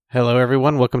Hello,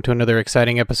 everyone. Welcome to another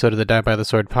exciting episode of the Die by the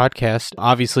Sword podcast.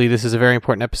 Obviously, this is a very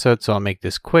important episode, so I'll make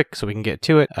this quick so we can get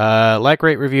to it. Like,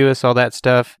 rate, review us, all that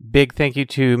stuff. Big thank you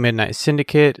to Midnight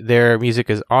Syndicate. Their music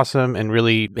is awesome and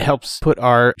really helps put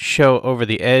our show over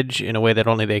the edge in a way that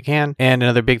only they can. And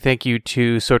another big thank you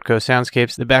to Swordco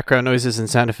Soundscapes. The background noises and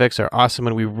sound effects are awesome,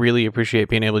 and we really appreciate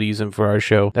being able to use them for our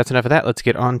show. That's enough of that. Let's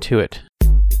get on to it.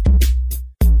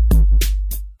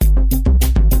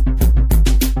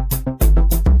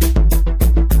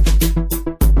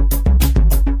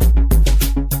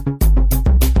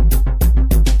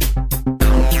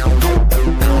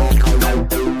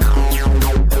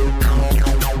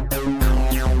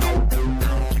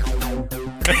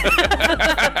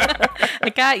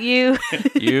 I got you.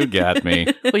 You got me.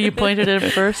 Well, you pointed at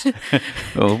it first.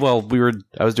 Well,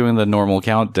 I was doing the normal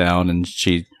countdown, and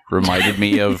she reminded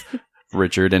me of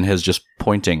Richard and his just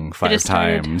pointing five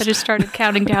times. I just started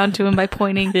counting down to him by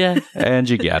pointing. Yeah. And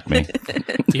you got me.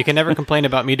 You can never complain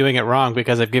about me doing it wrong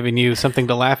because I've given you something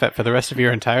to laugh at for the rest of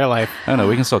your entire life. Oh, no,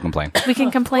 we can still complain. We can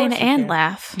complain and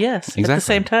laugh. Yes. At Exactly. the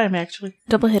same time, actually.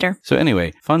 Double hitter. So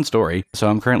anyway, fun story. So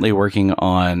I'm currently working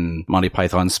on Monty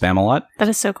Python's Spam-A-Lot. That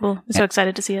is so cool. I'm so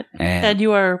excited to see it. And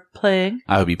you are playing.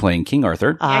 I will be playing King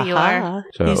Arthur. Yeah, you are. Aha.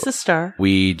 So- He's the star.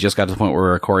 We just got to the point where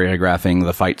we're choreographing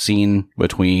the fight scene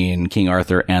between King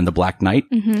Arthur and the Black Knight.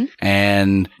 Mm-hmm.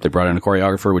 And they brought in a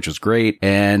choreographer, which was great.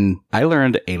 And I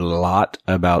learned a lot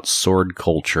about sword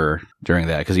culture during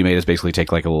that because he made us basically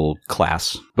take like a little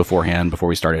class beforehand before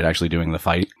we started actually doing the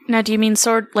fight. Now, do you mean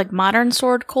sword, like modern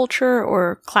sword culture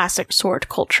or classic sword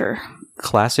culture?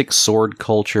 Classic sword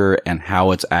culture and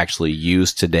how it's actually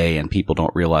used today, and people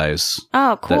don't realize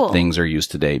Oh, cool. that things are used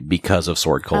today because of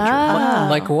sword culture. Oh.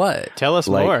 Like what? Tell us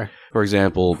Like- more. For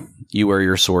example, you wear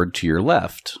your sword to your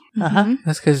left, Uh-huh.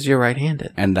 That's because you're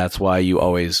right-handed. and that's why you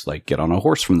always like get on a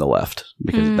horse from the left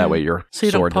because that way your So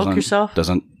you don't sword poke yourself?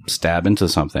 doesn't stab into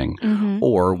something.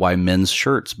 Or why men's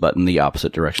shirts button the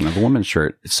opposite direction of a woman's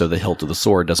shirt so the hilt of the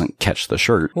sword doesn't catch the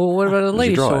shirt. Well, what about a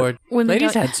lady's draw it. sword? Women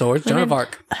Ladies don't- had swords. Joan of women-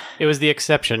 Arc. It was the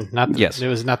exception, not the, Yes. It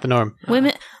was not the norm.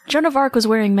 Women. Joan of Arc was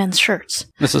wearing men's shirts.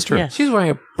 This is true. Yes. She's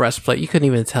wearing a breastplate. You couldn't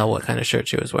even tell what kind of shirt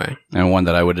she was wearing. And one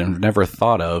that I would have never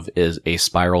thought of is a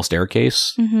spiral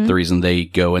staircase. The reason they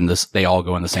all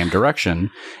go in the same direction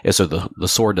is so the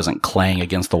sword doesn't clang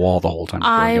against the wall the whole time. it's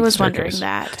going I against was the wondering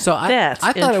staircase. that. So That's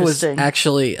I thought it was interesting.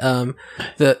 actually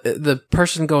the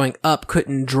person going up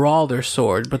couldn't draw their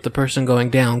sword, but the person going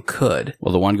down could.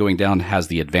 Well, the one going down has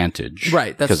the advantage.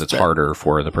 Right, that's- Because it's harder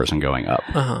for the person going up.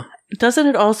 Uh-huh. Doesn't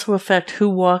it also affect who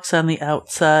walks on the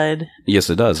outside? Yes,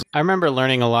 it does. I remember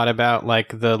learning a lot about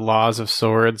like the laws of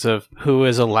swords, of who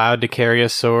is allowed to carry a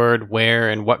sword, where,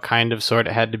 and what kind of sword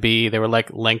it had to be. There were like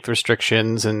length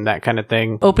restrictions and that kind of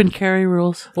thing. Open carry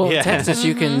rules. Yeah. Well, in Texas,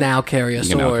 you can now carry a You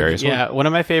can now sword. carry a sword. Yeah, one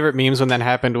of my favorite memes when that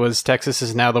happened was Texas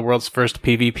is now the world's first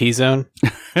PvP zone.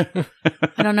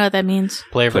 I don't know what that means.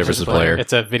 Player versus player.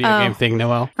 It's a video Oh. game thing,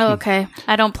 Noel. Oh, okay.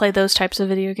 I don't play those types of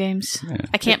video games.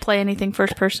 I can't play anything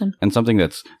first person. And something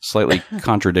that's slightly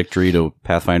contradictory to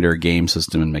Pathfinder game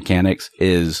system and mechanics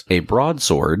is a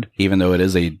broadsword, even though it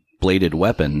is a bladed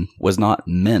weapon, was not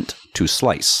meant to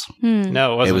slice.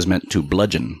 No, it wasn't. It was meant to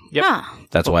bludgeon. Yep. Huh.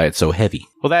 That's why it's so heavy.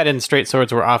 Well, that and straight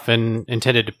swords were often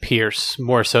intended to pierce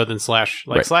more so than slash.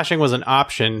 Like Right. slashing was an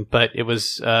option, but it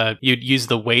was you'd use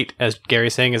the weight, as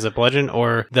Gary's saying, as a bludgeon,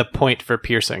 or the point for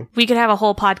piercing. We could have a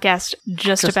whole podcast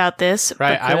just about this.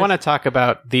 Right. But I want to talk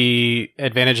about the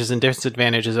advantages and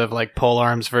disadvantages of like pole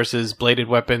arms versus bladed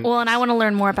weapons. Well, and I want to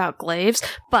learn more about glaives,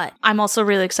 but I'm also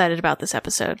really excited about this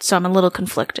episode, so I'm a little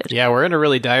conflicted. Yeah, we're in a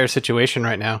really dire situation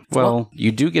right now. Well,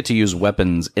 you do get to use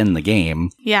weapons in the game,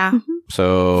 Yeah.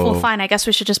 so... Well, fine. I guess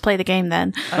we should just play the game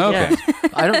then. Okay.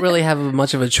 I don't really have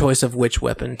much of a choice of which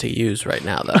weapon to use right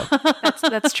now, though.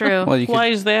 That's true. Well, you could, Why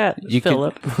is that, you could-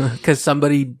 Philip? Because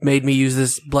somebody made me use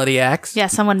this bloody axe. Yeah,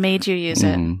 someone made you use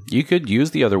it. you could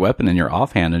use the other weapon in your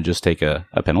offhand and just take a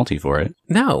penalty for it.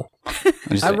 No. And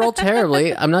just I say, rolled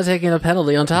terribly. I'm not taking a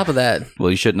penalty on top of that.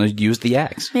 well, you shouldn't have used the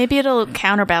axe. Maybe it'll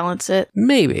counterbalance it.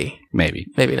 Maybe. Maybe.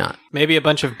 Maybe not. Maybe a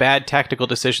bunch of bad tactical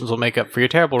decisions will make up for your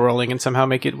terrible rolling and somehow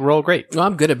make it roll great. Well,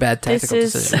 I'm good at bad This tactical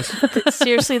is decisions.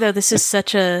 seriously though. This is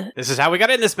such a This is how we got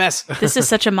in this mess. this is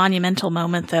such a monumental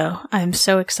moment, though. I'm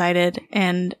so excited,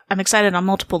 and I'm excited on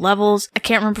multiple levels. I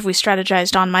can't remember if we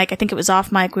strategized on mic. I think it was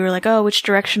off mic. We were like, "Oh, which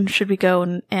direction should we go?"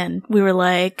 And we were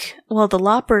like, "Well, the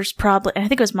Loppers probably." And I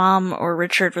think it was Mom Tom or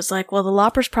Richard was like, well, the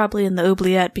Lopper's probably in the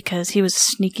oubliette because he was a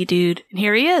sneaky dude. And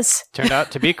here he is. Turned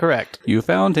out to be correct. You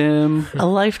found him. A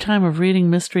lifetime of reading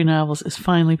mystery novels is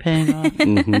finally paying off.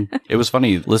 It was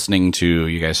funny listening to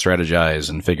you guys strategize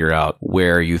and figure out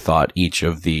where you thought each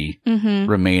of the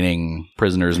remaining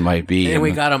prisoners might be. And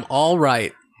we got them all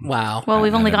right. Wow. Well,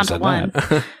 we've I only never gone to said one.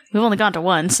 that. We've only gone to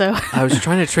one, so. I was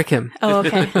trying to trick him. Oh,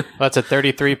 okay. Well, that's a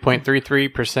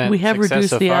 33.33% We have success reduced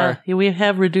so the far. we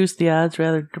have reduced the odds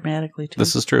rather dramatically too.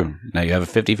 This is true. Now you have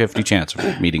a 50-50 chance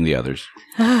of meeting the others.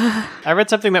 I read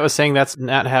something that was saying that's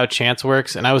not how chance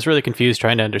works, and I was really confused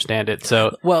trying to understand it.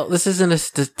 So, Well, this isn't a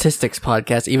statistics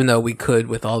podcast, even though we could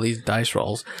with all these dice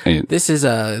rolls. Hey, This is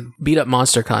a beat up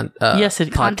monster Yes,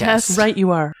 it Contest. Right,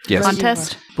 you are. Yes.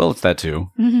 Contest. Well, it's that too.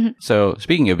 So,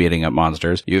 speaking of beating up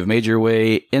monsters, you've made your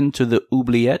way into the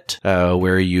oubliette,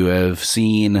 where you have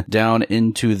seen down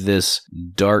into this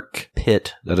dark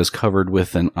pit that is covered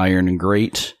with an iron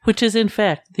grate, Which is in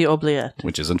fact the oubliette.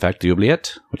 which is in fact the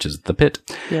oubliette, which is the pit.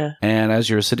 Yeah. And as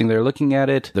you're sitting there looking at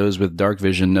it, those with dark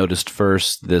vision noticed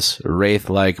first this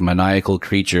wraith-like maniacal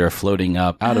creature floating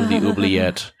up out of the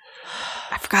oubliette.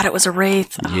 I forgot it was a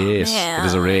wraith. Yes, man. it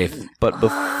is a wraith. But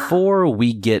before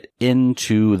we get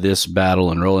into this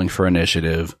battle and rolling for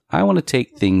initiative, I want to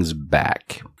take things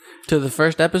back. to the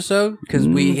first episode, because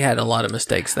we had a lot of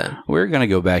mistakes then. We're going to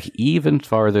go back even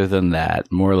farther than that,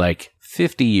 more like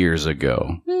 50 years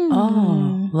ago.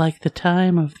 Oh, like the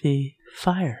time of the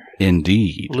fire.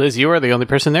 Indeed. Liz, you are the only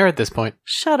person there at this point.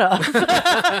 Shut up.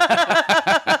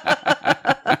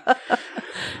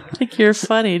 Think you're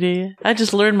funny, do you? I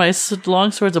just learned my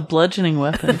longsword's a bludgeoning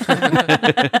weapon.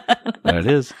 That it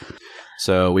is.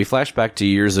 So we flash back to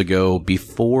years ago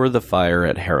before the fire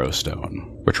at Harrowstone.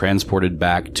 We're transported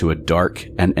back to a dark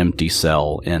and empty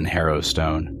cell in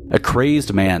Harrowstone. A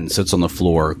crazed man sits on the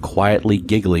floor, quietly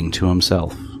giggling to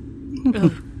himself.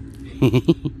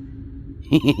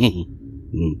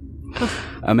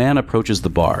 A man approaches the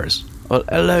bars. Well,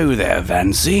 hello there,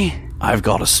 Vancy. I've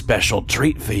got a special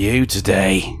treat for you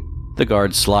today. The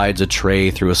guard slides a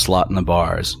tray through a slot in the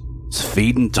bars. It's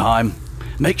feeding time.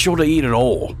 Make sure to eat it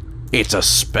all. It's a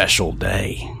special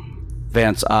day.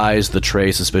 Vance eyes the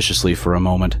tray suspiciously for a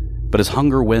moment, but his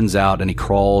hunger wins out and he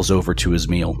crawls over to his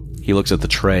meal. He looks at the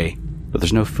tray, but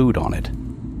there's no food on it.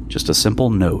 Just a simple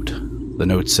note. The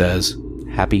note says,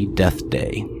 Happy Death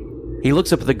Day. He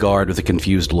looks up at the guard with a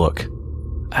confused look.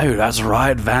 Oh, that's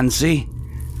right, Vancy.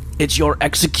 It's your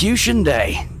execution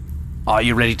day. Are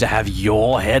you ready to have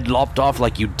your head lopped off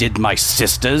like you did my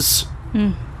sister's?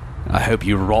 I hope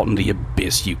you rot in the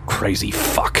abyss, you crazy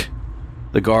fuck.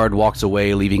 The guard walks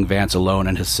away, leaving Vance alone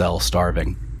in his cell,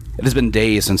 starving. It has been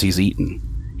days since he's eaten.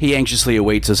 He anxiously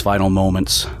awaits his final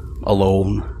moments,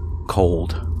 alone,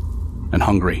 cold, and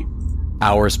hungry.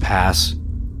 Hours pass,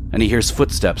 and he hears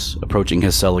footsteps approaching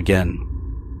his cell again.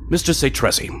 Mr.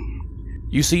 Satresi,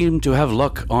 you seem to have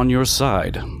luck on your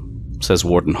side, says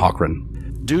Warden Hockran.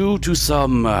 Due to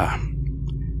some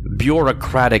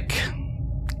bureaucratic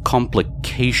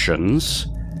complications,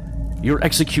 your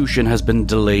execution has been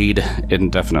delayed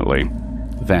indefinitely.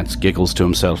 Vance giggles to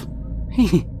himself.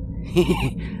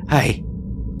 I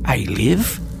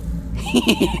live?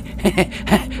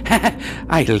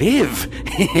 I live?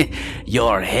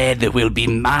 Your head will be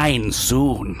mine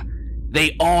soon.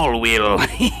 They all will.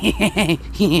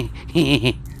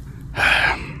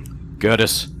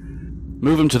 Gertis,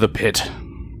 move him to the pit.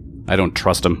 I don't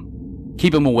trust him.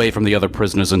 Keep him away from the other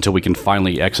prisoners until we can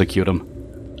finally execute him.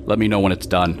 Let me know when it's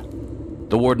done.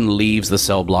 The warden leaves the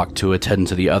cell block to attend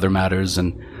to the other matters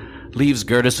and leaves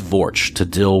Gertis Vorch to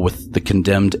deal with the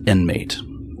condemned inmate.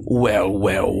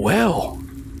 Well.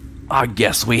 I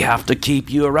guess we have to keep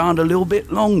you around a little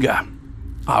bit longer.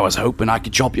 I was hoping I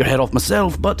could chop your head off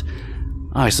myself, but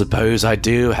I suppose I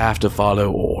do have to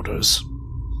follow orders.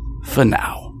 For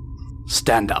now.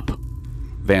 Stand up.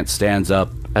 Vance stands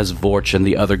up as Vorch and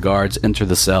the other guards enter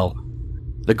the cell.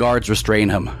 The guards restrain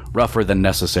him, rougher than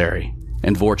necessary,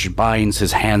 and Vorch binds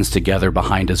his hands together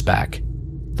behind his back,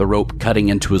 the rope cutting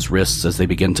into his wrists as they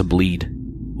begin to bleed.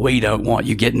 We don't want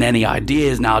you getting any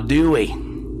ideas now, do we?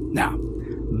 Now,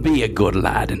 be a good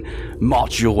lad and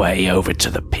march your way over to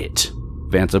the pit.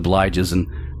 Vance obliges, and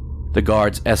the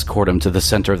guards escort him to the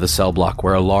center of the cell block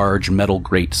where a large metal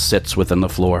grate sits within the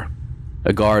floor.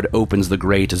 A guard opens the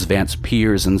grate as Vance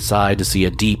peers inside to see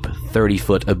a deep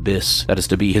 30-foot abyss that is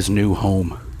to be his new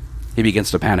home. He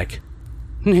begins to panic.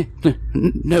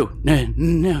 No, not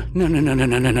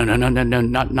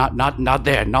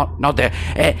there, not there.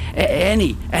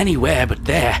 Anywhere but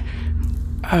there.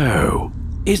 Oh,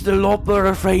 is the Lopper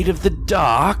afraid of the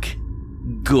dark?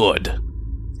 Good.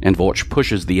 And Vorch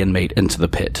pushes the inmate into the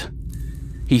pit.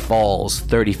 He falls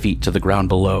 30 feet to the ground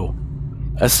below.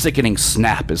 A sickening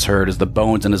snap is heard as the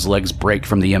bones in his legs break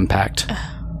from the impact.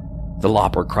 The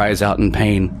Lopper cries out in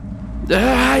pain.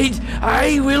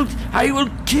 I will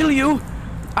kill you.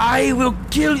 I will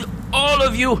kill all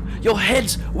of you. Your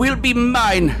heads will be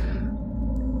mine.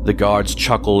 The guards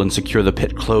chuckle and secure the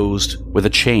pit closed with a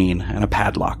chain and a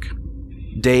padlock.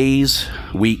 Days,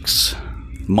 weeks,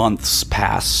 months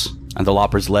pass, and the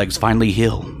Lopper's legs finally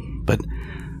heal, but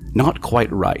not quite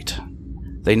right.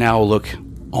 They now look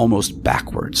almost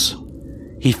backwards.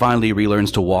 He finally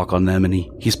relearns to walk on them, and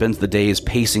he spends the days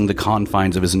pacing the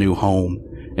confines of his new home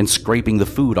and scraping the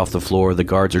food off the floor the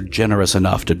guards are generous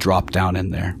enough to drop down in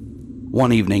there.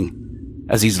 One evening,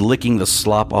 as he's licking the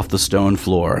slop off the stone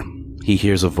floor, he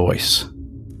hears a voice.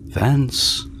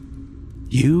 Vance,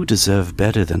 you deserve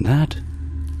better than that,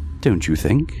 don't you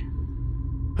think?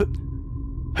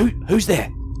 Who's there?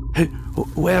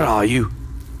 Where are you?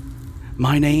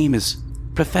 My name is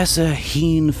Professor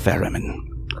Heen Ferriman.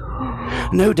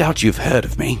 No doubt you've heard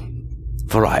of me,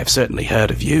 for I have certainly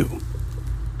heard of you.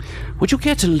 Would you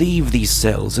care to leave these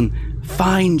cells and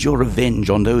find your revenge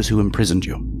on those who imprisoned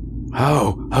you?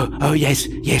 Oh, yes,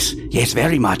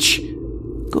 very much.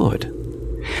 Good.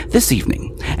 This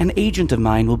evening, an agent of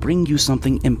mine will bring you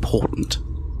something important.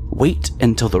 Wait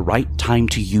until the right time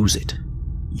to use it.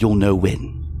 You'll know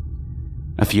when.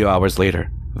 A few hours later,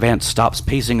 Vance stops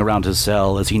pacing around his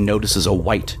cell as he notices a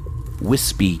white,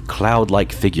 wispy,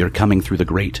 cloud-like figure coming through the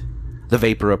grate. The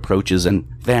vapor approaches, and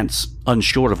Vance,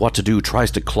 unsure of what to do, tries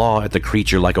to claw at the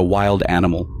creature like a wild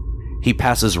animal. He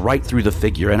passes right through the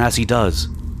figure, and as he does,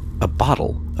 a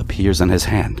bottle appears in his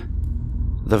hand.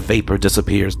 The vapor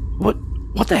disappears. What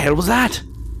the hell was that?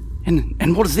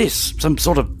 And what is this? Some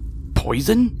sort of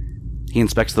poison? He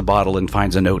inspects the bottle and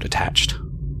finds a note attached.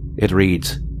 It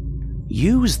reads,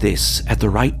 "Use this at the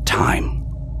right time.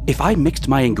 If I mixed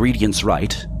my ingredients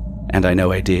right, and I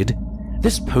know I did,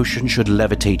 this potion should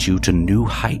levitate you to new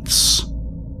heights."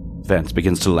 Vance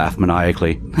begins to laugh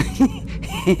maniacally.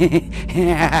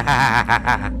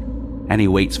 And he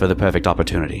waits for the perfect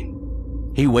opportunity.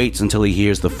 He waits until he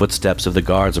hears the footsteps of the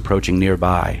guards approaching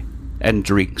nearby, and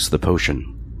drinks the potion.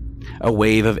 A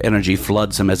wave of energy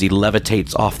floods him as he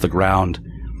levitates off the ground.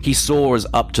 He soars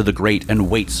up to the grate and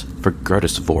waits for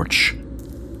Gertis Vorch.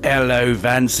 "Hello,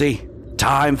 Vancy.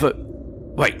 Time for...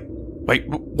 Wait,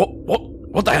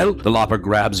 what the hell?" The Lopper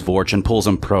grabs Vorch and pulls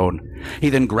him prone. He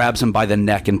then grabs him by the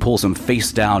neck and pulls him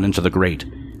face down into the grate.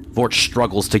 Vorch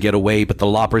struggles to get away, but the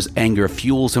Lopper's anger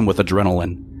fuels him with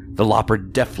adrenaline. The Lopper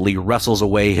deftly wrestles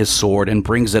away his sword and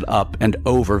brings it up and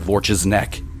over Vorch's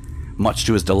neck. Much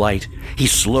to his delight, he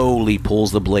slowly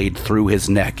pulls the blade through his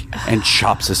neck and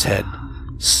chops his head,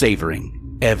 savoring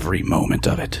every moment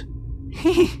of it.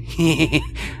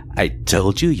 "I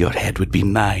told you your head would be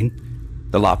mine."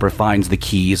 The Lopper finds the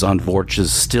keys on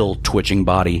Vorch's still twitching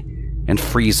body and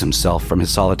frees himself from his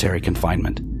solitary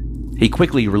confinement. He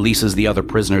quickly releases the other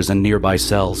prisoners in nearby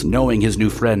cells, knowing his new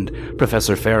friend,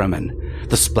 Professor Ferriman,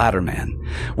 the Splatterman,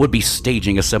 would be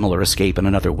staging a similar escape in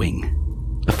another wing.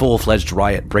 A full-fledged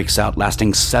riot breaks out,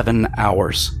 lasting 7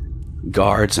 hours.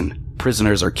 Guards and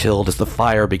prisoners are killed as the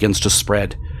fire begins to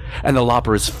spread, and the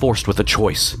Lopper is forced with a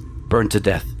choice: burn to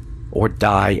death or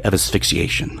die of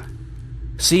asphyxiation.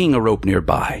 Seeing a rope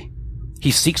nearby,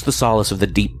 he seeks the solace of the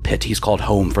deep pit he's called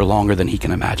home for longer than he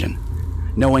can imagine.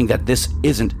 Knowing that this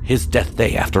isn't his death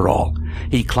day after all,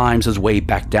 he climbs his way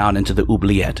back down into the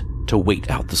oubliette to wait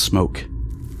out the smoke.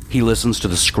 He listens to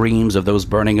the screams of those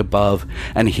burning above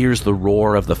and hears the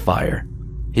roar of the fire.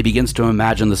 He begins to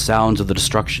imagine the sounds of the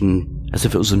destruction as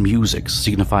if it was music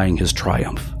signifying his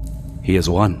triumph. He has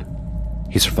won.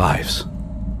 He survives.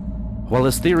 While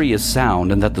his theory is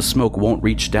sound and that the smoke won't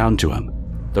reach down to him,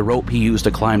 the rope he used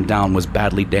to climb down was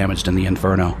badly damaged in the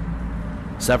inferno.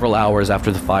 Several hours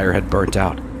after the fire had burnt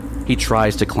out, he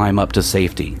tries to climb up to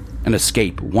safety and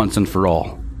escape once and for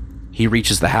all. He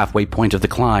reaches the halfway point of the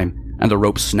climb, and the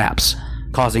rope snaps,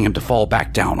 causing him to fall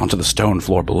back down onto the stone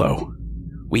floor below.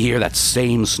 We hear that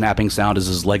same snapping sound as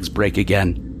his legs break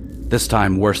again, this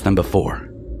time worse than before.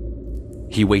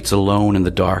 He waits alone in the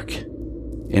dark,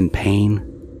 in pain,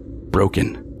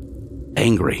 broken,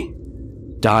 angry,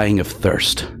 dying of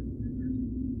thirst.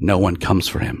 No one comes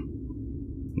for him.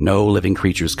 No living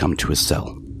creatures come to his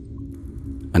cell.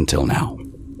 Until now.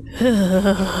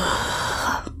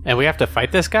 And we have to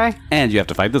fight this guy? And you have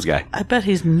to fight this guy. I bet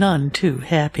he's none too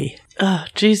happy. Oh,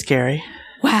 geez, Gary.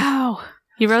 Wow.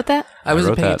 You wrote that? I wasn't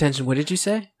wrote paying that. attention. What did you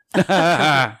say?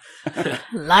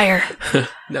 Liar.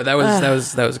 No, that was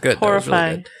good. That was really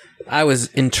Horrifying. good. I was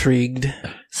intrigued.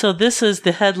 So this is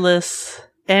the headless,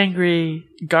 angry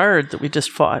guard that we just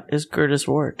fought, is Gertis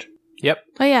Ward. Yep.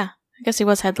 Oh, yeah. I guess he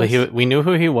was But headless. we knew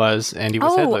who he was, and he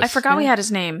was headless. I forgot we had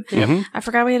his name. Mhm. I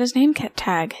forgot we had his name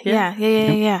tag. Yeah.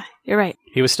 Yeah. You're right.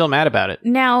 He was still mad about it.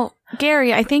 Now,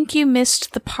 Gary, I think you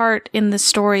missed the part in the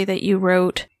story that you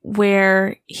wrote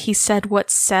where he said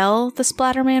what cell the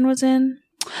Splatterman was in.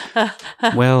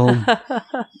 Well,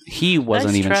 he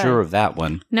wasn't Nice even try. sure of that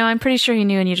one. No, I'm pretty sure he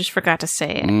knew and you just forgot to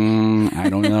say it. I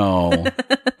don't know.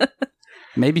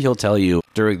 Maybe he'll tell you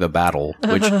during the battle,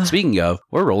 which, speaking of,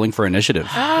 we're rolling for initiative.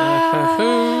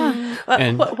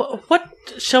 And-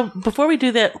 Before we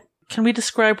do that, can we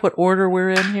describe what order we're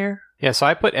in here? Yeah, so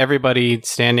I put everybody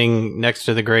standing next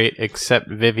to the grate except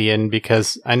Vivian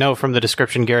because I know from the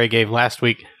description Gary gave last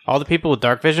week, all the people with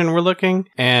dark vision were looking,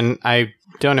 and I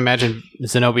don't imagine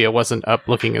Zenobia wasn't up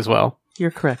looking as well.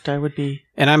 You're correct. I would be.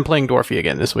 And I'm playing Dorothy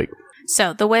again this week.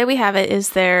 So the way we have it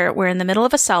is we're in the middle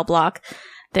of a cell block.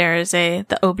 There's the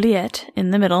oubliette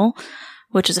in the middle,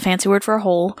 which is a fancy word for a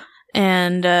hole.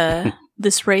 And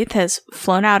this wraith has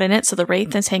flown out in it. So the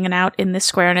wraith is hanging out in this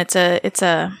square, and it's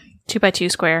a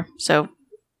 2x2 square, so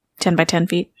 10 by 10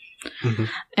 feet. Mhm.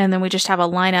 And then we just have a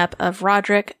lineup of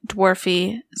Roderick,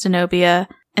 Dwarfy, Zenobia,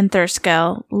 and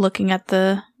Thurskell looking at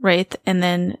the wraith, and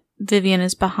then Vivian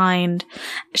is behind.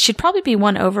 She'd probably be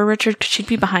one over Richard, because she'd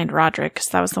be behind Roderick, because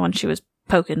that was the one she was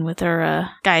poking with her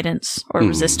guidance or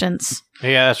resistance.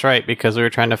 Yeah, that's right, because we were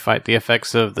trying to fight the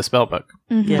effects of the spellbook.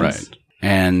 Mhm. Yes. Right.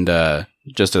 And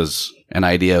just as an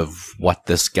idea of what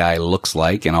this guy looks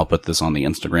like, and I'll put this on the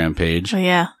Instagram page, Oh,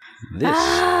 yeah. this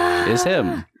is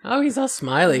him. Oh, he's all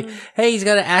smiley. Hey, he's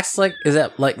got an axe like, is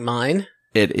that like mine?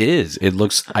 It is. It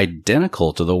looks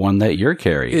identical to the one that you're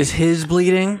carrying. Is his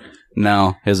bleeding?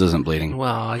 No, his isn't bleeding.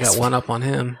 Well, I got one up on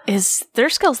him. Is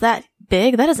Thurskell's that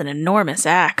big? That is an enormous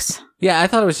axe. Yeah, I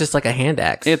thought it was just like a hand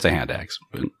axe. It's a hand axe.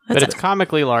 But But it's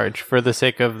comically large for the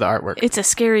sake of the artwork. It's a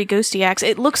scary, ghosty axe.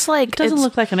 It looks like It doesn't it's,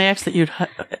 look like an axe that you'd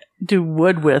do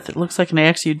wood with. It looks like an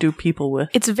axe you'd do people with.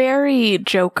 it's very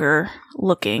Joker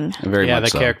looking. very yeah, much the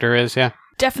so. character is, yeah.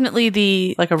 Definitely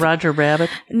the Like a Roger Rabbit.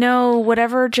 no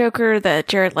whatever Joker that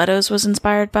Jared Leto's was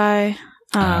inspired by.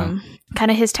 Kind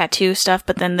of his tattoo stuff,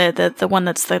 but then the one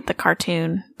that's the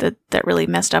cartoon that really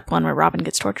messed up one where Robin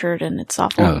gets tortured and it's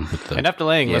awful. Oh, with the- Enough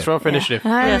delaying. Let's roll for initiative.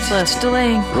 Yes, let's-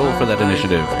 delaying. roll for that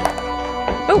initiative.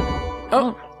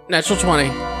 Oh, natural 20.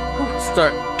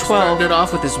 Start 12. Started it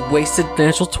off with this wasted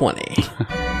natural 20.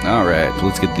 All right,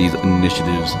 let's get these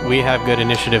initiatives. We have good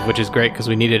initiative, which is great because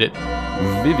we needed it.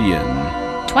 Vivian,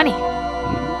 20.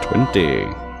 20.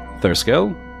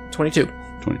 Thurskell, 22.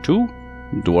 22.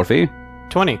 Dwarfy,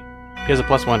 20. He has a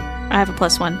 +1. I have a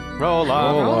 +1. Roll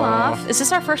off. Roll off. Is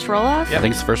this our first roll off? I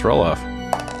think it's the first roll off.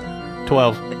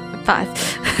 12. 5.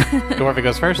 Dwarfy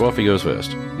goes first. Dwarfy goes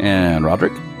first. And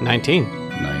Roderick, 19.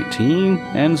 19.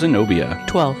 And Zenobia,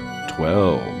 12.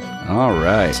 12. All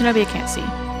right, Zenobia can't see.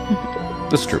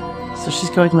 this is true. So she's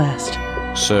going last.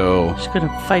 So, She's going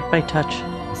to fight by touch.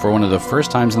 for one of the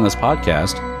first times in this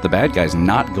podcast, the bad guy's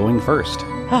not going first.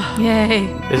 Yay.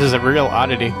 This is a real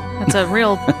oddity. That's a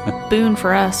real boon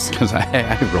for us. Because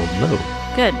I rolled low.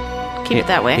 Good. Keep it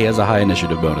that way. He has a high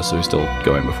initiative bonus, so he's still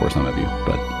going before some of you.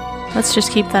 But Let's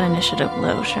just keep that initiative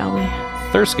low, shall we?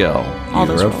 Thurskell, All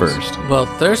you're those up rolls. first. Well,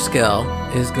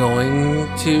 Thurskell is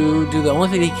going to do the only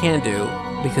thing he can do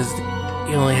because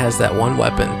he only has that one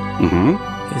weapon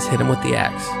Mm-hmm. is hit him with the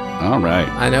axe. All right.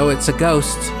 I know it's a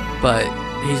ghost, but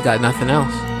he's got nothing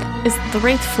else. Is the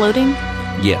Wraith floating?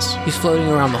 Yes. He's floating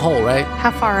around the hole, right?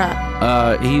 How far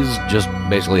up? He's just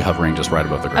basically hovering just right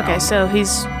above the ground. Okay, so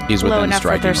he's He's low within enough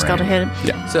for striking Thurskell to range. hit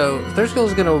him. Yeah. So Thurskell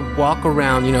is going to walk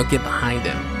around, get behind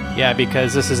him. Yeah,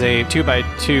 because this is a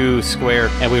 2x2 square,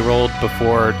 and we rolled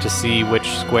before to see which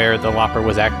square the Lopper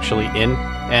was actually in,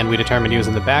 and we determined he was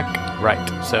in the back right.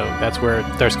 So that's where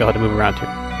Thurskell had to move around to.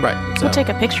 Right. So We'll take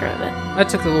a picture of it. I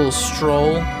took a little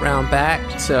stroll round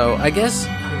back. So I guess,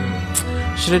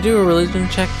 should I do a religion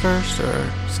check first or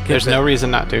skip There's it? no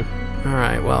reason not to. All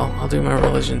right, well, I'll do my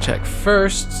religion check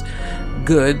first.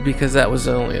 Good, because that was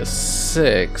only a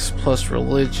 6, plus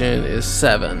religion is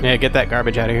 7. Yeah, get that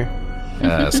garbage out of here.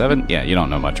 7? Yeah, you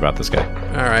don't know much about this guy.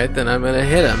 All right, then I'm going to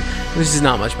hit him. This is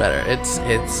not much better. It's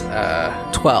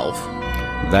 12.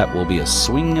 That will be a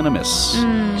swing and a miss.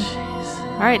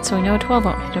 All right, so we know a 12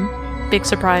 won't hit him. Big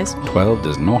surprise. 12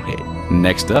 does not hit.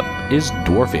 Next up is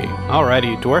Dwarfy.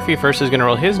 Alrighty, Dwarfy first is going to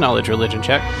roll his knowledge religion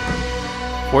check.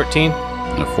 14.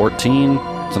 A 14.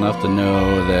 It's enough to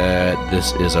know that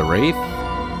this is a wraith,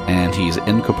 and he's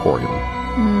incorporeal.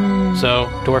 So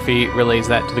Dwarfy relays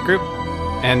that to the group,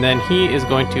 and then he is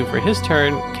going to, for his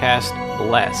turn, cast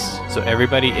Bless. So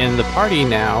everybody in the party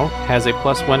now has a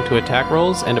 +1 to attack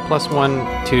rolls and a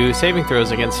 +1 to saving throws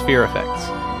against fear effects.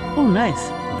 Oh, nice.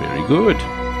 Very good.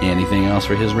 Anything else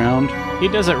for his round? He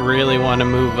doesn't really want to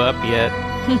move up yet.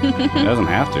 He doesn't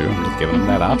have to. I'm just giving him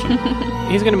that option.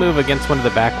 He's going to move against one of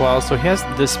the back walls, so he has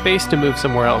the space to move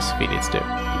somewhere else if he needs to.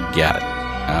 Got it.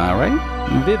 All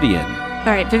right. Vivian.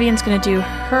 All right, Vivian's going to do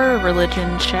her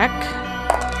religion check.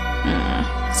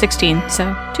 16,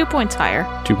 so 2 points higher.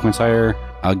 2 points higher.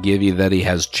 I'll give you that he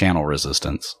has channel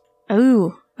resistance.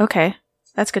 Ooh, okay.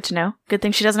 That's good to know. Good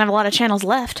thing she doesn't have a lot of channels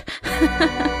left.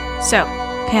 So,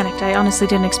 panicked. I honestly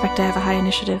didn't expect to have a high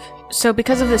initiative. So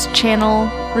because of this channel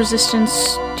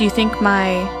resistance, do you think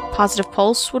my positive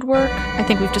pulse would work? I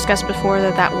think we've discussed before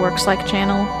that works like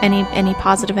channel. Any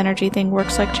positive energy thing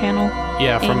works like channel.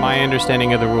 Yeah, from my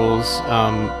understanding of the rules,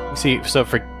 see, so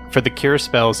for the cure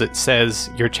spells, it says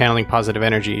you're channeling positive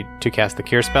energy to cast the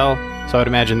cure spell. So I would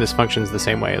imagine this functions the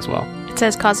same way as well. It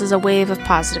says causes a wave of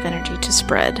positive energy to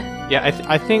spread. Yeah,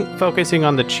 I think focusing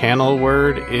on the channel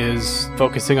word is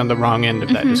focusing on the wrong end of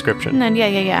that description. And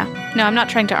yeah. No, I'm not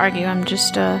trying to argue. I'm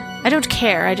just, I don't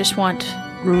care. I just want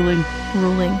Ruling.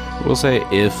 We'll say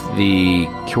if the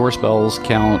cure spells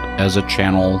count as a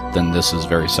channel, then this is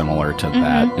very similar to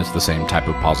that. It's the same type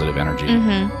of positive energy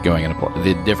going into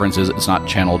play. The difference is it's not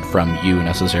channeled from you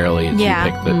necessarily. It's Yeah.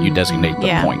 you pick you designate the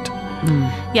Yeah. point.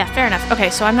 Yeah, fair enough. Okay,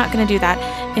 so I'm not going to do that.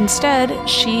 Instead,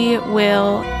 she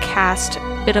will cast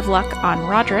Bit of Luck on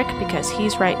Roderick because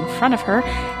he's right in front of her,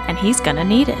 and he's going to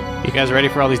need it. You guys ready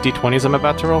for all these d20s I'm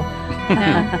about to roll?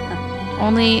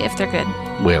 Only if they're good.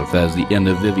 Well, if that's the end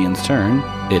of Vivian's turn,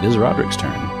 it is Roderick's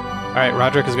turn. All right,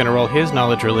 Roderick is going to roll his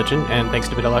knowledge religion, and thanks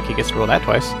to Bit of Luck, he gets to roll that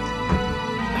twice.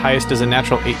 Highest is a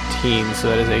natural 18, so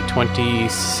that is a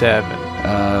 27.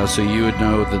 So you would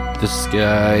know that this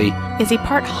guy... Is he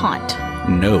part haunt?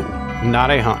 No,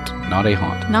 Not a haunt. not a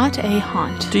haunt. Not a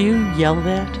haunt. Do you yell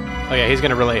that? Oh yeah, he's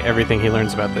going to relay everything he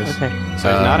learns about this. Okay.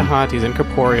 So he's not a haunt, he's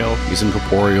incorporeal. He's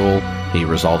incorporeal. He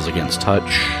resolves against touch.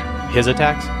 His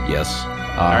attacks? Yes.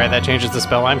 All right, that changes the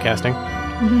spell I'm casting.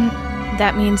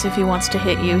 That means if he wants to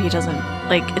hit you, he doesn't,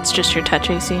 it's just your touch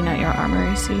AC, not your armor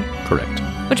AC. Correct.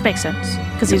 Which makes sense,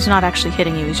 because he's not actually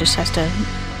hitting you, he just has to,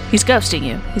 he's ghosting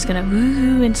you. He's going to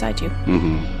woo inside you.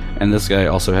 And this guy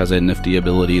also has a nifty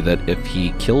ability that if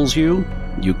he kills you,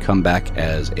 you come back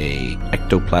as a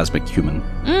ectoplasmic human.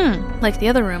 Like the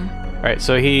other room. All right,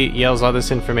 so he yells all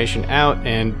this information out,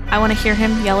 and I want to hear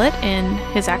him yell it in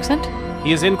his accent.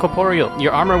 he is incorporeal.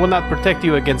 Your armor will not protect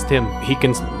you against him. He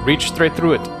can reach straight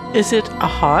through it. Is it a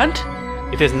haunt?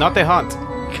 It is not a haunt.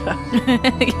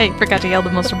 Yeah, you forgot to yell the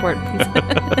most important piece.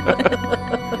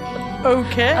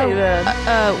 Okay,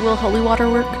 then. Will holy water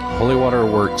work? Holy water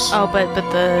works Oh, but the,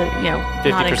 50%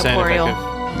 not incorporeal.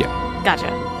 Yeah. Gotcha.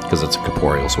 because it's a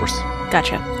corporeal source.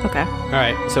 Gotcha. Okay. All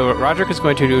right, so what Roderick is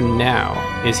going to do now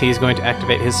is he's going to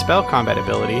activate his spell combat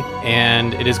ability,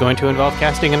 and it is going to involve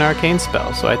casting an arcane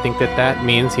spell. So I think that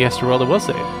means he has to roll a will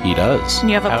save. He does. And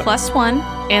you have a Out. +1,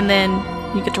 and then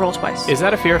you get to roll twice. Is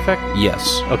that a fear effect?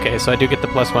 Yes. Okay, so I do get the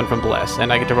 +1 from Bless,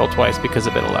 and I get to roll twice because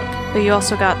of Bit of Luck. But you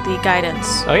also got the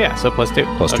guidance. Oh yeah, so +2.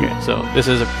 +2. Okay, so this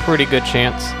is a pretty good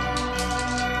chance.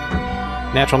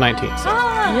 Natural 19. So.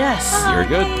 Yes. You're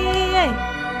good. Yay.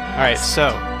 All right, so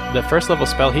the first level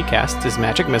spell he casts is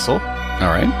Magic Missile, All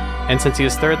right. and since he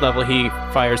is 3rd level, he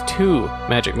fires 2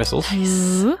 magic missiles.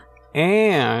 Ooh.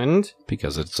 And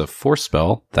Because it's a force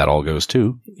spell, that all goes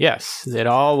too. yes, it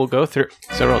all will go through.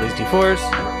 So roll these d4s.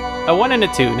 A 1 and a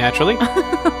 2, naturally.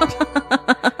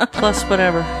 Plus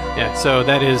whatever. Yeah, so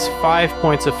that is 5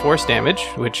 points of force damage,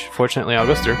 which fortunately all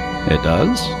goes through. It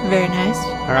does. Very nice.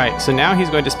 All right, so now he's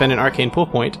going to spend an arcane pull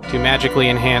point to magically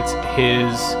enhance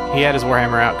his... He had his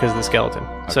warhammer out because of the skeleton.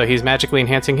 So he's magically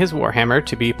enhancing his warhammer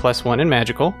to be +1 in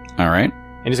magical. All right.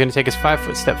 And he's going to take his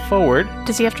 5-foot step forward.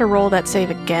 Does he have to roll that save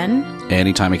again?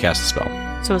 Anytime he casts a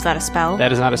spell. So is that a spell?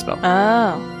 That is not a spell.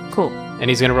 Oh, cool. And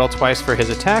he's going to roll twice for his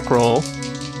attack roll.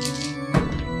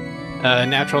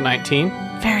 Natural 19.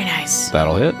 Very nice.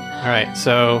 That'll hit. All right,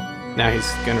 so now he's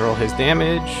going to roll his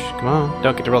damage. Come on.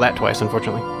 Don't get to roll that twice,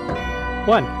 unfortunately.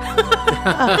 1.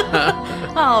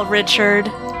 Oh, Richard.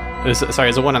 Sorry,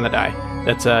 it's a 1 on the die.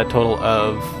 That's a total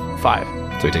of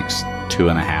 5. So he takes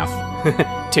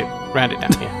 2.5. 2. Round it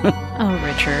down, yeah. Oh,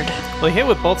 Richard. Well, he hit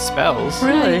with both spells.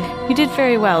 Really? You did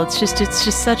very well. It's just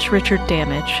such Richard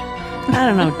damage. I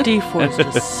don't know. D4s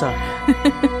just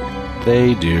suck.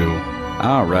 They do.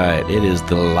 All right. It is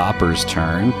the Lopper's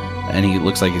turn. And he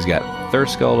looks like he's got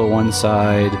Thurskull to one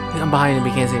side. I'm behind him.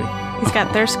 He can't see me. He's got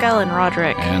Thurskull and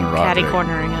Roderick. And Catty Roderick.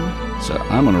 cornering him. So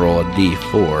I'm going to roll a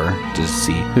d4 to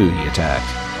see who he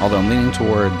attacked. Although I'm leaning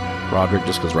toward Roderick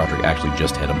just because Roderick actually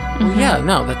just hit him. Well, yeah,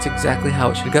 no, that's exactly how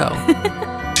it should go.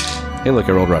 Hey, look,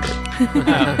 I rolled Roderick.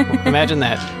 Imagine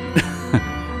that.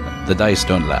 The dice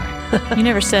don't lie. You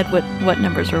never said what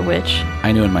numbers were which.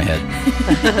 I knew in my head.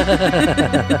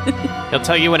 He'll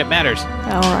tell you when it matters.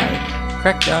 All right.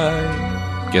 Crack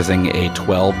die. Guessing a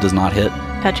 12 does not hit.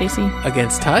 Touch AC.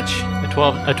 Against touch?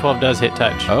 A 12 does hit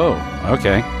touch. Oh,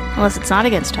 okay. Unless it's not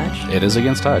against touch. It is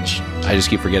against touch. I just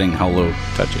keep forgetting how low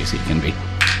touch AC can be.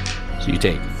 So you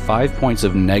take 5 points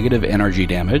of negative energy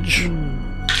damage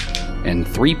and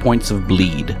 3 points of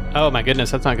bleed Oh my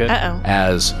goodness, that's not good. Uh-oh.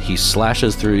 as he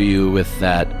slashes through you with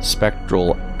that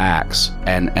spectral axe,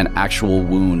 and an actual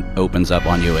wound opens up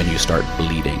on you and you start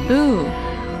bleeding. Ooh.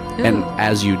 And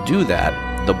as you do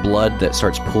that, the blood that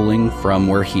starts pooling from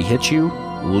where he hit you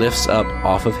lifts up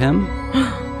off of him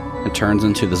and turns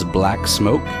into this black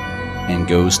smoke and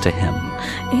goes to him.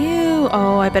 Ew.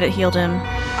 Oh, I bet it healed him.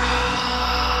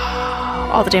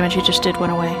 All the damage he just did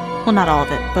went away. Well, not all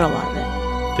of it, but a lot of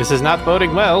it. This is not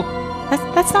boding well.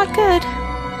 That's not good.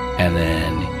 And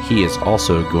then he is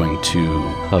also going to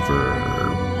hover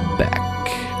back.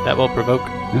 That will provoke.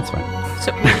 That's fine.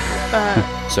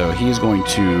 So, So he's going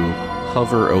to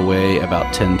hover away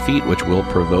about 10 feet, which will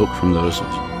provoke from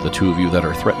the two of you that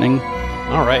are threatening.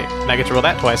 All right. And I get to roll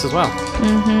that twice as well.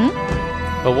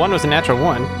 mm-hmm. But one was a natural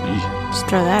 1. Just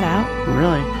throw that out.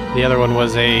 Really? The other one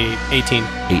was a 18.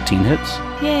 18 hits.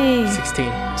 Yay.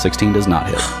 16. 16 does not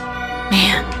hit.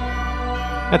 Man.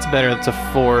 That's better. That's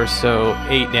a 4, so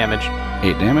 8 damage.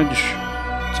 8 damage.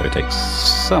 So he takes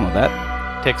some of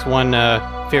that. Takes one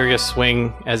furious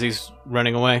swing as he's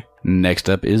running away. Next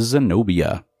up is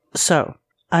Zenobia. So,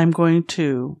 I'm going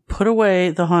to put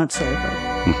away the Haunt Saber,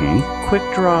 Mm-hmm. quick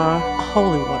draw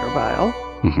Holy Water Vial,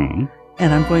 Mm-hmm.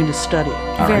 and I'm going to study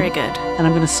it. All Very right. good. And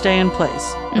I'm going to stay in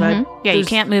place. But Mhm. Yeah, you there's-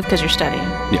 can't move because you're studying.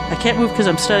 I can't move because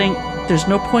I'm studying. There's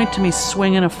no point to me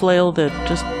swinging a flail that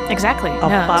just Exactly. I'll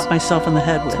No, bop myself in the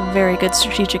head with. it's a very good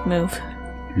strategic move.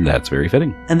 That's very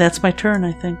fitting. And that's my turn,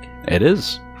 I think. It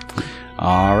is.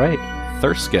 All right.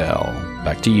 Thurskell,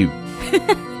 back to you.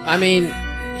 I mean,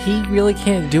 he really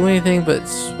can't do anything but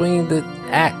swing the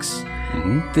axe.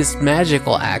 Mm-hmm. This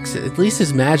magical axe, at least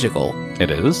is magical, It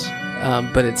is.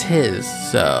 but it's his,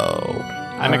 so...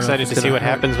 I'm excited to see what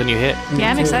happens when you hit.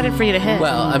 Yeah, I'm excited for you to hit.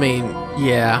 Well, I mean,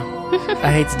 yeah.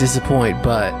 I hate to disappoint,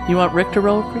 but... You want Rick to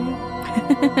roll for you?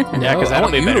 Yeah, 'cause I that'll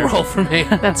want be you better. to roll for me.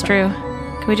 That's true.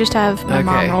 Can we just have my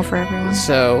mom Okay. roll for everyone?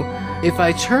 So, if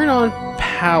I turn on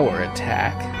power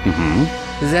attack, Mm-hmm.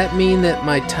 does that mean that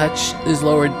my touch is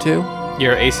lowered too?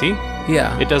 Your AC?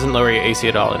 Yeah. It doesn't lower your AC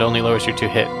at all. It only lowers your to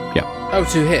hit. Oh,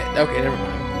 to hit. Okay, never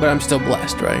mind. But I'm still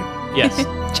blessed, right? Yes.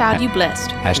 Child, you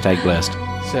blessed. Hashtag blessed.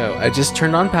 So, I just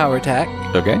turned on power attack.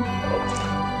 Okay.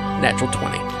 Natural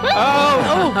 20.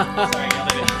 Oh!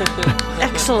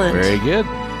 Excellent. Very good.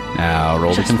 Now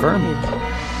roll to confirm.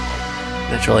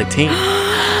 Natural 18.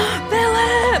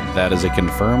 Philip! That is a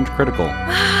confirmed critical. All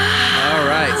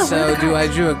right. So, do I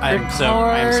do a crit I'm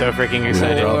so freaking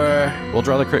excited. or We'll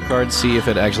draw the crit card, see if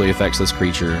it actually affects this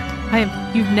creature.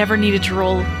 You've never needed to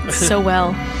roll so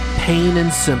well. pain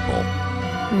and simple?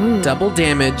 Ooh. Double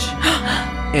damage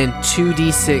and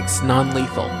 2d6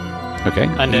 non-lethal. Okay.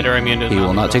 Undead are immune to He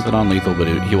will not take the non-lethal, but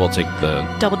he will take the...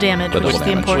 Double damage, The which is double the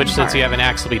damage. important Which, since part. you have an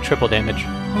axe, will be triple damage.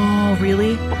 Oh,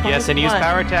 really? Yes, and use what?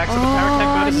 power attack, so the power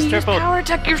attack bonus is tripled. Power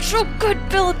attack. You're so good,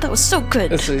 Philip. That was so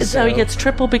good. So he gets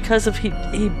triple because of he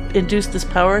induced this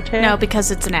power attack? No,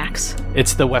 because it's an axe.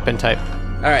 It's the weapon type.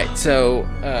 All right. So,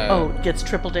 Oh, gets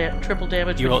triple damage.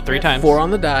 You when roll it 3 hit? times. 4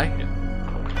 on the die.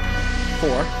 4,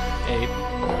 8,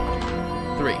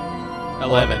 3.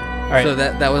 11. All right. So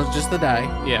that was just the die,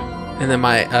 Yeah. and then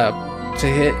my to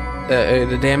hit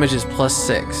the damage is plus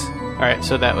 6. All right.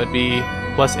 So that would be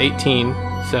plus 18.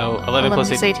 So 11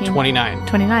 plus 18. 29.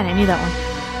 29. I knew that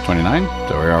one. 29?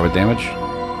 So we are with damage?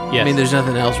 Yes. I mean, there's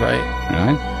nothing else, right?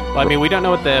 29? well, I mean, we don't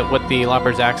know what the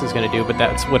Lopper's axe is going to do, but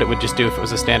that's what it would just do if it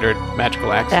was a standard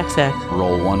magical axe. Axe.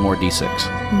 Roll one more d6.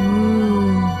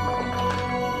 Ooh.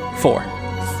 4.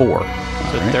 4.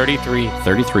 So 33.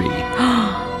 33.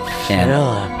 And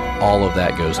all of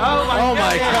that goes... Oh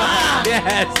my god!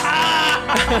 Yes.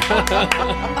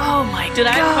 Oh my Did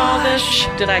I call this?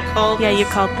 Did I call Yeah, this? you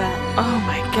called that. Oh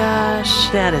my gosh.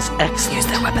 That is excellent. Use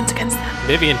their weapons against them.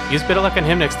 Vivian, use bit of luck on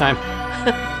him next time.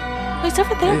 Oh, he's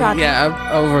over there, Roger. Yeah,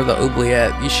 over the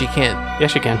oubliette. She can't.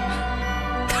 Yes, you can.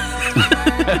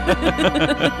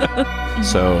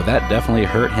 So that definitely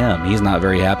hurt him. He's not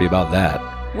very happy about that.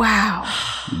 Wow.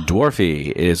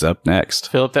 Dwarfy is up next.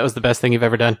 Philip, that was the best thing you've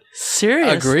ever done.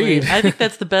 Seriously. Agreed. I think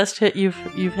that's the best hit you've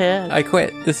had. I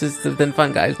quit. This has been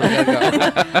fun, guys. I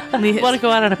gotta go. Want to go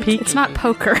out on a peek? It's not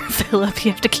poker, Philip.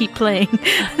 You have to keep playing.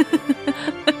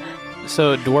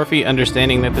 So Dwarfy,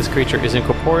 understanding that this creature is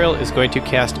incorporeal, is going to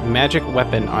cast Magic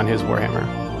Weapon on his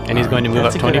Warhammer. And he's going to move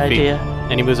That's up a good 20 feet. idea.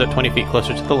 And he moves up 20 feet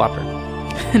closer to the Lopper.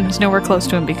 And it's nowhere close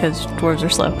to him because dwarves are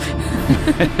slow.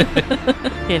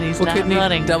 And he's Well, not couldn't he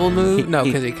running. double move? No, he-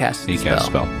 because he cast He the cast a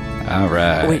spell. All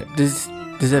right. Wait, does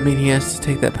that mean he has to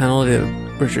take that penalty that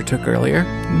Richard took earlier?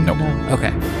 Nope. No.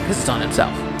 Okay, because it's on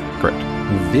himself. Correct.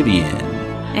 Vivian.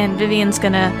 And Vivian's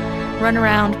gonna run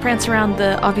around, prance around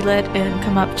the ovulette, and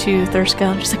come up to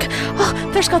Thurskill. And she's like, "Oh,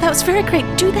 Thurskill, that was very great.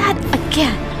 Do that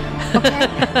again." Okay.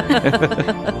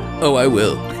 Oh, I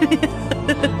will.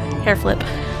 Hair flip.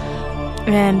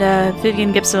 And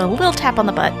Vivian gives him a little tap on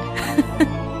the butt.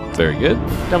 Very good.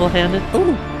 Double-handed.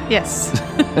 Oh, Yes.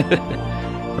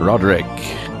 Roderick.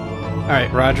 All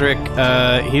right, Roderick,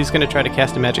 he's going to try to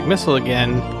cast a magic missile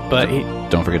again, but he...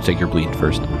 Don't forget to take your bleed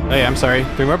first. Oh, yeah, I'm sorry.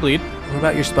 3 more bleed. what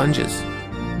about your sponges?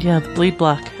 Yeah, the bleed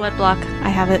block. Blood block. I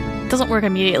have it. Doesn't work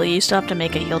immediately. You still have to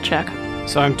make a heal check.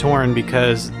 So I'm torn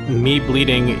because me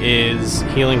bleeding is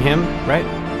healing him, right?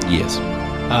 Yes.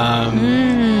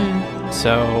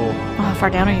 So How far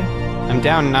down are you? I'm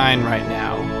down 9 right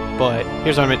now, but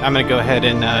here's what I'm going to go ahead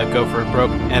and go for a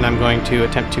broke, and I'm going to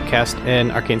attempt to cast an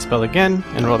arcane spell again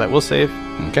and roll that will save.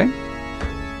 Okay.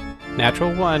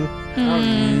 Natural 1. Oh,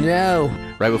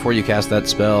 no. Right before you cast that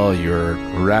spell, you're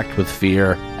racked with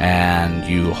fear, and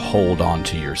you hold on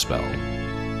to your spell.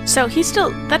 So he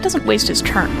still... That doesn't waste his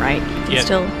turn, right? He Yeah,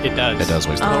 still... it does. It does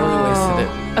waste the Totally wasted it.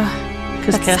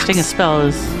 Because That casting sucks. a spell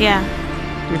is Yeah.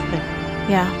 your thing.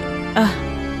 Yeah.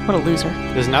 What a loser.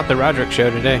 This is not the Roderick show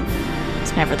today.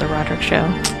 It's never the Roderick show.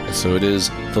 So it is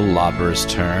the Lopper's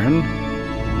turn,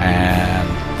 and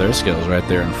Thurskill's right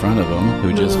there in front of him,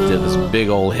 who just did this big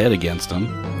old hit against him.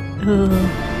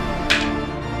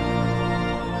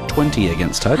 20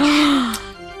 against touch.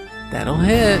 That'll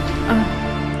hit.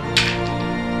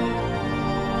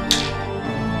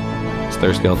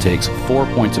 Thurskill takes 4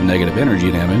 points of negative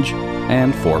energy damage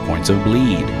and 4 points of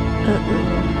bleed.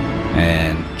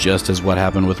 And just as what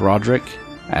happened with Roderick,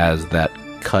 as that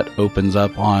cut opens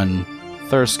up on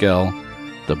Thurskill,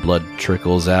 the blood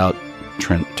trickles out,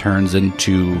 turns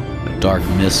into a dark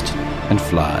mist, and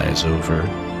flies over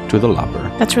to the Lopper.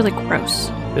 That's really gross.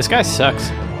 This guy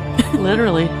sucks.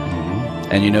 Literally.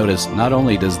 And you notice not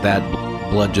only does that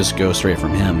blood just go straight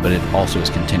from him, but it also is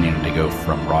continuing to go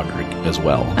from Roderick as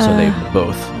well. So they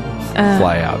both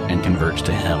fly out and converge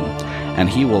to him. And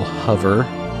he will hover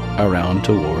around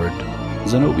toward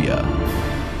Zenobia.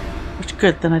 Which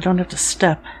good, then I don't have to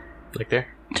step Like there.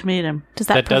 to meet him. Does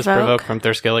that, Does provoke from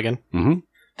Thurskill again. Mm-hmm.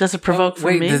 Does it provoke from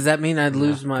Wait, me? does that mean I'd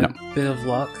lose my No. bit of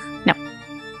luck? No.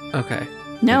 Okay.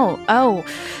 No. Oh.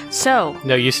 So...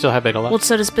 No, you still have beta luck. Well,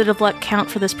 so does Bit of Luck count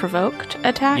for this provoked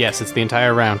attack? Yes, it's the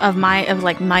entire round. Of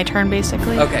my turn,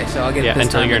 basically? Okay, so I'll get Yeah, it this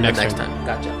until time your and the next next turn. time.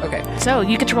 Gotcha. Okay. So,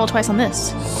 you get to roll twice on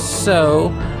this. So,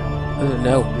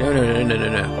 no.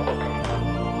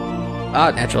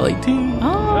 Natural 18.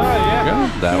 Oh,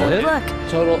 Yeah, that'll hit. Luck.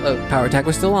 Total power attack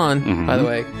was still on, Mhm. by the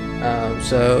way.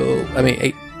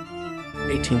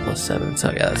 18 plus 7. So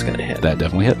yeah, that's gonna hit. That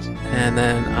definitely hits. And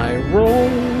then I roll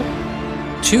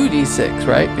 2d6,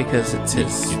 right? Because it's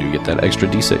his. You do get that extra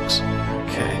d6.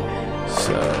 Okay.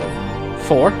 So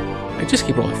 4. I just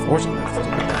keep rolling 4s on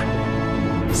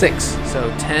that. 6.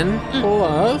 So 10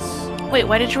 plus Wait,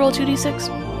 why did you roll 2d6?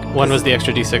 1 was the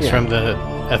extra d6 Yeah. from the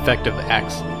effect of the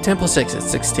axe. 10 plus 6 is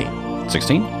 16.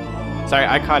 16? Sorry,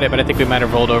 I caught it, but I think we might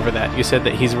have rolled over that. You said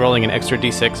that he's rolling an extra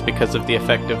d6 because of the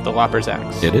effect of the Lopper's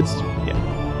axe. It is.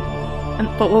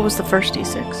 But what was the first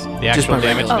d6? The Just actual my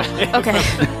damage. Oh, okay.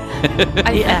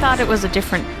 I thought it was a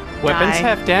different Weapons die.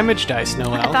 have damage dice,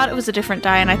 Noel. I thought it was a different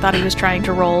die, and I thought he was trying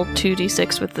to roll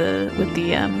 2d6 with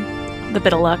the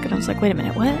bit of luck, and I was like, wait a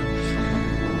minute, what?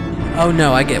 Oh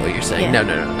no, I get what you're saying. Yeah.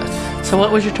 No. That's So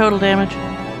what was your total damage?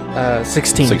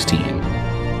 16. 16.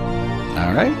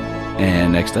 All right.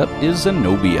 And next up is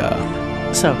Zenobia.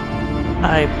 So,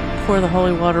 I pour the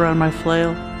holy water on my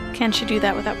flail, Can she do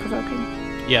that without provoking?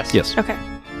 Yes. Yes. Okay.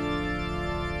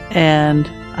 and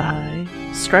I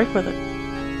strike with it.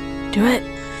 Do it.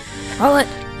 Roll it.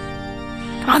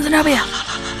 Come on, Zenobia.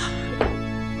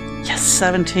 Yes,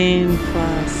 17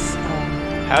 plus,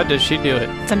 How does she do it?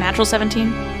 It's a natural 17.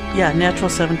 yeah, natural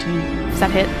 17. Does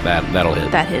that hit? That'll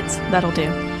hit. That hits. That'll do.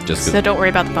 Just So don't worry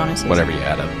about the bonuses. whatever you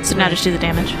add up. So now just do the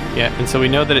damage. Yeah, and so we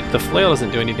know that the flail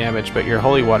doesn't do any damage, but your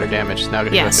holy water damage is now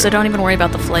going to Yeah, go so through. don't even worry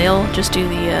about the flail. Just do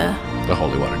the The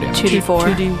holy water damage.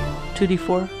 2d4.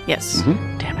 2d4? Yes. Mhm.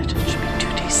 Damn it, it should be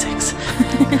 2d6.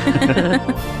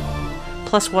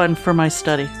 Plus 1 for my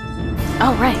study.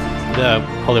 Oh, right. The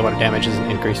holy water damage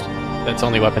isn't increased. That's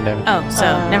only weapon damage. Oh, so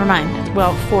never mind.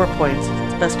 Well, 4 points.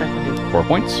 It's the best I can do. 4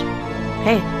 points.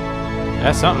 Hey,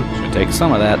 That's something. Should take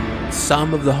some of that.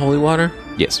 Some of the holy water.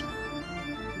 Yes.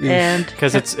 And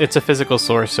Because it's a physical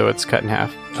source, so it's cut in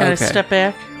half. can I Okay. step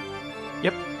back?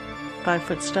 Yep.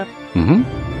 5-foot step. Mm-hmm.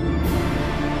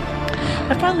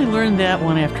 I finally learned that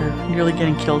one after nearly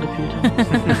getting killed a few times.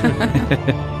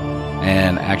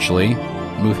 And actually,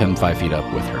 move him 5 feet up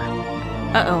with her.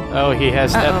 Uh-oh. Oh, he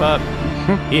has step Uh-oh. up.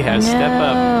 He has step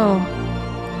up. No.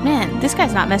 Man, this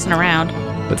guy's not messing around.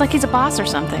 It's like he's a boss or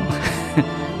something.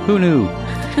 Who knew?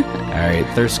 All right,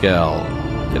 Thurskell,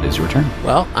 it is your turn.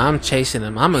 Well, I'm chasing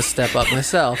him. I'm gonna step up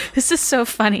myself. This is so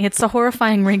funny. It's the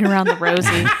horrifying ring around the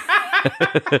rosy.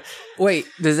 Wait,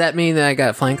 does that mean that I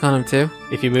got flank on him too?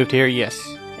 If you moved here, yes.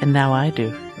 And now I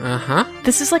do. Uh-huh.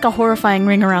 This is like a horrifying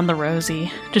ring around the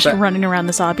rosy. Just But- running around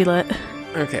this obulette.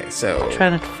 Okay, so Try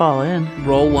not to fall in.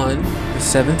 roll 1 is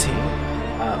 17.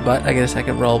 But I get a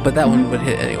second roll, but that one would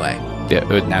hit anyway. Yeah,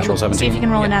 natural 17. See if you can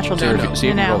roll a Yeah. natural See if you- 20. see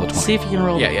if you No. can roll a 20. See if you can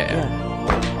roll. Yeah, yeah.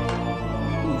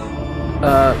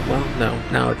 Well, no.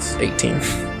 Now it's 18.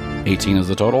 18 is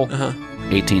the total. Uh-huh.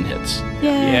 18 hits.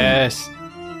 Yay. Yes.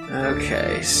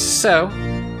 Okay, so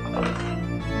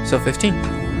 15.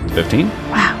 15?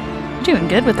 Wow. You're doing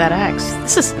good with that axe.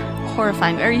 This is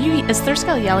horrifying. Is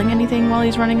Thurskell yelling anything while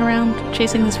he's running around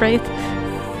chasing this wraith?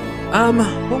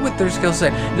 What would Thurskell say?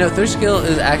 No, Thurskell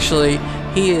is actually,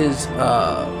 he is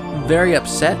very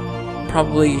upset,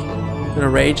 probably gonna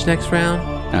rage next round,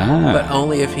 but Ah,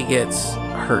 only if he gets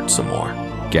hurt some more.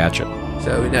 gotcha.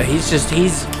 So no,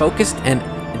 he's focused and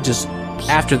just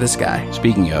after this guy.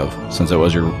 Speaking of, since it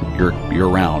was your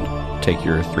round, take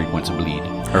your 3 points of bleed.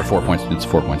 Or 4 points, it's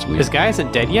 4 points of bleed. This guy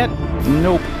isn't dead yet?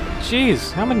 Nope.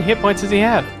 Jeez, how many hit points does he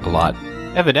have? A lot.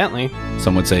 Evidently.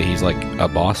 Some would say he's like a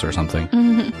boss or something.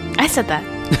 Mhm. I said that.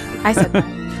 I said that.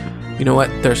 You know what?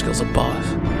 Thurskell's a boss.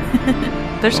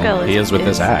 Thurskell Well, he is with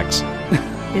this axe.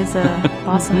 Is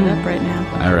bossing it up right now.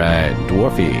 All right,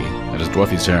 Dwarfy. It is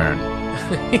Dwarfy's turn.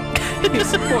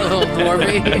 Poor little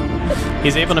dwarfy.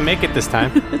 He's able to make it this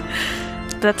time.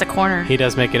 But that's a corner. He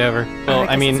does make it over. Well,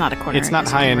 guess I mean, it's not a corner. it's I not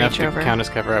guess you high can enough reach to over. count as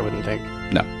cover, I wouldn't think.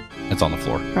 No, it's on the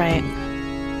floor. Right.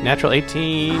 Natural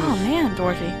 18. Oh man,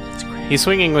 Dwarfy. That's great. He's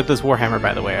swinging with this Warhammer,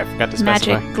 by the way. I forgot to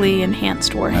specify. Magically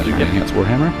enhanced warhammer. Magic enhanced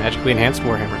Warhammer. Magically enhanced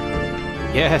Warhammer.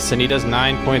 Yes, and he does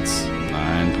 9 points.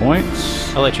 9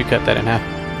 points. I'll let you cut that in half.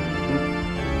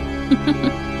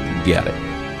 Got it.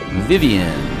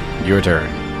 Vivian, your turn.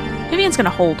 Vivian's gonna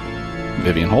hold.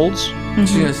 Vivian holds.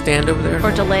 She's gonna stand over there.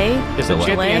 Or delay. Isn't she at the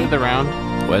Delay? end of the round?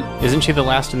 What? Isn't she the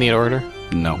last in the order?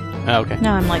 No. Oh, okay.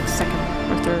 No, I'm like second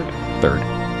or third. Third.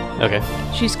 Okay.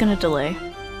 She's gonna delay.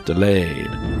 Delayed.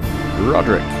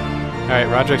 Roderick. All right,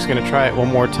 Roderick's going to try it one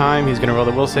more time. He's going to roll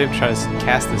the will save, try to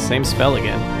cast the same spell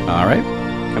again. All right.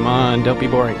 Come on, don't be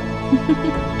boring.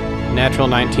 Natural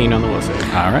 19 on the will save.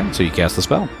 All right. So you cast the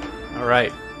spell. All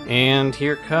right, and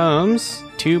here comes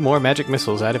 2 more magic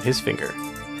missiles out of his finger.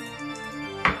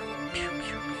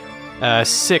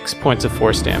 6 points of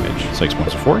force damage. 6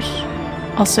 points of force.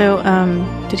 Also,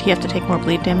 did he have to take more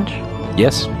bleed damage?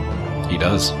 Yes, he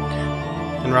does.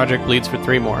 And Roderick bleeds for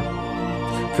 3 more.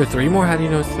 For 3 more? How do you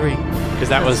know it's 3? Because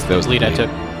that was the That was the bleed I bleed. took.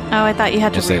 Oh, I thought you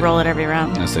had to Just say- re-roll it every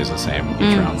round. And it stays the same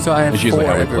each round. So I have It's usually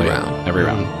 4 how we every play it. round. Every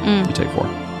round. Mm. You take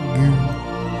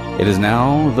 4. It is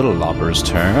now the Lopper's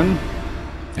turn.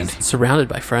 And Surrounded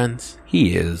by friends.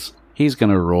 he is. He's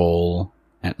going to roll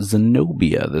at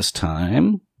Zenobia this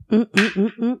time.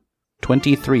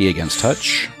 23 against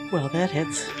touch. Well, that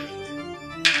hits.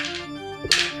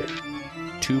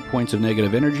 2 points of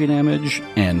negative energy damage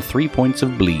and 3 points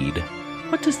of bleed.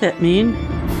 What does that mean?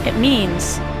 It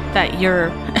means that you're.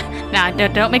 Now,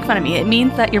 don't make fun of me. It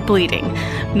means that you're bleeding,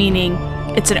 meaning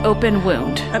it's an open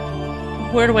wound.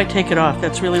 Where do I take it off?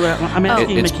 That's really what I'm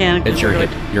asking mechanically. It's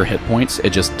your hit points.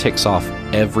 It just ticks off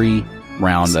every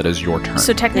round that is your turn.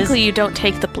 So technically, you don't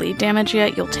take the bleed damage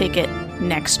yet. You'll take it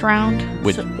next round.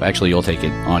 Which, actually, you'll take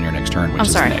it on your next turn, which I'm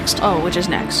is sorry. next. Oh, which is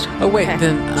next. Oh, wait, Okay.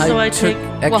 then So I took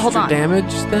take- extra hold on.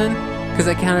 damage then? Because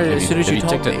I counted it as soon as you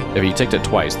told ticked me. it, if you ticked it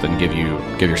twice, then give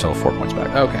yourself 4 points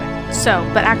back. Okay. So,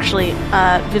 but actually,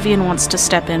 Vivian wants to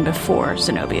step in before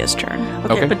Zenobia's turn.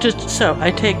 Okay. But just so I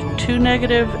take 2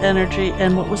 negative energy,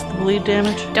 and what was the bleed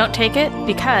damage? Don't take it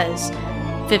because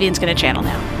Vivian's going to channel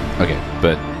now. Okay,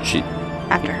 but she.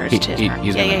 After hers, He- it's his he- turn.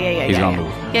 he's yeah, gonna- yeah, yeah, yeah, he's yeah, gonna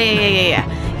yeah.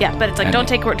 move. Yeah, but it's like And-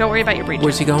 don't worry about your breach.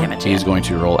 Where's he going? damage He's yet. going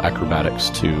to roll acrobatics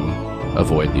to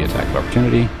avoid the attack of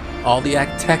opportunity. All the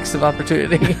attacks of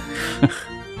opportunity.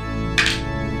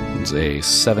 It's a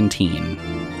 17.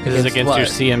 This is against what? your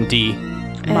CMD.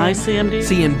 My CMD?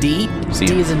 CMD? CMD.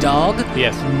 D is a dog?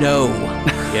 Yes. No.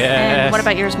 Yes. And what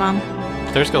about yours, Mom?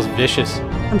 Thurskell's vicious.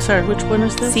 I'm sorry, which one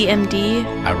is this? CMD.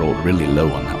 I rolled really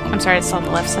low on that one. I'm sorry, it's on the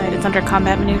left side. It's under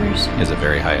combat maneuvers. Is it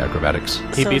very high acrobatics?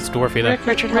 He So- beats Dwarfy, though. Rick,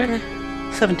 Richard Rick, Hopper.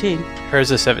 17.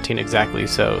 Hers is 17 exactly,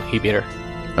 so he beat her.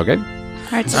 Okay.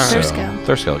 All right, so So Thurskill.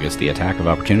 Thurskill gets the attack of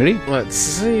opportunity. Let's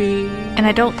see. And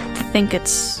I don't think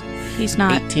he's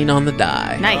not. 18 on the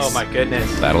die. Nice. Oh my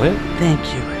goodness. That'll hit. Thank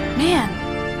you.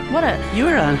 Man, what a. You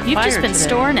were on You've fire just been today,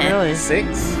 storing it. Really.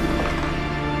 6.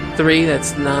 3,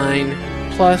 that's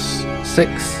 9. Plus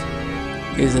 6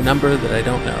 is a number that I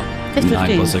don't know. 15.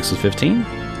 9 plus 6 is 15.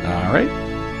 All right.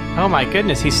 Oh my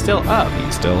goodness, he's still up.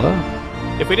 He's still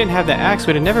up. If we didn't have the axe,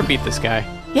 we'd have never beat this guy.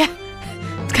 Yeah.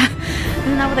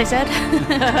 Isn't that what they said?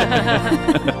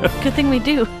 Good thing we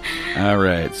do. All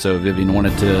right. So Vivian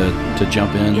wanted to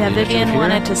jump in. Yeah, and Vivian interfere.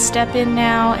 wanted to step in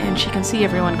now, and she can see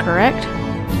everyone, correct?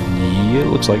 Yeah, it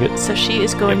looks like it. So she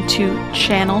is going to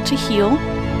channel to heal.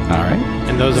 All right.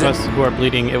 And those of us who are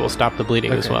bleeding, it will stop the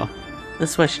bleeding as Okay. well.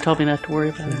 That's why she told me not to worry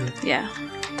about it. Yeah.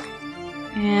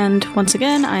 And once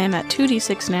again, I am at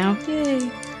 2d6 now. Yay.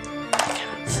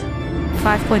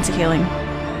 5 points of healing.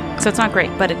 So it's not great,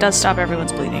 but it does stop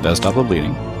everyone's bleeding. Does stop the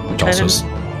bleeding, which I also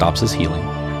didn't- stops his healing.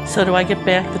 So do I get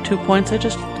back the 2 points I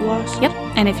just lost? Yep.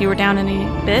 And if you were down any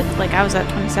bit, like I was at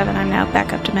 27, I'm now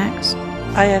back up to max.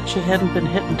 I actually hadn't been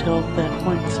hit until that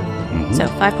point. So. Mhm. So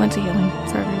 5 points of healing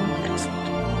for everyone.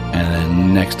 Excellent. And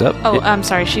then next up. Oh, I'm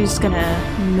sorry. She's gonna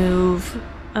move.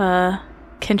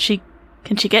 Can she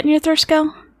get near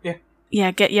Thurskill?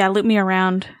 Yeah. Yeah. Loop me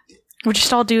around. We're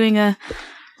just all doing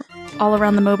all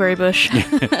around the mulberry bush.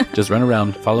 Just run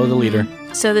around, follow the leader.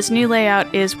 So this new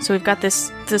layout is, so we've got the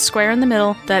square in the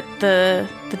middle that the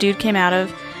dude came out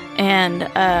of, and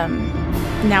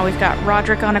now we've got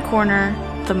Roderick on a corner.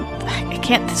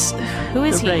 Who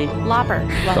is The he? Raid. Lopper.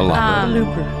 The Lopper.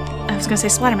 Looper. I was gonna say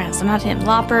Splatterman, so not him.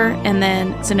 Lopper, and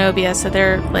then Zenobia. So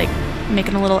they're like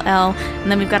making a little L,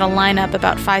 and then we've got a lineup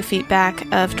about 5 feet back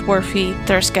of Dwarfy,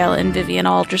 Thurskill, and Vivian,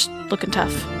 all just looking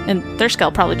tough, and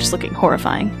Thurskill probably just looking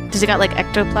horrifying. Does he got like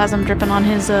ectoplasm dripping on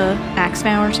his axe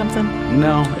now or something?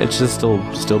 No, it's just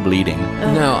still bleeding.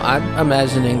 No, I'm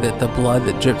imagining that the blood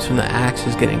that drips from the axe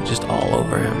is getting just all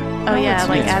over him. Oh yeah, it's-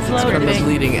 like it's as it's It's from the dripping.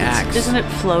 bleeding axe. Isn't it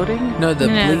floating? No, the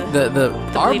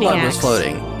our bleeding blood was axe.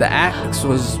 floating. The axe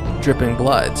was dripping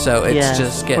blood, so it's Yes,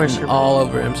 just of course getting you're all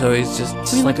over him. So he's just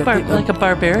I mean, like a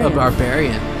barbarian. a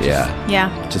barbarian. Yeah,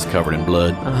 Yeah, just covered in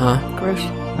blood. Uh huh. gross.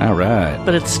 All right.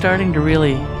 But it's starting to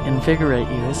really invigorate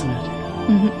you, isn't it?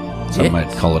 Some Yes.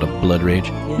 might call it a blood rage.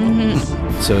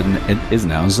 Mm-hmm. So it is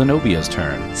now Zenobia's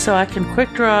turn. So I can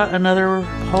quick draw another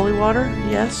holy water,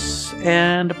 yes,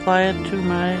 and apply it to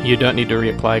my. You don't need to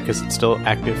reapply because it's still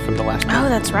active from the last Oh,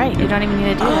 round. that's right. You don't even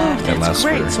need to do that. That That's lasts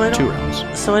great. for So I don't- 2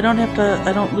 rounds. So I don't have to.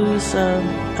 I don't lose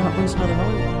another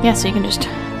holy water. Yeah, so you can just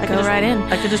I go just, right in.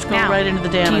 I could just go Now, right into the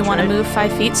damage. Do you want to right? move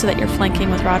 5 feet so that you're flanking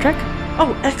with Roderick?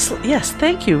 Oh, excellent! Yes,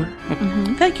 thank you,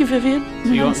 Mm-hmm. thank you, Vivian.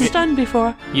 you won't This is get- done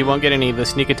before. You won't get any of the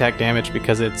sneak attack damage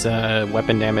because it's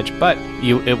weapon damage, but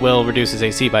it will reduce his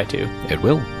AC by 2. It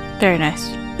will. Very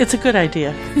nice. It's a good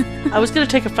idea. I was going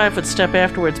to take a 5-foot step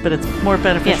afterwards, but it's more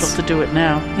beneficial Yes. to do it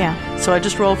now. Yeah. So I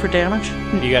just roll for damage.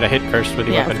 You got to hit first with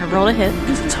your Yeah, weapon. roll a hit.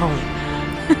 Because it's holy.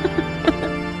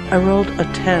 I rolled a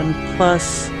 10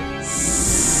 plus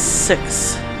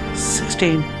 6.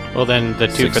 16. Well, then the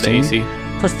 2 for the 16? AC.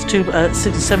 Plus the 2,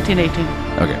 17, 18.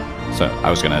 Okay. So I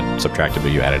was going to subtract it,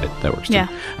 but you added it. That works too.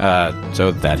 Yeah.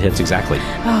 So that hits exactly.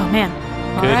 Oh, man.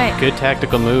 All Good, right. good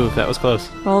tactical move. That was close.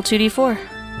 Roll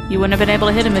 2d4. You wouldn't have been able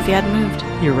to hit him if you hadn't moved.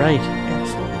 You're right.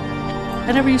 Absolutely.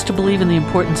 I never used to believe in the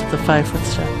importance of the 5-foot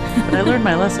step, but I learned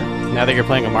my lesson. Now that you're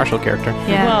playing a martial character.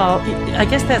 Yeah. Well, I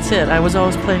guess that's it. I was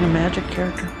always playing a magic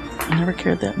character. I never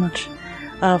cared that much.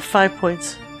 5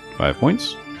 points. 5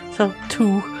 points. So 2.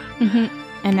 Mm-hmm.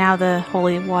 And now the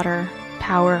holy water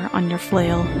power on your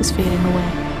flail is fading away.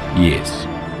 Yes.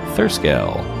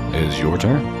 Thurskill, is your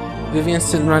turn. Vivian's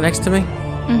sitting right next to me.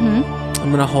 Mm-hmm.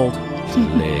 I'm gonna hold.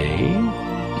 Lay.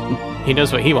 He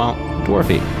knows what he wants.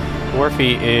 Dwarfy.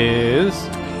 Dwarfy is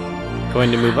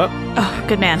going to move up. Oh,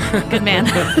 good man. Good man.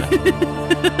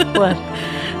 What?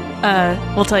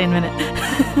 We'll tell you in a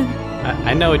minute.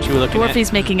 I know what you were looking at.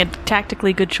 Dwarfy's making a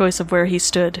tactically good choice of where he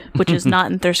stood, which is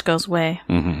not in Thurskill's way.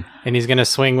 Mm-hmm. And he's going to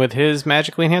swing with his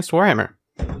magically enhanced warhammer.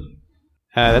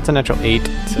 That's a natural 8,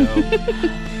 so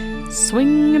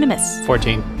Swing and a miss.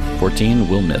 14. 14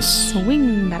 will miss.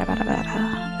 Swing, bada, bada,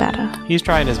 bada, bada. He's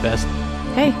trying his best.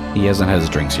 Hey, He hasn't had his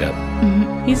drinks yet.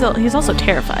 he's also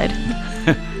terrified.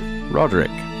 Roderick.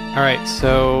 All right,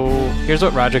 so here's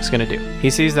what Roderick's going to do. He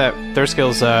sees that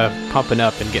Thurskill's pumping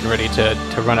up and getting ready to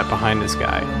run up behind this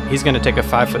guy. He's going to take a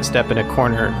 5-foot step in a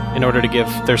corner in order to give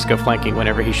Thurskill flanking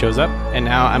whenever he shows up. And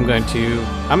now I'm going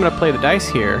to play the dice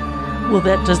here.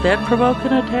 Does that provoke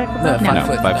an attack? No, No. 5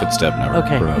 foot. 5 foot step never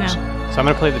Okay. provokes. No. So I'm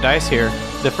going to play the dice here.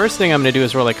 The first thing I'm going to do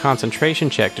is roll a concentration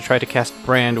check to try to cast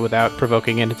Brand without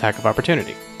provoking an attack of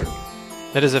opportunity.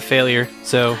 That is a failure,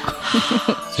 so...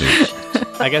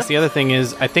 I guess the other thing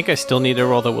is, I think I still need to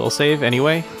roll the will save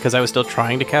anyway, because I was still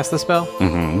trying to cast the spell.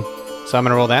 Mm-hmm. So I'm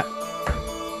going to roll that.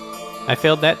 I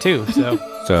failed that too, so...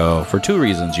 So, for 2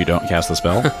 reasons, you don't cast the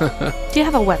spell. Do you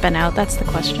have a weapon out? That's the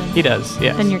question. He does,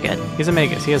 yes. Then you're good. He's a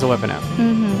magus. He has a weapon out.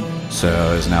 Mm-hmm. So,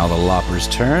 is now the Lopper's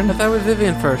turn. I thought it was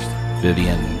Vivian first.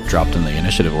 Vivian dropped in the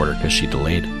initiative order because she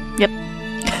delayed. Yep.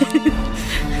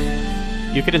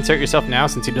 You could insert yourself now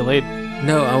since you delayed.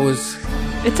 No, I was...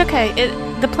 It's okay.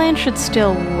 The plan should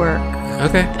still work,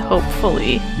 Okay.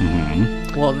 hopefully.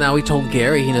 Mm-hmm. Well, now we told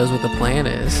Gary he knows what the plan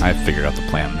is. I figured out the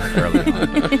plan early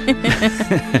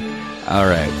on.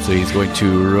 Alright, so he's going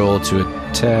to roll to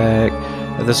attack.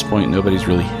 At this point, nobody's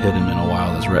really hit him in a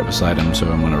while that's right beside him, so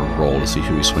I'm going to roll to see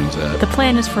who he swings at. The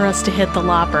plan is for us to hit the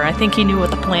Lopper. I think he knew what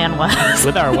the plan was.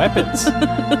 With our weapons.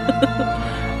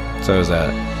 So is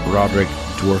that Roderick,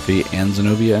 Dwarfy, and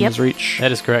Zenobia in Yep. his reach?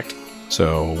 That is correct.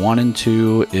 So 1 and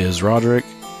 2 is Roderick,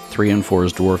 3 and 4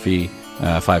 is Dwarfy,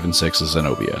 5 and 6 is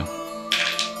Zenobia.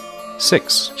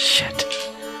 6. Shit.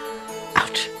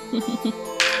 Ouch.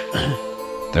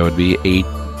 That would be a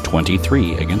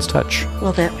 23 against touch.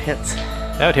 Well, that hits.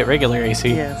 That would hit regular AC.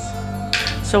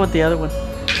 Yes. So would the other one.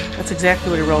 That's exactly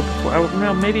what he rolled before.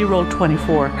 No, maybe he rolled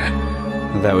 24.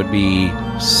 That would be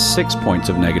 6 points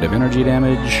of negative energy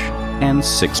damage and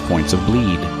 6 points of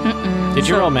bleed. Did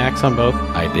you roll max on both?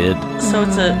 I did. So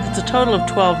it's a total of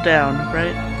 12 down,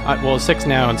 right? Well, 6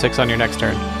 now and 6 on your next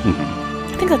turn.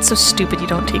 I think that's so stupid you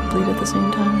don't take bleed at the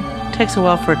same time. Takes a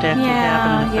while for it to actually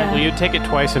happen. yeah. Well, you'd take it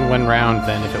twice in one round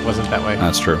then if it wasn't that way.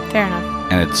 That's true. Fair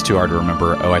enough. And it's too hard to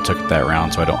remember, oh, I took it that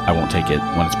round, so I won't take it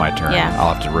when it's my turn. Yeah.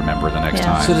 I'll have to remember the next Yeah.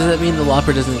 time. So does that mean the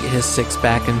Lopper doesn't get his 6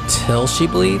 back until she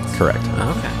bleeds? Correct.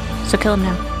 Okay. So kill him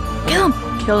now. Kill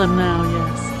him! Kill him now,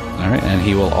 yes. All right, and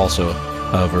he will also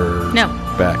hover No.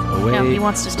 back away. No, he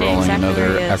wants to stay rolling exactly another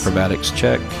where he is. acrobatics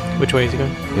check. Which way is he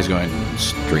going? He's going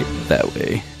straight that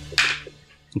way.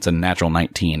 It's a natural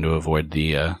 19 to avoid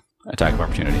the attack of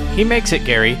opportunity. He makes it,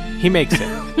 Gary. He makes it.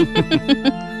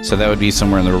 So that would be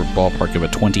somewhere in the ballpark of a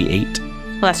 28.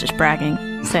 Well, that's just bragging,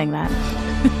 saying that.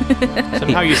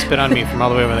 Somehow you spit on me from all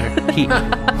the way over there.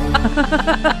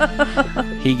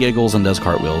 He giggles and does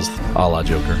cartwheels, a la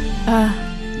Joker.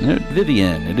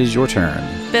 Vivian, it is your turn.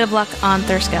 Bit of luck on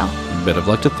Thurskell. Bit of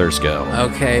luck to Thurskell.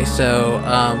 Okay, so,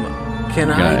 can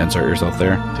You're gonna I... insert yourself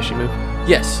there. Does she move?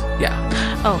 Yes, yeah.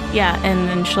 Oh, yeah, and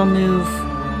then she'll move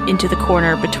into the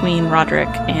corner between Roderick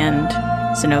and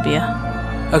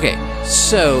Zenobia. Okay,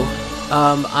 so,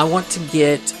 I want to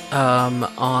get,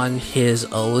 on his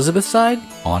Elizabeth side.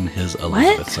 On his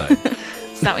Elizabeth side.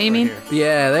 Is that what you mean?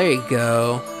 Yeah, there you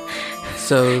go.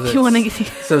 So You want to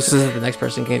so that the next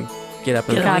person can get up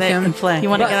and Got flank it. him. And flank. You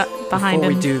want to But get up behind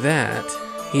Before him? we do that,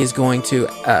 he is going to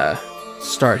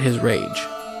start his rage.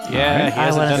 Yeah, he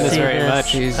hasn't done this very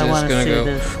much. He's I just want to gonna see go-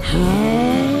 this.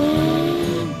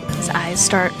 His eyes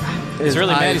start. He's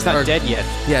really mad he's not are- dead yet.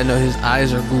 Yeah, no, his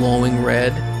eyes are glowing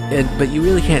red, but you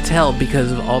really can't tell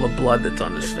because of all the blood that's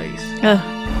on his face. Ugh.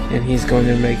 And he's going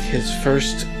to make his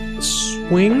first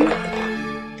swing.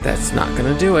 That's not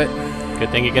going to do it. Good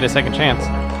thing you get a second chance.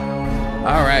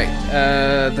 All right,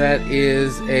 that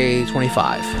is a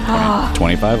 25. Oh,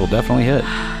 25 will definitely hit.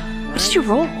 what did you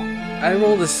roll? I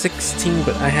rolled a 16,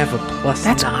 but I have a plus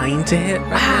That's- 9 to hit right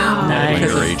Wow. now. Nice.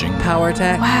 Because of Raging. Power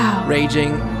attack, Wow.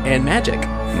 raging, and magic.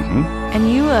 Mm-hmm. And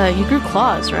you grew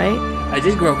claws, right? I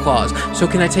did grow claws, so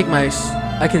can I take my?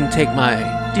 I can take my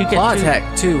Do you get claw two? attack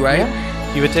too, right?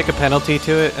 You would take a penalty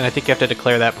to it, and I think you have to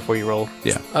declare that before you roll.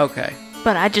 Okay.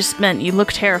 But I just meant you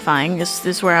look terrifying.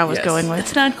 Is where I was Yes. going with?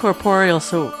 It's not corporeal,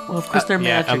 so well, of course they're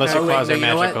yeah, magic. unless your Oh, wait, claws no, are you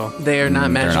know what? magical. They are not They're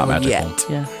magical, not magical. yet.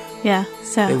 Yeah, Yeah,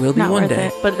 so They will be not one worth day.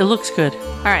 it. but it looks good.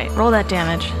 All right, roll that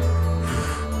damage.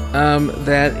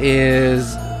 That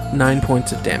is 9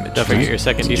 points of damage. Don't forget your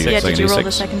second Did you- d6. Yeah, did you roll D6.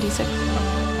 the second d6?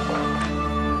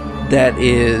 That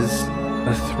is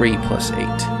a 3 plus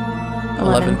 8.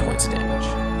 11 points of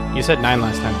damage. You said 9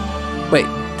 last time. Wait,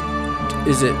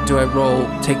 is it? Do I roll?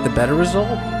 Take the better result?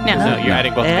 No. No, you're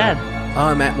adding both Add. together.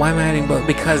 Oh, why am I adding both?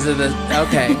 Because of the.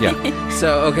 Okay. Yeah.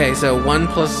 So 1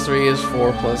 plus 3 is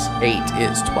 4 plus 8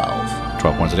 is 12.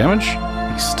 12 points of damage.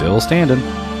 He's still standing.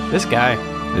 This guy.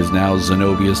 It is now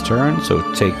Zenobia's turn, so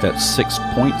take that 6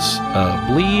 points of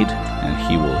bleed, and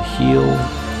he will heal.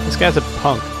 This guy's a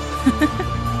punk.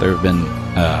 There have been,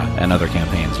 in other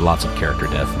campaigns, lots of character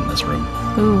death in this room.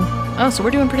 Ooh. Oh, so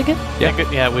we're doing pretty good. Yeah, good.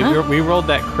 Yeah, we rolled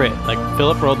that crit. Like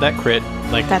Philip rolled that crit.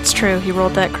 Like That's true. He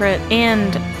rolled that crit,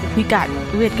 and we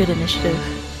had good initiative.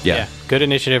 Yeah. Good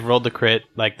initiative, rolled the crit.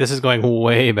 Like, this is going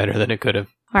way better than it could have.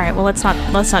 All right, well, let's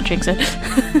not jinx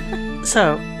it.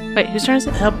 So, Wait, whose turn is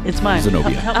it? it's mine.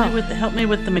 Zenobia. Help me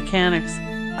with the mechanics.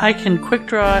 I can quick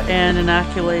draw and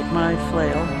inoculate my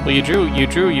flail. Well, you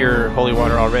drew your holy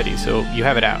water already, so you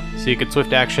have it out. So you could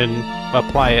swift action,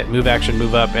 apply it, move action,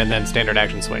 move up, and then standard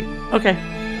action swing. Okay,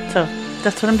 so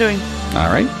that's what I'm doing.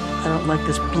 All right. I don't like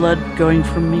this blood going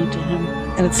from me to him,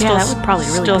 and it's Yeah, still that would probably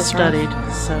really still piss her off.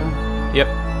 studied. So, Yep.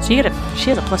 So she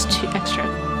has a +2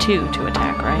 extra 2 to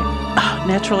attack, right?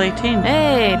 natural 18.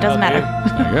 Hey, it doesn't matter.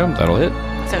 There you go. That'll hit.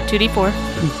 So 2d4.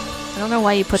 I don't know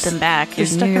why you put them back. You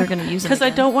knew you were going to use them Because I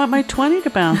again. don't want my 20 to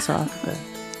bounce off of it.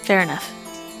 Fair enough.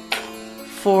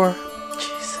 4.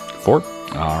 Jeez. 4.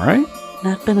 All right.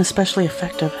 Not been especially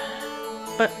effective.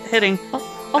 But hitting.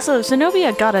 Also,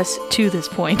 Zenobia got us to this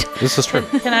point. This is true.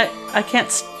 Can I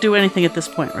can't do anything at this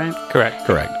point, right? Correct.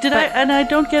 Correct. I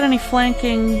don't get any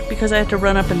flanking because I have to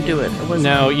run up and do it. Or was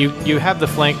No, you have the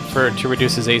flank to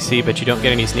reduce his AC, but you don't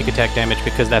get any sneak attack damage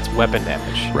because that's weapon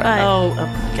damage. Right. But, Oh,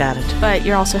 got it. but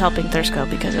you're also helping Thursko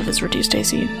because of his reduced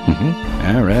AC.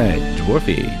 Mm-hmm. All right.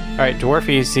 Dwarfy. All right,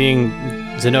 Dwarfy, seeing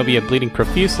Zenobia bleeding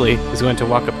profusely, is going to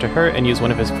walk up to her and use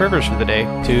one of his fervors for the day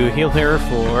to heal her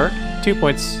for 2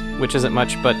 points, which isn't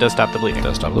much, but does stop the bleeding.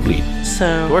 Does stop the bleed.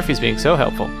 So, Dwarfy's being so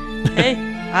helpful. hey,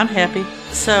 I'm happy.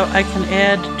 So I can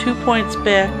add 2 points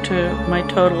back to my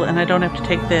total, and I don't have to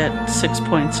take that 6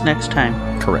 points next time.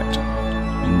 Correct.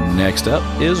 Next up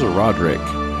is Roderick.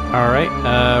 All right,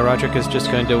 Roderick is just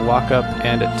going to walk up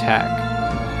and attack.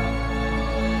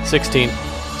 16.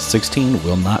 16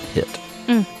 will not hit.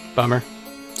 Bummer.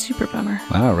 Super bummer.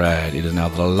 All right. It is now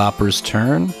the Lopper's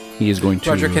turn. He is going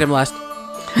to... Roderick hit him last.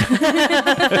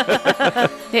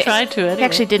 Tried to, anyway. He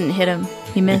actually didn't hit him.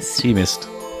 He missed. He missed.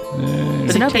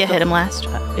 Zenobia hit him last.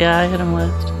 Yeah, I hit him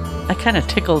last. I kind of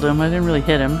tickled him. I didn't really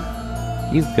hit him.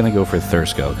 He's going to go for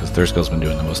Thursko, because Thursko's been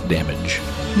doing the most damage.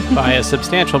 By a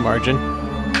substantial margin.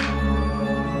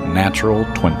 Natural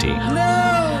 20.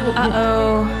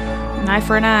 Uh-oh. An eye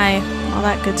for an eye. All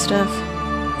that good stuff.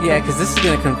 Yeah, because this is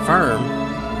going to confirm.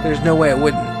 There's no way it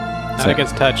wouldn't. Not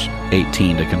against touch.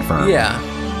 18 to confirm. Yeah.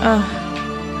 Uh-oh.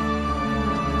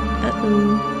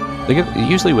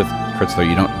 Usually with crits, though,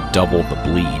 you don't double the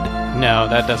bleed. No,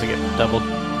 that doesn't get doubled.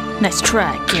 Nice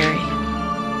try, Gary.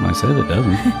 I said it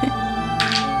doesn't.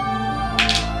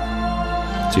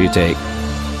 So you take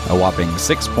a whopping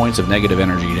 6 points of negative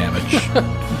energy damage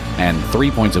and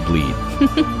 3 points of bleed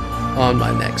On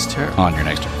my next turn. on your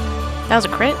next turn. That was a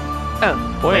crit?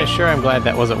 Oh. Boy, sure, I'm glad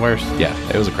that wasn't worse. Yeah,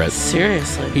 it was a crit.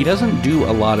 Seriously. He doesn't do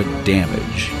a lot of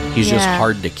damage. He's just Yeah.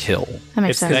 hard to kill. That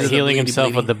makes It's that sense. healing bleedy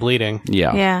himself bleedy. with the bleeding.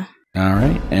 Yeah. Yeah. All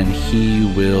right. And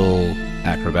he will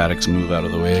acrobatics move out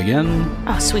of the way again.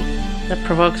 Oh, sweet. That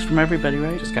provokes from everybody,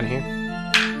 right? Just kind of here.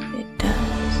 It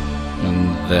does.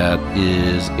 And that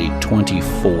is a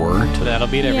 24. So that'll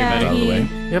beat everybody. Out of the way.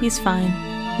 Yep. He's fine.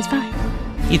 He's fine.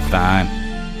 He's fine.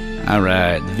 All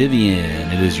right.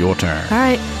 Vivian, it is your turn. All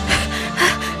right.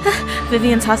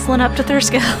 Vivian's hustling up to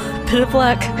Thursko. Bit of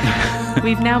luck.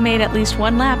 We've now made at least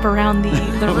one lap around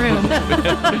the room.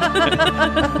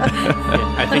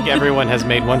 I think everyone has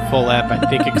made one full lap, I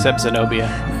think, except Zenobia.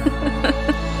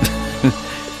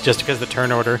 Just because the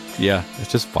turn order. Yeah.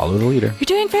 Let's just follow the leader. You're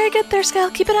doing very good, Thursko.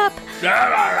 Keep it up.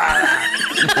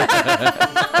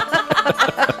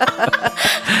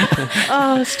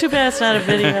 Oh, it's too bad it's not a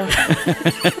video.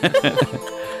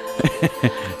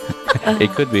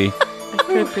 It could be. It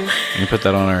could be. You can put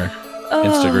that on our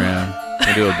Instagram.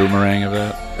 We do a boomerang of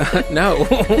that. No.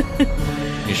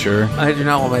 You sure? I do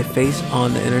not want my face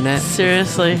on the internet.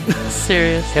 Seriously.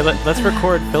 Serious. Hey, let's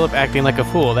record Philip acting like a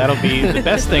fool. That'll be the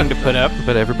best thing to put up.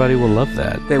 But everybody will love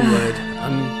that. They would.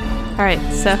 All right,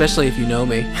 so Especially if you know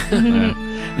me.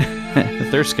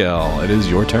 Thurskell, it is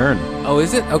your turn. Oh,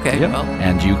 is it? Okay. Yep. Well,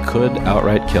 And you could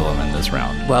outright kill him in this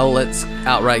round. let's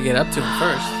outright get up to him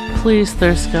first. Please,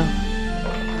 Thursko.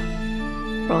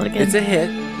 roll it again. It's a hit,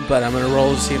 but I'm going to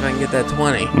roll to see if I can get that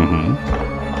 20. Mm-hmm.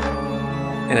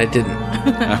 And I didn't.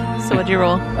 So what'd you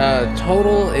roll?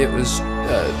 Total, it was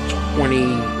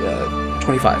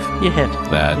 25. You hit.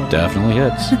 That definitely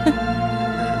hits.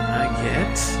 I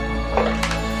get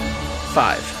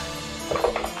 5.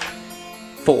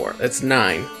 4. That's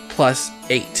 9. Plus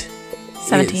 8.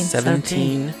 17. Is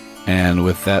 17. And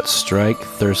with that strike,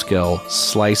 Thurskell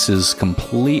slices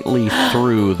completely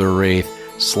through the Wraith,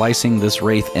 slicing this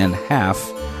Wraith in half,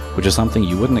 which is something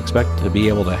you wouldn't expect to be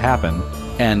able to happen,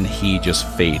 and he just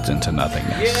fades into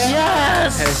nothingness.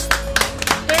 Yes!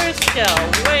 Thursko,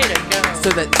 way to go. So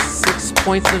that's 6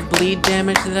 points of bleed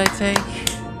damage, did I take?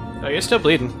 Oh, you're still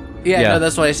bleeding. Yeah, Yeah. no,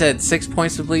 that's what I said. 6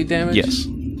 points of bleed damage? Yes.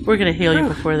 We're going to heal you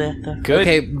before that, though. Good.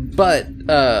 Okay, but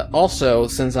also,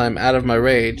 since I'm out of my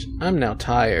rage, I'm now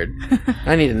tired.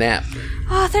 I need a nap.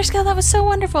 Oh, Thurskill, that was so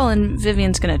wonderful. And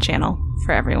Vivian's going to channel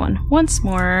for everyone once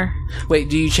more. Wait,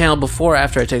 do you channel before or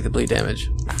after I take the bleed damage?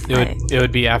 It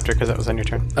would be after because that was on your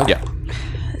turn. Okay. Yeah.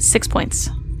 6 points.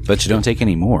 But you don't take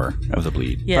any more of the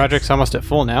bleed. Yes. Roderick's almost at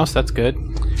full now, so that's good.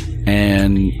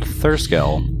 And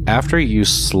Thurskill, after you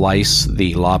slice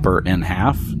the lopper in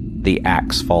half, the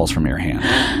axe falls from your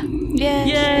hand.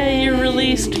 Yay, you're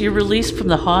released. You're released from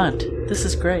the haunt. This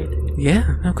is great.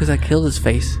 Yeah, no, because I killed his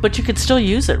face. But you could still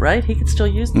use it, right? He could still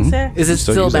use this axe? Is it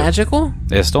Still still use it. magical?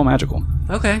 It's still magical.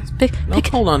 Okay. Pick,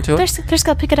 Hold on to it.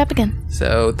 Thurskill, pick it up again.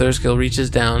 So Thurskill reaches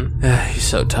down. He's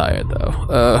so tired,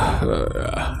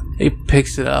 though. He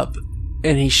picks it up,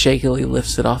 and he shakily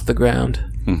lifts it off the ground.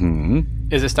 Mm-hmm.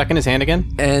 Is it stuck in his hand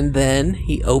again? And then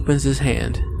he opens his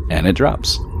hand. And it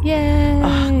drops. Yay.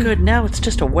 Oh, good. Now it's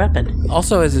just a weapon.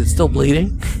 Also, is it still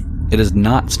bleeding? It is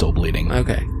not still bleeding.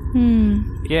 Okay.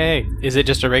 Yay. Is it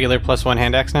just a regular +1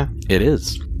 hand axe now? It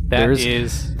is. There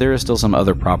There is still some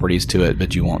other properties to it,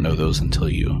 but you won't know those until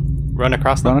you run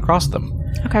across them. run across them.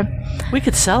 Okay. We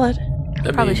could sell it.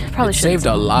 Probably it shouldn't saved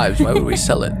our lives. Why would we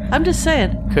sell it? I'm just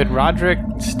saying. Could Roderick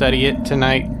study it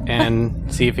tonight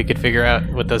and see if he could figure out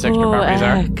what those extra properties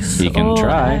are? Axe. He can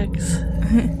try. Axe.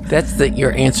 That's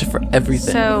your answer for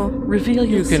everything. So, Reveal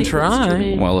your You can secrets try. to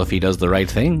me. Well, if he does the right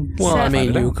thing. well, I So-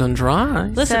 mean, you can try.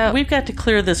 Listen, So- we've got to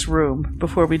clear this room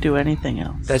before we do anything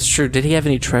else. That's true. Did he have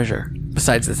any treasure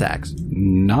besides this axe?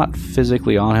 Not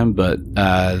physically on him, but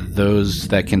those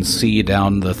that can see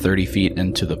down the 30 feet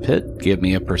into the pit, give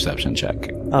me a perception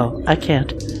check. Oh, I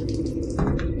can't.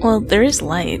 well, there is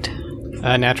light.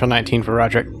 Natural 19 for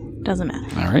Roderick. Doesn't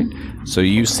matter. All right. So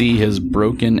you see his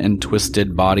broken and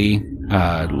twisted body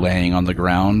laying on the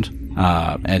ground,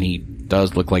 and he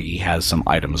does look like he has some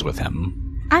items with him.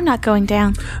 I'm not going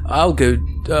down. I'll go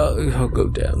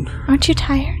down. Aren't you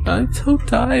tired? I'm so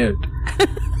tired.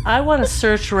 I want to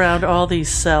search around all these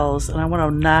cells, and I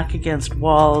want to knock against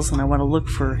walls, and I want to look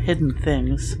for hidden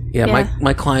things. Yeah, Yeah.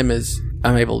 my climb is.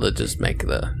 I'm able to just make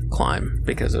the climb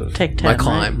because of Take 10, my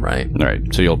climb, right? All right.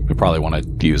 So you'll probably want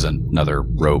to use another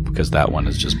rope because that one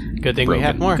is just Good thing we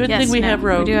have more. Good Yes, thing we no, have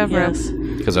rope. we do have rope. yes.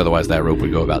 because otherwise that rope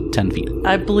would go about 10 feet.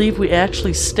 I believe we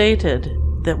actually stated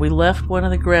that we left one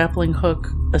of the grappling hook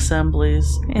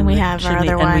assemblies, And we the have our chimney,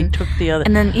 other and we one. took the other.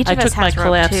 And then each of I us took my has rope,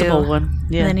 collapsible too. one.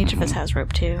 Yeah, And then each of us has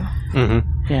rope too.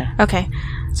 yeah. Okay.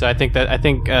 So I think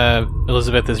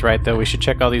Elizabeth is right, though. We should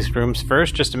check all these rooms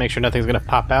first just to make sure nothing's going to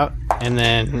pop out. And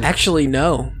then Actually,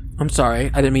 no. I'm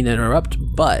sorry. I didn't mean to interrupt,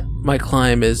 but my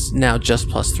climb is now just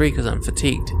 +3 because I'm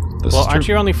fatigued. This well, is aren't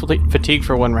true. you only fatigued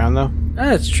for one round, though?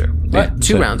 That's true. Yeah, But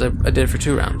 2 so- rounds. I did it for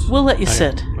 2 rounds. We'll let you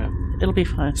sit. Well, It'll be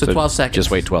fine. So 12 seconds. Just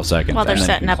wait 12 seconds. While they're and then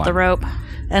you setting can up the climb. rope.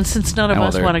 And since none of And while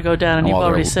us they're- want to go down, and and you've while they're-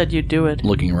 already said you'd do it,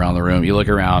 Looking around the room, you look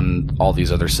around all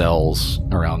these other cells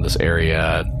around this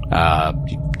area.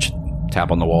 You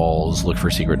tap on the walls, look for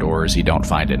secret doors. You don't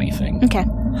find anything. Okay.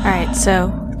 All right.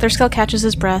 So Thurskill catches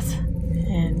his breath,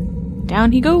 and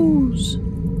down he goes.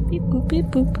 Beep boop beep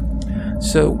boop.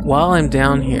 So while I'm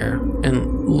down here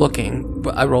and looking,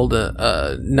 but I rolled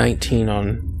a 19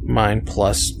 on mine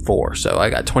 +4, so I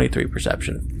got 23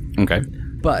 perception. Okay.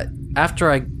 But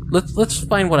after let's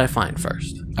find what I find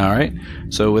first. All right.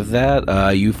 So with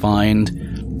that, you find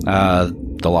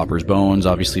the lopper's bones,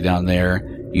 obviously down there.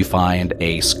 You find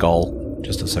a skull,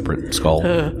 just a separate skull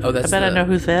Oh, that's I bet I know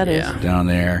who that is. Yeah. down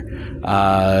there.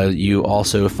 You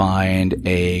also find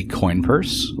a coin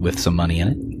purse with some money in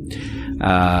it.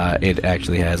 It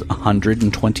actually has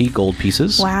 120 gold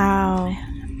pieces. Wow.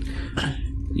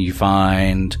 You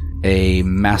find a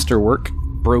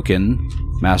broken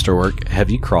masterwork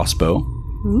heavy crossbow.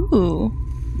 Ooh.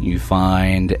 You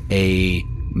find a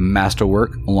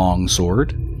masterwork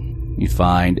longsword. You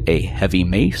find a heavy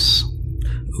mace.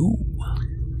 Ooh.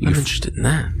 I'm interested in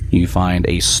that. You find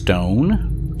a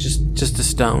stone Just a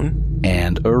stone.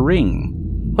 and a ring.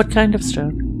 What kind of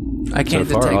stone? I can't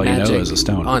So far, detect all you know magic is a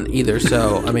stone. on either.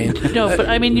 So I mean, No, but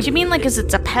I mean, Do you mean like is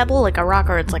it's a pebble, like a rock,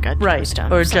 or it's like a right, gemstone?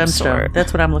 or a of some gemstone. sort?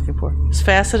 That's what I'm looking for. It's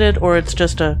faceted, or it's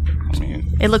just a.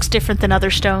 It looks different than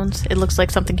other stones. It looks like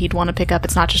something he'd want to pick up.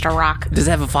 It's not just a rock. does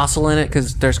it have a fossil in it?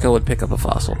 Because Thurskill would pick up a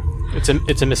fossil.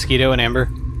 It's a mosquito and amber.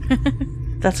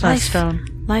 That's not a Life. stone.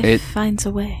 Life It- finds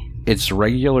a way. It's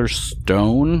regular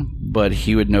stone, but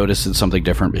he would notice it's something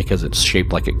different because it's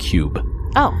shaped like a cube.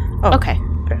 Oh. Okay.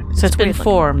 Okay. So it's been weird looking.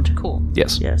 formed. Cool.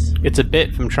 Yes. Yes. It's a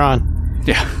bit from Tron.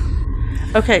 Yeah.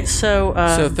 Okay, so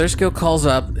So Thurskill calls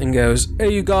up and goes,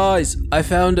 "Hey, you guys! I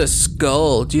found a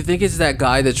skull. Do you think it's that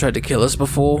guy that tried to kill us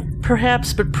before?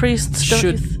 perhaps, but priests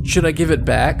don't. Should I give it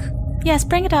back?" Yes,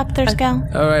 bring it up,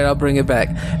 Thurskill. All right, I'll bring it back.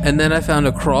 And then I found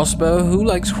a crossbow. Who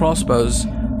likes crossbows?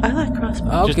 I like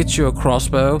crossbows. I'll get you a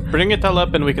crossbow. Bring it all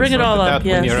up and we can Bring it sort all it up, out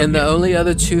when yes. you're And the only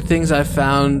other 2 things I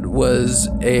found was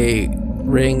a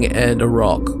ring and a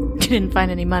rock. You didn't find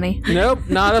any money. Nope,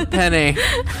 not a penny.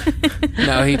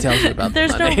 No, he tells me about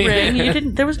There's the no money. ring. You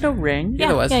didn't. There was no ring. Yeah,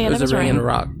 there was. yeah, It was there was a a ring and a ring.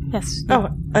 rock. Yes. Oh,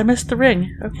 I missed the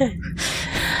ring. Okay.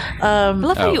 I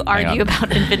love how Oh, you hang argue on.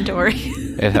 about inventory.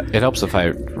 It helps if I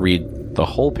read the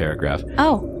whole paragraph.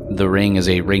 Oh. The ring is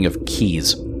a ring of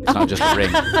keys. It's not just a ring.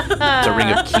 It's a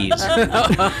ring of keys.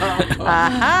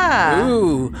 Aha!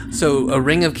 Ooh, so a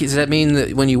ring of keys. Does that mean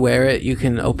that when you wear it, you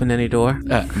can open any door?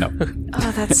 No.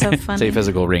 Oh, that's so It's funny. a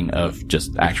physical ring of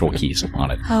just actual keys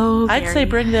on it. Oh, I'd say Gary.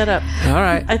 bring that up. All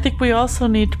right. I think we also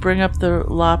need to bring up the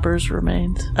Lopper's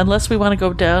remains. Unless we want to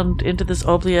go down into this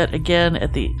oubliette again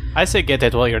at the... I say get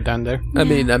it while you're down there. I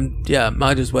mean,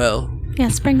 might as well.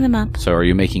 Yes, bring them up. So are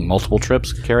you making multiple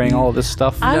trips carrying all of this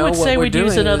stuff? I No, would what say we're we'd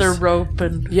use doing another is- rope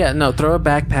and... Yeah, no, throw a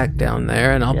backpack down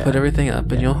there and I'll put everything up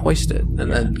and you'll hoist it.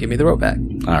 And then give me the rope back.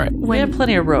 All right. We have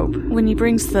plenty of rope. When he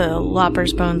brings the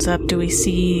Lopper's bones up, do we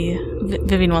see...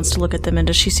 Vivian wants to look at them, and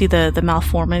does she see the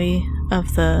malformity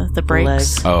of the breaks?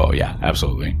 legs. Oh, yeah,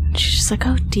 absolutely. She's just like,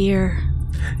 oh dear.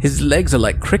 His legs are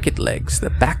like cricket legs. They're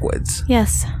backwards.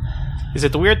 Yes. Is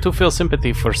it weird to feel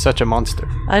sympathy for such a monster?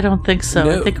 I don't think so.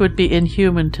 No. I think it would be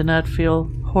inhuman to not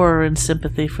feel horror and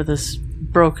sympathy for this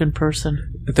broken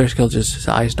person. Thurskill just, his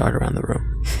eyes dart around the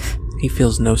room. He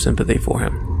feels no sympathy for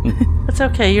him. That's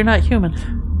okay. You're not human.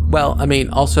 Well, I mean,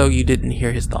 also, you didn't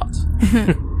hear his thoughts.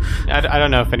 I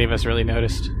don't know if any of us really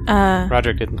noticed.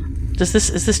 Roderick didn't. Is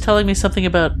this telling me something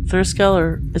about Thurskill,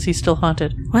 or is he still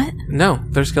haunted? What? No,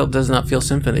 Thurskill does not feel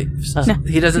sympathy. No.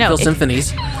 He doesn't No, feel it-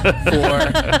 symphonies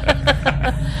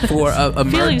for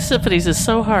Feeling symphonies is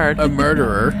so hard. a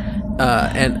murderer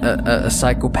and a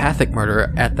psychopathic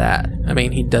murderer at that. I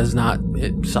mean, he does not.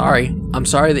 Sorry, I'm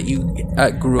sorry that you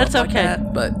grew That's up like okay.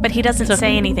 that, but But he doesn't So-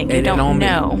 say anything. You It ain't don't on me.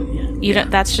 know. You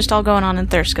don't. That's just all going on in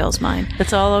Thurskill's mind.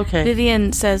 It's all okay.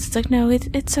 Vivian says, "It's like no,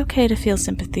 it's okay to feel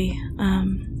sympathy.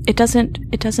 It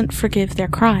doesn't forgive their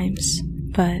crimes,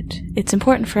 but it's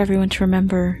important for everyone to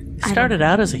remember." Started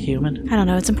out as a human. I don't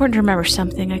know. It's important to remember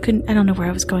something. I don't know where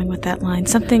I was going with that line.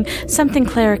 Something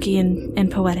clericy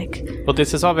and poetic. Well,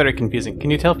 this is all very confusing. Can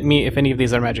you tell me if any of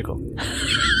these are magical?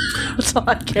 That's all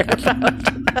I care about.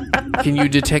 can you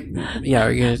detect? Yeah,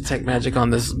 are you gonna detect magic on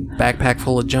this backpack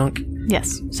full of junk?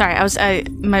 Yes. Sorry,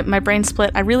 my brain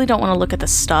split. I really don't want to look at the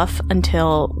stuff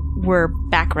until we're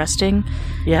back resting,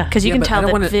 Yeah. because you Yeah, can but I tell don't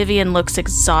that wanna- Vivian looks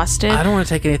exhausted. I don't want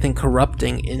to take anything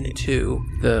corrupting into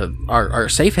our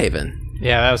safe haven.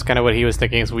 Yeah, that was kind of what he was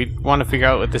thinking. Is we want to figure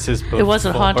out what this is. It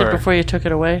wasn't haunted before. before you took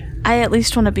it away. I at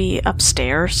least want to be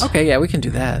upstairs, Okay, yeah, we can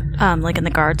do that. like in the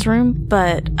guards room,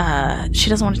 but she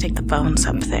doesn't want to take the bones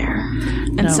up there.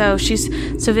 And No. so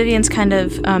Vivian's kind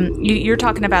of you're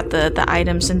talking about the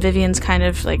items, and Vivian's kind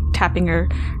of like tapping her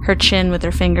chin with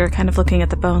her finger, kind of looking at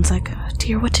the bones like, oh,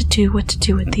 dear, what to do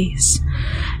with these.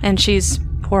 And she's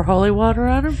Pour holy water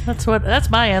on him? That's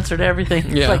my answer to everything.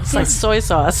 Yeah. It's like soy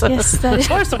sauce. Yes, that is-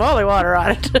 Pour some holy water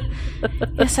on it.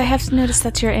 yes, I have noticed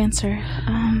that's your answer.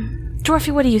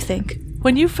 Dwarfy, what do you think?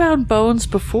 When you found bones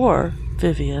before,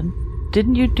 Vivian,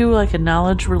 didn't you do like a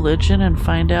knowledge religion and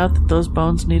find out that those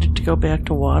bones needed to go back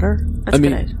to water? That's I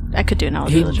mean, good. I could do a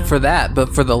knowledge He, religion. for that,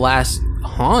 but for the last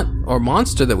haunt or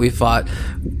monster that we fought,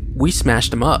 we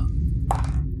smashed him up.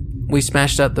 We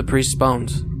smashed up the priest's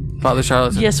bones. Father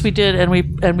Charlatan. Yes, we did, and we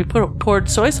poured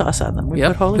soy sauce on them. We Yep,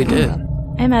 put holy we water did. on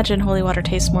them. I imagine holy water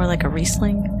tastes more like a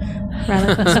Riesling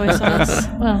rather than soy sauce.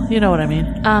 Well, you know what I mean.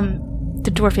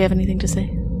 Did Dwarfy have anything to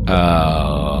say?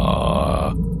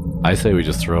 I say we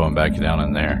just throw him back down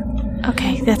in there.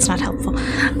 Okay, that's not helpful.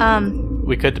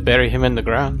 We could bury him in the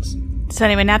grounds. So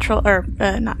anyway, natural or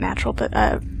not natural, but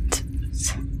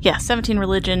 17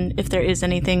 religion. If there is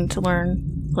anything to learn,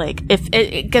 like if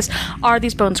because are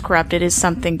these bones corrupted? Is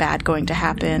something bad going to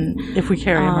happen? If we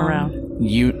carry him around.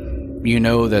 You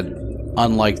know that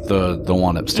unlike the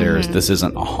one upstairs, this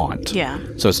isn't a haunt. Yeah.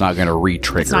 So it's not going to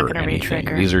re-trigger It's not gonna anything.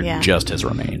 re-trigger, These are yeah. just his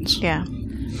remains. Yeah,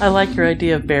 I like your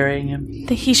idea of burying him.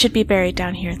 he should be buried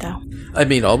down here, though. I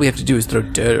mean, all we have to do is throw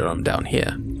dirt on him down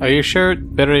here. Are you sure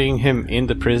burying him in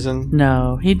the prison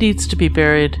No, he needs to be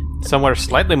buried. somewhere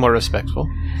slightly more respectful?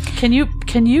 Can you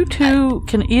two,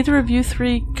 can either of you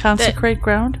three consecrate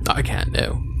ground? No, I can't,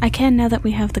 no. I can now that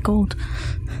we have the gold.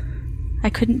 I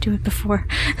couldn't do it before.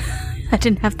 I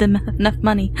didn't have enough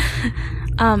money.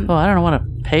 Well, I don't want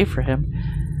to pay for him.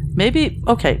 Maybe,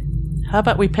 okay, how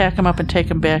about we pack him up and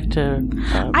take him back to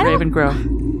I don't- Raven Grove?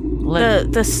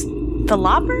 The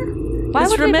lopper? Why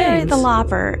His would we bury remains. the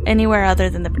Lopper anywhere other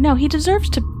than the... No, he deserves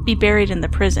to be buried in the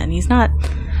prison. He's not...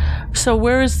 So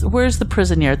where's the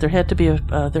prison yard? There had to be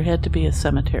a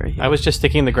cemetery. I was just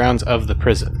sticking the grounds of the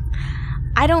prison.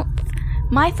 I don't...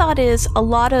 My thought is a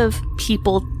lot of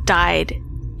people died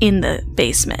in the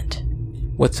basement.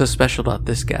 What's so special about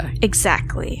this guy?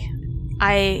 Exactly.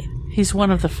 He's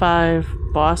one of the 5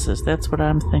 bosses. That's what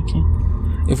I'm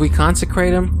thinking. If we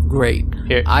consecrate him, great.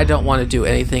 Here. I don't want to do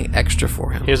anything extra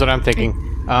for him. Here's what I'm thinking.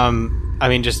 I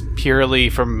mean, just purely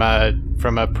from a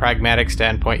pragmatic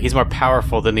standpoint, he's more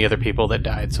powerful than the other people that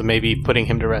died. So maybe putting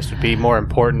him to rest would be more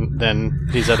important than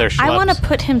these other schlubs. I want to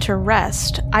put him to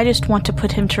rest. I just want to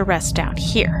put him to rest down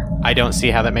here. I don't see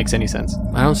how that makes any sense.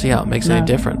 I don't see how it makes any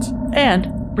difference. And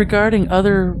regarding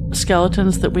other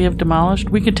skeletons that we have demolished,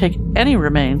 we could take any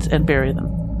remains and bury them.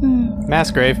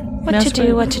 Massgrave. What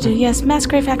to do. Yes,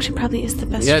 Massgrave actually probably is the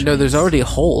best Yeah, no, there's choice. already a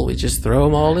hole. We just throw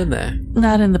them all in there.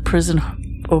 Not in the prison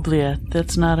oubliette.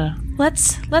 That's not a...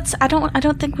 Let's I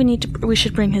don't think we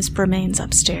should bring his remains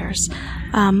upstairs.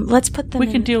 Let's put them We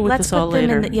can deal with let's this all put them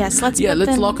in later. let's put Yeah,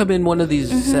 let's them, lock him in one of these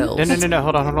cells. No,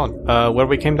 hold on. Where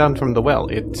we came down from the well,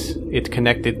 it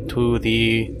connected to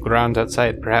the ground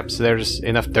outside. Perhaps there's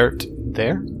enough dirt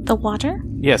there? the water.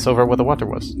 Yes, over where the water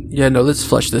was. Yeah, no, let's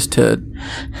flush this turd.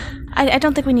 I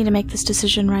don't think we need to make this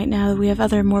decision right now. We have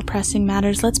other more pressing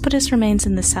matters. Let's put his remains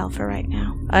in the cell for right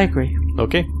now. I agree.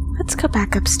 Okay. Let's go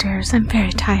back upstairs. I'm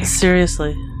very tired.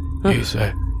 Seriously. Hey,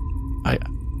 sir.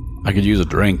 I could use a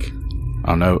drink.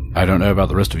 I don't know about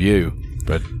the rest of you,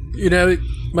 but You know,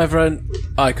 my friend,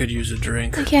 I could use a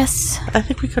drink. Yes, I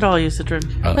think we could all use a drink.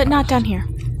 but not down here.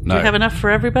 no. Do you have enough for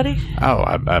everybody? Oh,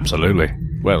 absolutely.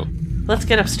 Well, Let's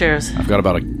get upstairs. I've got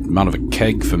about a amount of a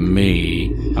keg for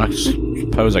me. I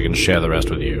suppose I can share the rest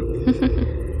with you.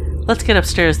 Let's get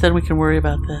upstairs, then we can worry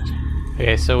about that.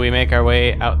 Okay, so we make our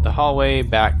way out the hallway,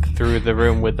 back through the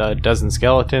room with a dozen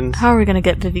skeletons. How are we gonna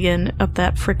get Vivian up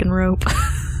that frickin' rope?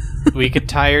 We could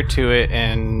tie her to it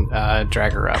and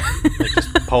drag her up. Like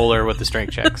just pull her with the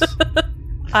strength checks.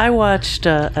 I watched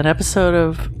an episode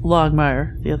of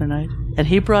Longmire the other night, and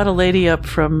he brought a lady up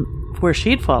from where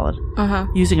she'd fallen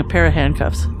using a pair of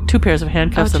handcuffs. 2 pairs of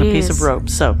handcuffs and a piece of geez. rope.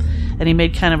 So, and he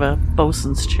made kind of a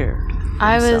bosun's chair. for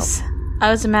I himself.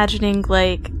 was imagining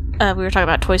like we were talking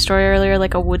about Toy Story earlier,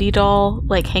 like a Woody doll,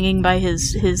 like hanging by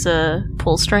his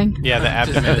pull string. Yeah, the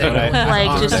abdomen is what I...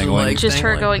 Like Dangling. just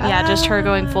her going, just her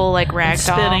going full like rag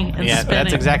doll. spinning and Yeah, spinning.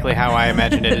 that's exactly how I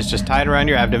imagined it. It's just tied around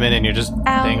your abdomen and you're just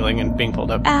Ow. dangling and being pulled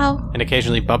up. Ow, And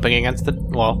occasionally bumping against the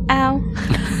wall. ow.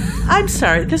 I'm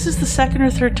sorry, this is the 2nd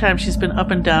or 3rd time she's been up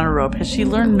and down a rope. Has she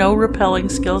learned no rappelling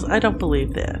skills? I don't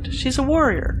believe that. She's a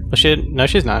warrior. Well, no,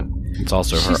 she's not. It's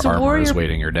also She's her a armor warrior. is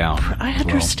weighting her down. I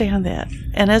understand that.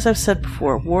 And as I've said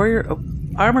before, warrior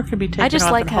armor can be taken just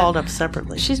off like and how- hauled up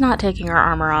separately. She's not taking her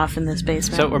armor off in this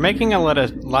basement. So we're making a lot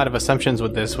of assumptions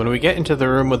with this. When we get into the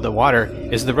room with the water,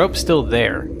 is the rope still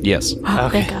there? Yes.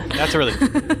 Okay, Thank God. that's a really.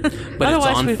 But Otherwise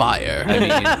it's on we- fire.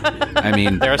 I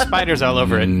mean, There are spiders all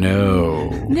over it. no.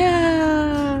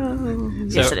 No.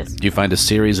 Yes, So- it is. You find a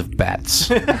series of bats.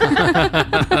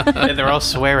 Yeah, they're all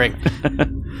swearing.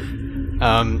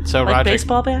 So like Roger,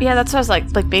 baseball bat? Yeah, that's what I was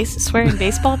like swearing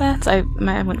baseball bats. I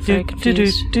went very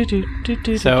confused.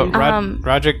 So Um,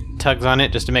 Roger tugs on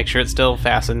it just to make sure it's still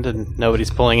fastened and nobody's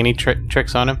pulling any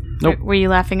tricks on him. Nope. Were you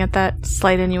laughing at that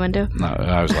slight innuendo? No,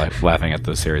 I was laughing at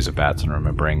the series of bats and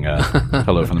remembering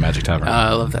Hello from the Magic Tavern.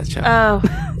 I love that show. Oh,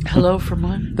 Hello from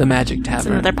one. The Magic it's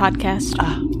Tavern. another podcast.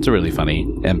 It's a really funny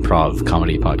improv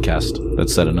comedy podcast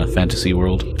that's set in a fantasy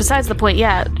world. Besides the point,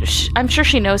 yeah, I'm sure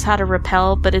she knows how to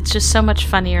rappel, but it's just so much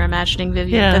funnier imagining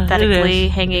Vivian Yeah, it pathetically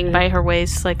is. hanging by her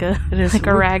waist like a It is. like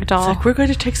a rag It's doll. like, we're going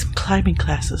to take some climbing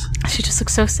classes. She just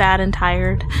looks so sad and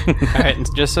tired. All right, and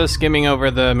just so skimming over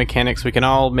the mechanics, we can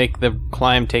all make the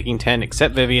climb taking 10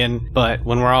 except Vivian, but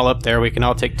when we're all up there, we can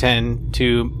all take 10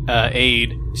 to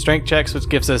aid strength checks, which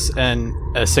gives us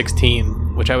a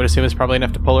 16, which I would assume is probably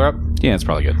enough to pull her up. Yeah, it's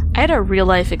probably good. I had a real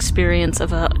life experience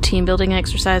of a team building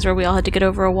exercise where we all had to get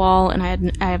over a wall, and I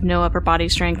have no upper body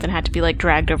strength and had to be like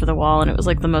dragged over the wall, and it was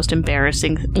like one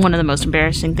of the most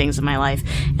embarrassing things in my life,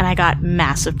 and I got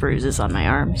massive bruises on my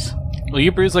arms. Well,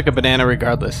 you bruise like a banana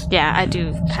regardless. Yeah, I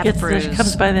do have Gets bruise. she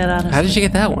comes by that honestly. How did you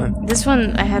get that one? This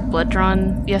one, I had blood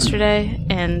drawn yesterday,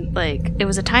 and like it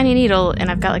was a tiny needle,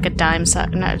 and I've got like a dime size.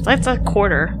 No, that's a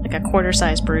quarter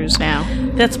size bruise now.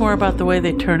 That's more about the way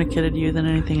they tourniqueted you than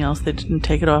anything else. They didn't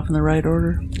take it off in the right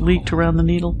order. Leaked around the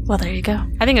needle. Well, there you go.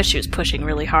 I think she was pushing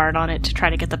really hard on it to try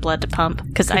to get the blood to pump.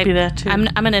 Because Could be that, too. I'm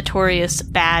a notorious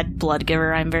bad blood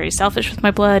giver. I'm very selfish with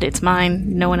my blood. It's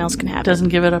mine. No one else can have Doesn't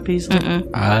give it up easily.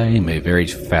 I'm a very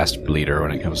fast bleeder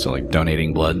when it comes to like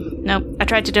donating blood. Nope. I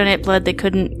tried to donate blood. They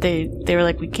couldn't. They were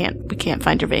like, we can't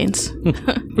find your veins.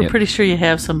 We're pretty sure you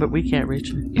have some, but we can't reach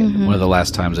them. Yeah, one of the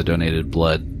last times I donated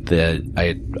blood,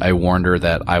 I warned her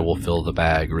that I will fill the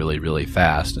bag really, really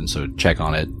fast, and so check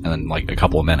on it in like a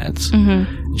couple of minutes.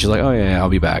 And she's like, "Oh yeah, I'll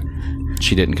be back."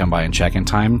 She didn't come by and check in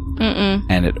time,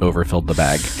 and it overfilled the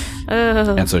bag.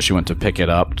 And so she went to pick it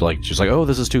up. She's like, "Oh,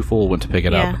 this is too full." Went to pick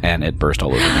it up, and it burst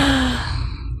all over me.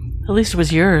 At least it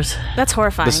was yours. That's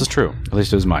horrifying. This is true. At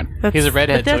least it was mine. He's a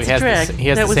redhead, so he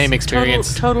has the same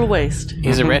experience. Total waste.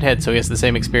 He's a redhead, so he has the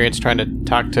same experience trying to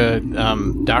talk to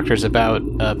doctors about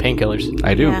painkillers.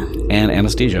 I do. Yeah. And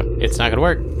anesthesia. It's not going to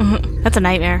work. That's a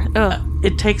nightmare. Ugh.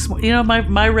 It takes,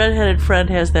 my redheaded friend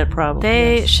has that problem.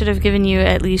 They should have given you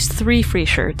at least 3 free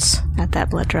shirts at that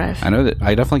blood drive. I know that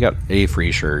I definitely got a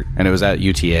free shirt, and it was at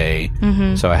UTA,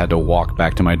 so I had to walk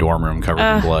back to my dorm room covered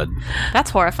in blood.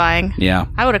 That's horrifying. Yeah.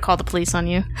 I would have called the police on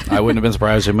you. I wouldn't have been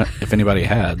surprised if anybody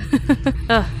had.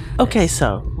 Okay,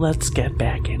 so let's get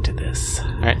back into this.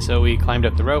 All right, so we climbed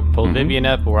up the rope, pulled Vivian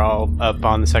up. We're all up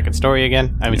on the second story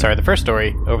again. The first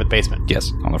story over the basement.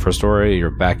 Yes. On the first story,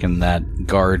 you're back in that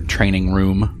guard training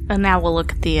room. And now we'll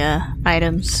look at the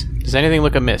items. Does anything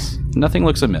look amiss? Nothing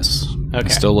looks amiss. Okay.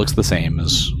 It still looks the same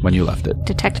as when you left it.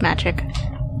 Detect magic.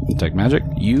 Detect magic.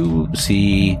 You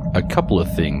see a couple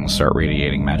of things start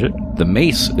radiating magic. The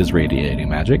mace is radiating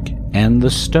magic, and the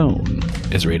stone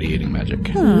is radiating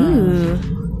magic. Ooh.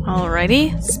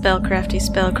 Alrighty.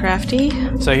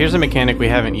 Spellcrafty. So here's a mechanic we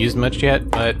haven't used much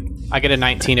yet, but I get a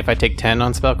 19 if I take 10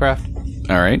 on spellcraft.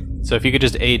 All right. So if you could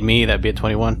just aid me, that'd be a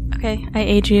 21. Okay, I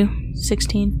aid you.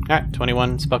 16. All right,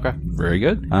 21 spellcraft. Very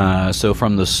good. So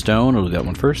from the stone, I'll do that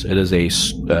one first. It is a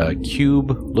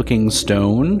cube-looking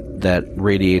stone that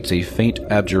radiates a faint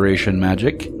abjuration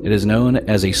magic. It is known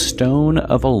as a stone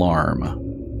of alarm.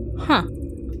 Huh.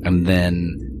 And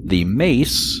then the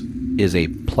mace is a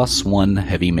 +1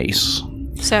 heavy mace.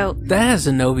 So that has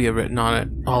Zenobia written on it,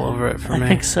 all over it for me. I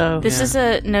think so. this is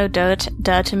a no duh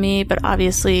to me, but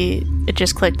obviously it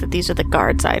just clicked that these are the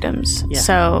guards' items. Yeah.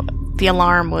 So the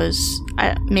alarm was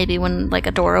maybe when like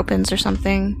a door opens or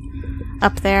something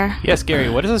up there. Yes, Gary,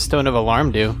 what does a stone of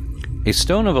alarm do? A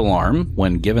stone of alarm,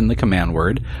 when given the command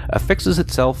word, affixes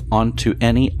itself onto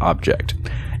any object.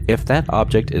 If that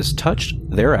object is touched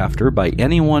thereafter by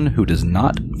anyone who does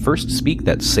not first speak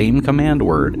that same command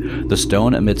word, the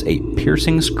stone emits a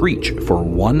piercing screech for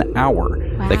 1 hour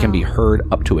that can be heard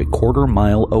up to a quarter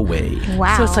mile away.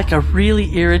 Wow. So it's like a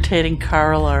really irritating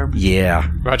car alarm. Yeah.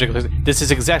 Roger, this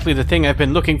is exactly the thing I've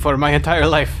been looking for my entire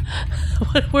life.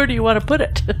 Where do you want to put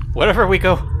it? Wherever we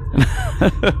go.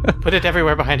 Put it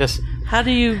everywhere behind us. How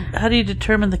do you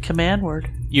determine the command word?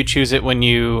 You choose it when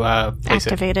you place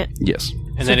activate it. Yes.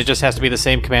 And then it just has to be the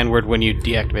same command word when you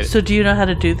deactivate it. So do you know how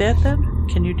to do that then?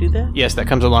 Can you do that? Yes, that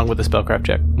comes along with the spellcraft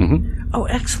check. Oh,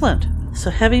 excellent.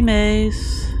 So heavy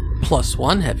mace.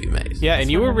 +1 heavy mace. Yeah, and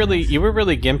you were really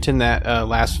gimped in that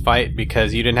last fight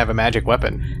because you didn't have a magic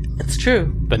weapon. It's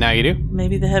true. But now you do.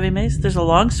 Maybe the heavy mace. There's a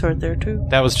longsword there too.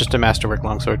 That was just a masterwork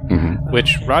longsword,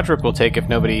 which Roderick will take if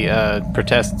nobody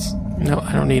protests. No,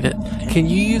 I don't need it. Can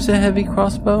you use a heavy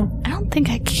crossbow? I don't think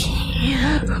I can.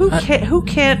 Who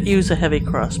can't use a heavy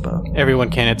crossbow? Everyone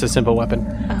can. It's a simple weapon.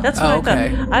 That's what okay.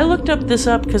 I thought. I looked up this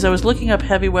up because I was looking up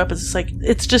heavy weapons. It's like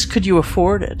it's just could you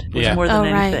afford it? It was Yeah. more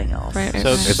than right. anything else. Right.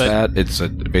 So It's but-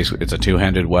 it's a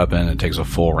two-handed weapon. It takes a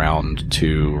full round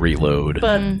to reload.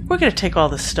 But we're going to take all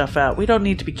this stuff out. We don't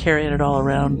need to be carrying it all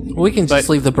around. We can just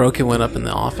But- leave the broken one up in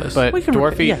the office. But We can-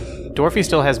 Dorothy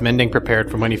still has mending prepared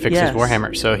from when he fixed Yes. his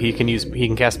warhammer, so he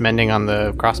can cast mending on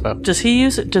the crossbow. Does he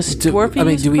use it? Does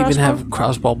Dwarfy use do we even crossbow? have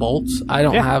crossbow bolts? I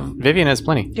don't Yeah, have. Vivian has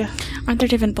plenty. Yeah. Aren't there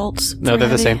different bolts? No, for they're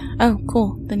the heavy? same. Oh,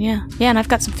 cool. Then yeah. Yeah, and I've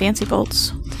got some fancy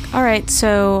bolts. All right,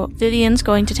 so Vivian's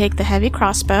going to take the heavy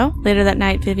crossbow. Later that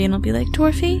night, Vivian will be like,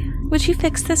 Dwarfy, would you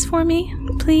fix this for me,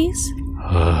 please?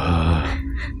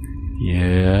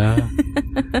 Yeah.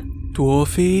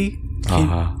 Dwarfy,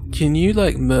 can you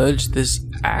merge this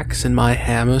axe and my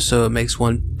hammer so it makes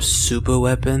one super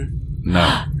weapon?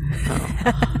 No.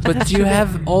 But do you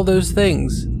have all those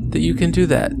things that you can do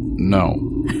that? No.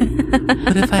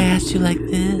 What if I asked you like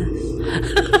this?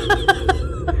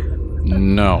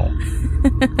 No.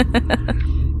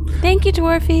 Thank you,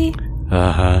 Dwarfy.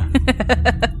 Uh-huh.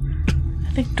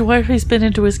 I think Dwarfy's been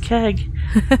into his keg.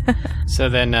 So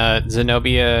then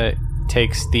Zenobia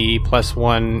takes the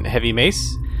 +1 heavy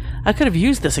mace. I could have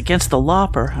used this against the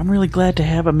Lopper. I'm really glad to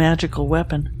have a magical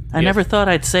weapon. I Yes. never thought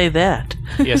I'd say that.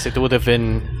 Yes, it would have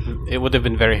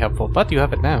been very helpful, but you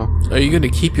have it now. Are you going to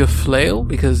keep your flail?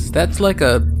 Because that's like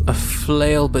a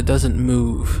flail but doesn't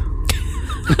move.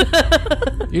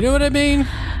 You know what I mean?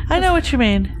 I know what you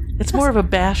mean. It's more of a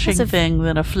bashing thing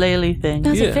than a flaily thing.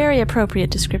 That's a very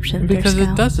appropriate description. Because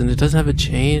it doesn't. It doesn't have a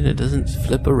chain. It doesn't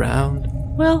flip around.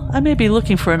 Well, I may be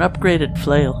looking for an upgraded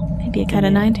flail. Maybe a cat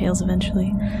of nine tails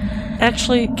eventually.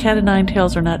 Actually, cat of nine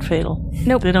tails are not fatal.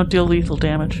 Nope. They don't deal lethal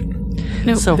damage.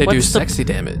 Nope. So They do sexy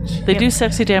damage. They do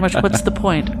sexy damage. What's the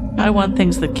point? I want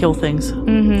things that kill things.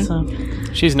 So,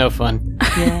 She's no fun.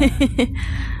 yeah.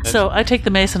 So I take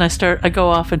the mace and I go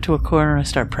off into a corner and I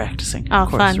start practicing. Oh, of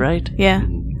course, fun. right? Yeah.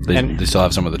 They still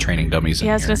have some of the training dummies in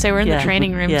Yeah, I was going to say, we're in Yeah. the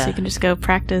training room, Yeah. so you can just go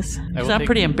practice. I'm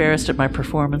pretty embarrassed at my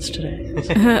performance today.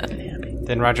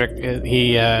 Then Roderick,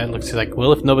 he looks like,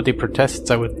 well, if nobody protests,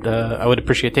 I would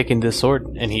appreciate taking this sword.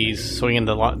 And he's swinging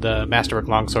the masterwork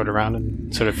longsword around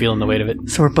and sort of feeling the weight of it.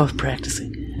 So we're both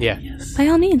practicing. Yeah. By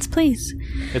all means, please.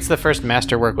 It's the first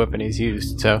masterwork weapon he's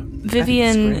used, so...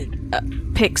 Vivian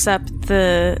picks up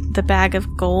the bag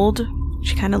of gold.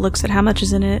 She kind of looks at how much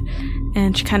is in it,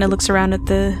 and she kind of looks around at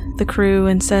the crew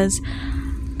and says,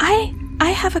 I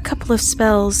have a couple of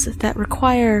spells that are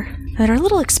a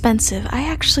little expensive.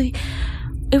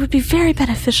 It would be very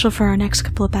beneficial for our next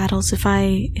couple of battles if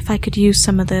I could use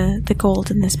some of the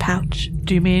gold in this pouch.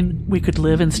 Do you mean we could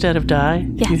live instead of die?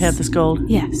 Yes. You have this gold?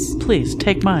 Yes. Please,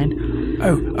 take mine.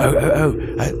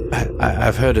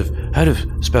 I've heard of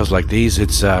spells like these.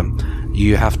 It's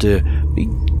you have to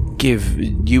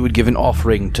you would give an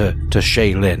offering to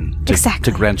Shaylin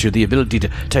Exactly. to grant you the ability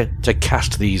to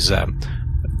cast these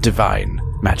divine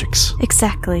magics.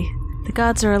 Exactly. The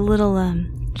gods are a little,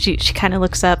 she kind of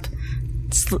looks up,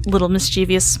 this little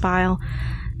mischievous smile.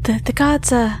 The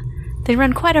gods, they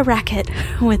run quite a racket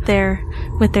with their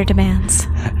demands.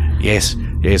 Yes.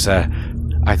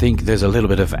 I think there's a little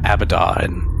bit of Abadar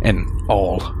in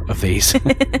all of these.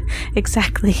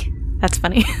 Exactly. That's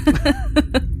funny.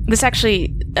 This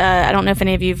actually, I don't know if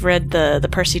any of you've read the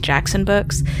Percy Jackson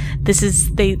books. This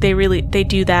is, they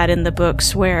do that in the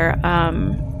books where,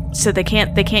 so they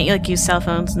can't like use cell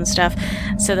phones and stuff.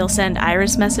 So they'll send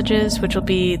iris messages, which will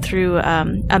be through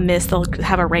a mist. They'll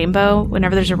have a rainbow.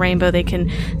 Whenever there's a rainbow, they can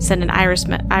send an iris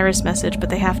message, but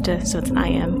they have to. So it's an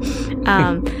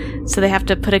IM. So they have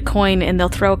to put a coin, and they'll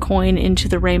throw a coin into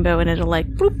the rainbow, and it'll like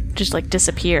bloop, just like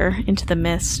disappear into the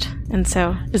mist. And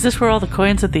so, Is this where all the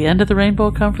coins at the end of the rainbow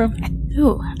come from?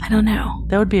 ooh, I don't know.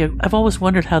 That would be I've always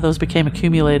wondered how those became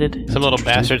accumulated. Some little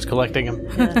bastards collecting them.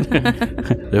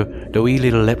 The wee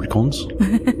little leprechauns.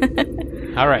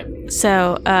 All right.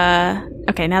 So,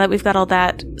 okay, now that we've got all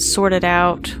that sorted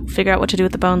out, figure out what to do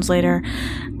with the bones later.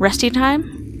 Resting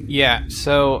time? Yeah,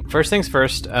 so first things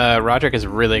first, Roderick is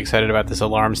really excited about this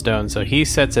alarm stone, so he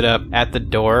sets it up at the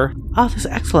door. Oh, that's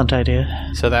an excellent idea.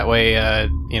 So that way,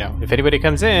 if anybody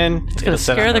comes in, It's going to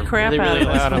scare the crap out of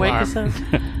us and wake us up.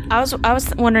 I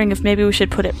was wondering if maybe we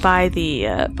should put it by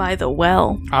the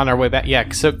well. On our way back, yeah,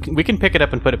 so we can pick it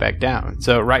up and put it back down.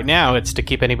 So right now, it's to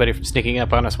keep anybody from sneaking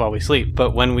up on us while we sleep.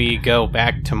 But when we go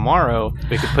back tomorrow,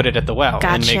 we could put it at the well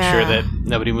and make Gotcha. sure that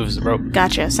nobody moves the rope.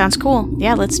 Gotcha. Sounds cool.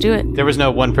 Yeah, let's do it. There was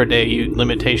no 1 per day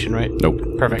limitation, right? Nope.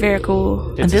 Perfect. Very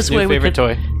cool. It's his new favorite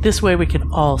toy. This way we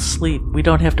can all sleep. We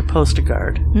don't have to post a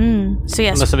guard. So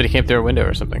yes, Unless somebody came through a window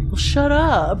or something. Well, shut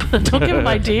up. Don't give him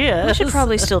ideas. we should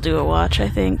probably still do a watch. I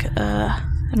think.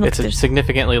 I don't know It's if a there's-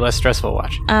 significantly less stressful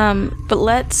watch. but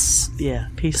let's. Yeah,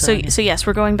 peace So out. yes,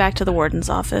 we're going back to the warden's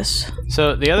office.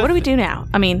 So the other What do we do now?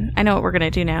 I mean, I know what we're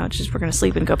gonna do now. It's just we're gonna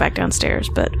sleep and go back downstairs.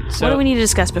 But what do we need to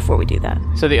discuss before we do that?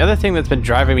 So the other thing that's been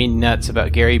driving me nuts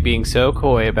about Gary being so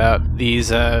coy about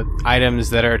these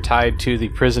items that are tied to the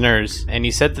prisoners, and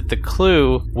he said that the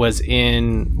clue was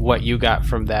in what you got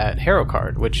from that hero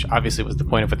card, which obviously was the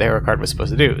point of what the hero card was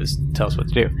supposed to do, is tell us what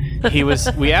to do.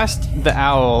 We asked the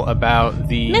owl about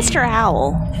the Mr.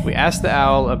 Owl. We asked the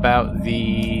owl about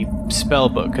the spell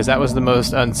book because that was the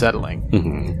most unsettling.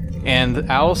 Mm-hmm. And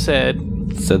the owl said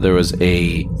There was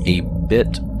a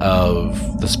bit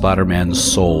of the Splatterman's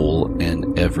soul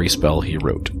in every spell he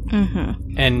wrote.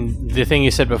 And the thing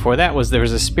you said before that was there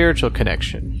was a spiritual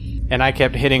connection. And I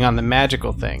kept hitting on the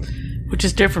magical thing. Which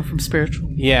is different from spiritual.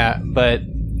 Yeah, but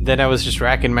then I was just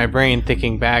racking my brain,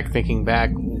 thinking back.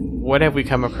 What have we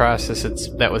come across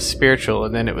that was spiritual?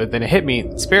 And then it hit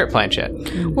me, spirit planchette.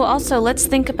 Well, also, let's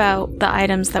think about the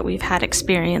items that we've had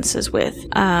experiences with,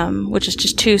 which is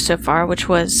just 2 so far, which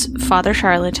was Father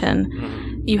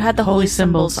Charlatan. You had the holy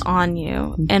symbols on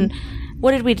you. And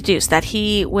what did we deduce? That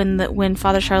when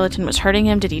Father Charlatan was hurting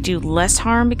him, did he do less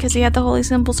harm because he had the holy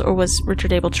symbols? Or was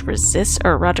Roderick able to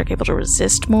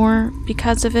resist more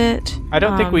because of it? I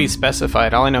don't think we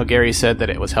specified. All I know, Gary said that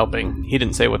it was helping. He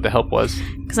didn't say what the help was.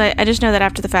 Because I just know that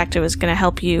after the fact, it was going to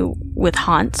help you with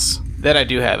haunts. That I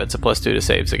do have. It's a +2 to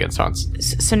saves against haunts.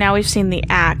 So now we've seen the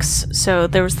axe. So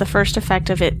there was the first effect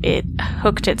of it. It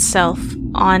hooked itself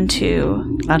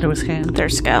onto his hand,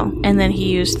 Thurskell, and then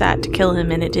he used that to kill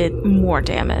him, and it did more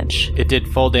damage. It did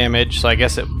full damage, so I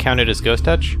guess it counted as ghost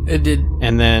touch. It did.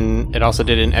 And then it also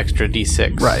did an extra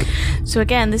d6. Right. So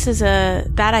again, this is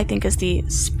that I think is the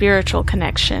spiritual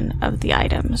connection of the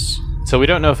items. So we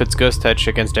don't know if it's ghost touch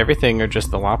against everything or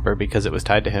just the Lopper because it was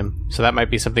tied to him. So that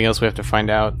might be something else we have to find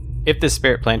out. If this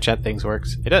spirit planchette thing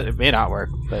works. It may not work,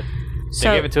 but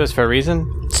they gave it to us for a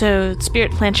reason. So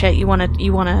spirit planchette, you wanna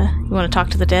talk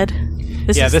to the dead?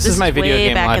 This is my video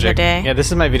game back logic. In the day. Yeah, this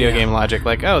is my video game logic.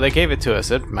 Like, oh, they gave it to us.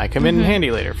 It might come in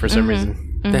handy later for some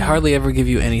reason. They hardly ever give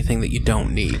you anything that you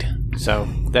don't need. So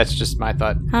that's just my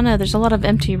thought. I don't know. There's a lot of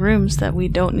empty rooms that we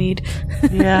don't need.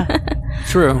 Yeah.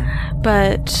 True.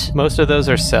 But most of those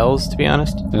are cells, to be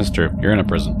honest. That's true. You're in a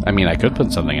prison. I mean, I could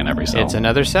put something in every cell. It's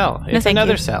another cell. It's thank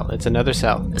another you. cell. It's another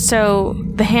cell. So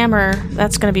the hammer,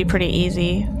 that's going to be pretty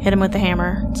easy. Hit him with the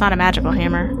hammer. It's not a magical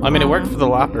hammer. I mean, it worked for the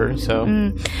Lopper, so.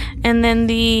 And then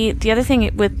the other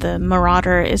thing with the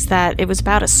Marauder is that it was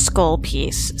about a skull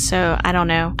piece. So I don't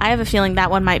know. I have a feeling that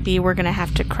one might be we're going to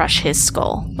have to crush his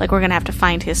skull. Like, we're going to have to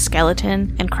find his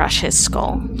skeleton and crush his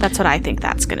skull. That's what I think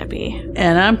that's going to be.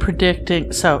 And I'm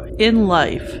predicting, so in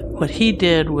life, what he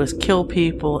did was kill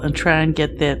people and try and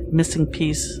get that missing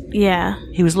piece. Yeah.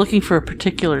 He was looking for a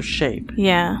particular shape.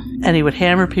 Yeah. And he would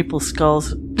hammer people's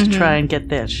skulls to try and get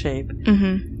that shape.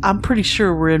 I'm pretty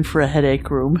sure we're in for a headache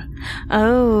room.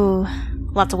 Oh.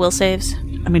 Lots of will saves.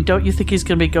 I mean, don't you think he's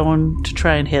going to be going to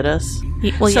try and hit us?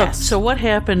 Yes. So what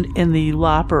happened in the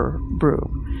Lopper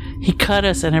room? He cut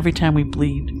us, and every time we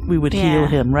bleed, we would heal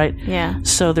him, right? Yeah.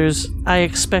 So I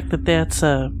expect that's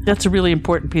a really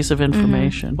important piece of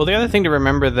information. Well, the other thing to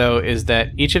remember, though, is that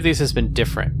each of these has been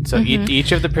different. So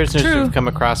each of the prisoners we've come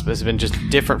across has been just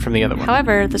different from the other one.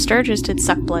 However, the Sturges did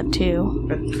suck blood, too.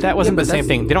 But that wasn't the same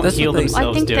thing. They don't heal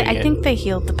themselves doing it. I think they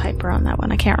healed the Piper on that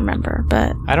one. I can't remember,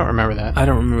 but I don't remember that. I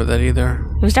don't remember that either.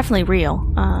 it was definitely real,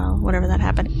 whatever that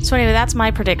happened. So anyway, that's my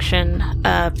prediction.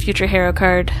 Future Hero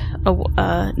Card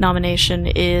nomination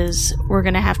is we're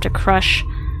going to have to crush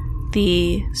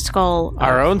the skull.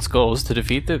 Our own skulls to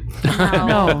defeat the...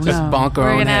 No. Just bonk our We're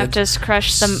own going to have heads. to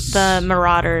crush the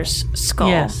Marauder's skull.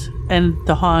 Yes, and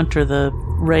the Haunt or the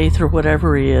Wraith or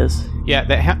whatever he is. Yeah,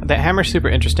 that hammer's super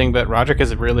interesting, but Roderick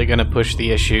is really going to push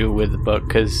the issue with the book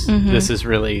because this is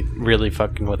really, really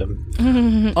fucking with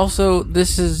him. Also,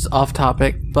 this is off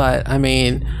topic, but I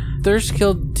mean,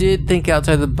 Thurskill did think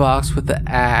outside the box with the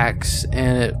axe,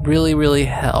 and it really, really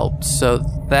helped. So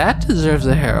that deserves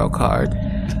a hero card.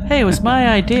 Hey, it was my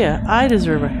idea. I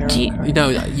deserve a hero card. You know,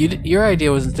 your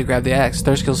idea wasn't to grab the axe.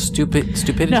 Thurskill's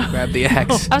stupidity grabbed the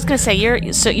axe. I was going to say,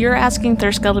 you're asking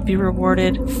Thurskill to be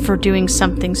rewarded for doing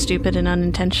something stupid and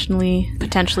unintentionally,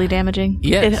 potentially damaging?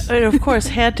 Yes. It of course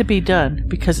had to be done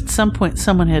because at some point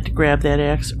someone had to grab that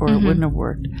axe or it wouldn't have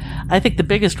worked. I think the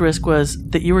biggest risk was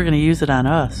that you were going to use it on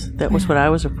us. That was what I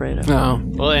was afraid of. No.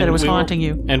 Well, That it was haunting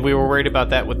you. And we were worried about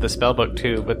that with the spellbook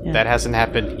too, but that hasn't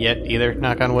happened yet either,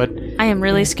 knock on wood. I am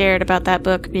really scared about that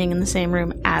book being in the same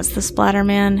room as the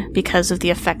Splatterman because of the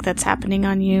effect that's happening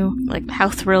on you. Like, how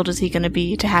thrilled is he going to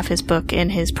be to have his book in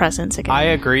his presence again? I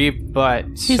agree, but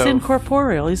He's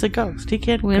incorporeal. He's a ghost. He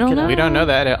can't We pick don't it know. up. we don't know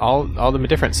that. All of them are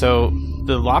different. So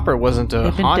the Lopper wasn't a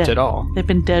They've been haunt dead. at all. They've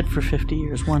been dead for 50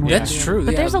 years. One way or That's the other. true.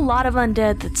 But yeah. there's a lot of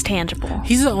undead that's tangible.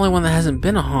 He's the only one that hasn't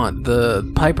been a haunt.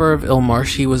 The Piper of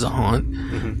Ilmarsh, he was a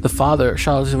haunt. The father,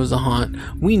 Charlatan, was a haunt.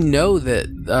 We know that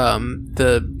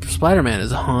the Splatterman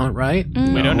is a haunt, right?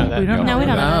 We don't know that. We don't No, we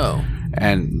don't know. No.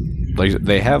 And like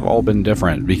they have all been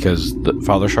different because the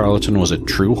Father Charlatan was a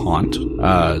true haunt.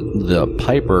 The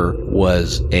Piper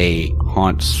was a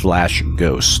haunt /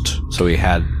 ghost, so he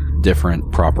had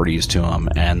different properties to him,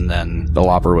 and then the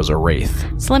Lopper was a wraith.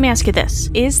 So let me ask you this.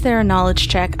 Is there a knowledge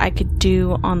check I could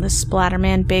do on the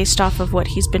Splatterman based off of what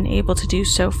he's been able to do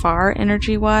so far,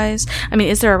 energy-wise? I mean,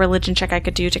 is there a religion check I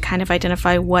could do to kind of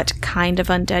identify what kind of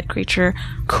undead creature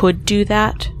could do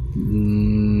that?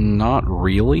 Not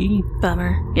really.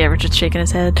 Bummer. Yeah, Richard's shaking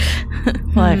his head.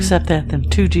 Well, I accept that then.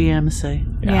 2 GMs say.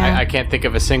 Yeah. I can't think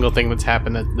of a single thing that's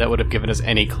happened that would have given us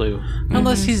any clue.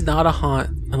 Unless he's not a haunt.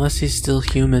 Unless he's still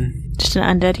human. Just an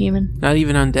undead human. Not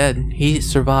even undead. He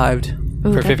survived.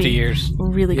 Ooh, For that'd 50 be years.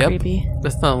 Really Yep. creepy.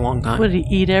 That's not a long time. Would he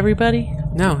eat everybody?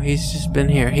 No, he's just been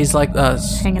here. He's like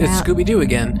us. Hanging It's out. Scooby-Doo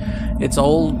again. It's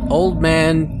old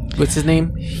man... What's his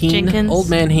name? Heen? Jenkins? Old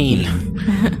man Heen.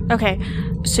 Okay,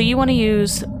 so you want to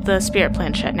use the spirit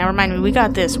planchette. Now remind me, we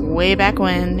got this way back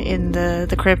when in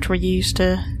the crypt where you used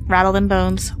to rattle them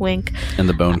bones. Wink. In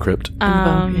the Bone Crypt.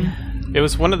 Yeah. It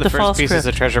was one of the first false pieces crypt.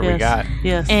 of treasure we Yes. got.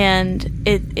 Yes. And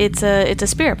it's a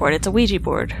spirit board. It's a Ouija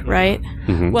board, right?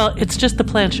 Well, it's just the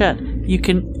planchette. You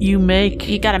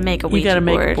gotta make a Ouija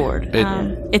board.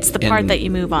 It's the part that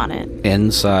you move on it.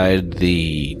 Inside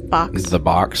the Box. the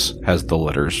box has the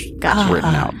letters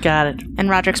written out. Got it. And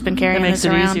Roderick's been That carrying makes this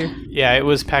it around. easier. Yeah, it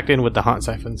was packed in with the haunt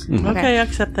siphons. Okay, I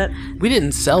accept that. We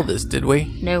didn't sell this, did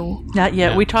we? No. Not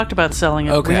yet. Yeah. We talked about selling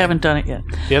it. Okay. We haven't done it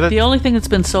yet. The only thing that's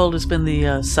been sold has been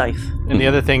the scythe. And the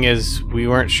other thing is, we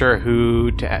weren't sure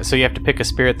who to ask. So you have to pick a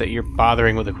spirit that you're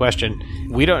bothering with a question.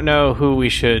 We don't know who we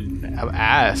should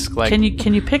ask. Like, Can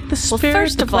you pick the spirit?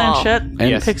 first the of all- planchette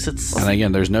Yes. picks its. And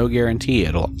again, there's no guarantee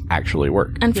it'll actually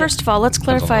work. And first of all, let's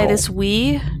clarify roll. this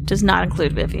we does not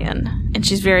include Vivian. And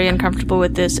she's very uncomfortable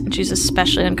with this, and she's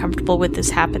especially uncomfortable with this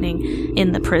happening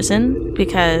in the prison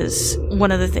because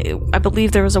one of the things, I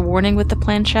believe there was a warning with the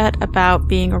planchette about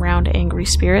being around angry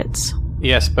spirits.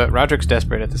 yes, but Roderick's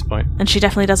desperate at this point. And she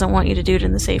definitely doesn't want you to do it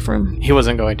in the safe room. He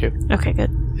wasn't going to. Okay,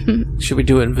 good. Should we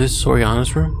do it in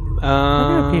Soriana's room?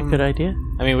 That would be a good idea.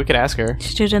 I mean, we could ask her.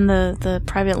 She did it in the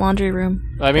private laundry room.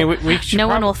 I mean, we should No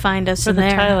one will find us For in the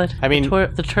there. toilet. I mean-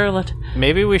 the toilet.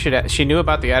 Maybe we should. She knew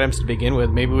about the items to begin with.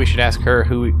 Maybe we should ask her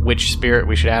which spirit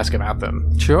we should ask about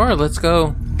them. Sure, let's go.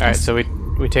 All right, so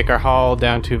we take our haul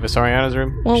down to Visoriana's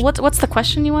room. Well, what's the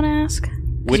question you want to ask? 'Cause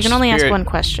Which you can only ask spirit- one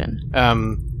question.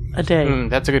 A day.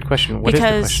 That's a good question. What is the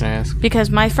question I ask? Because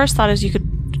my first thought is you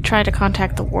could try to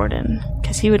contact the warden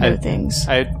because he would know things.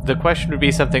 The question would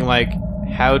be something like,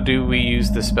 how do we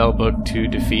use the spell book to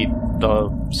defeat the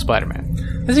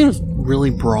Spider-Man? That seems really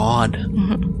broad.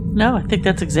 No, I think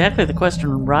that's exactly the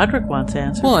question Roderick wants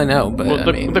answered. Well, I know, but Well,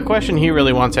 I mean, the question he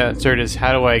really wants answered is,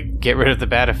 how do I get rid of the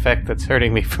bad effect that's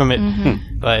hurting me from it?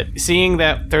 But seeing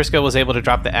that Thurskill was able to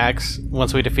drop the axe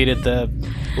once we defeated the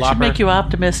Should Lopper, make you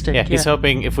optimistic. yeah, he's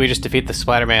hoping if we just defeat the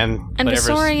Spider-Man, And whatever's...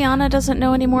 Visoriana doesn't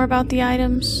know any more about the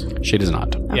items. She does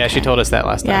not. Yeah, she told us that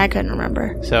last Yeah, I time. couldn't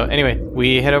remember. So anyway,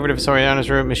 we head over to Visoriana's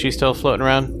room. Is she still floating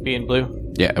around, being blue?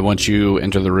 Yeah, and once you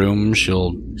enter the room,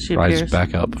 she'll She rise appears.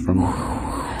 back up from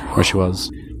where she was.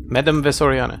 Madame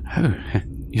Visoriana. Oh,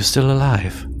 you're still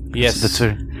alive. Yes.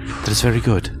 That's very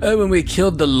good. oh, when we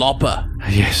killed the Lopper,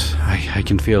 Yes, I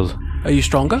can feel are you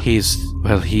stronger? he's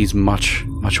much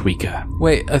weaker.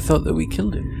 Wait, I thought that we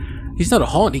killed him. He's not a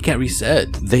haunt. He can't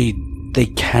reset. They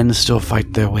can still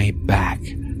fight their way back.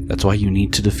 That's why you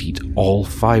need to defeat all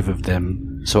 5 of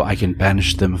them so I can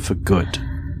banish them for good.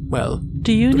 Well,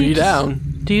 Do you 3 need down.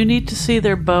 Do you need to see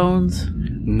their bones?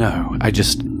 No,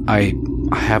 I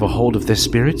have a hold of their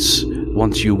spirits.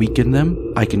 Once you weaken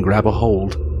them, I can grab a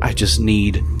hold. I just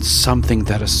need something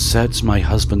that asserts my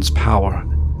husband's power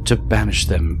to banish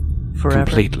them Forever?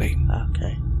 completely.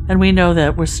 Okay. And we know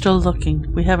that. We're still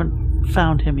looking. We haven't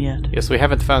found him yet. Yes, we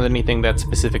haven't found anything that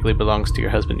specifically belongs to your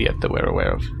husband yet that we're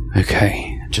aware of.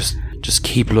 Okay, just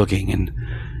keep looking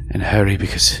and hurry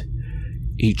because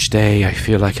each day I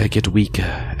feel like I get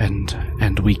weaker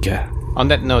and weaker. On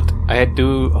that note, I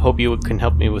do hope you can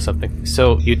help me with something.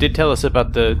 So, you did tell us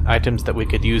about the items that we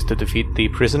could use to defeat the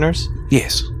prisoners.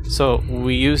 Yes. So,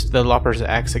 we used the Lopper's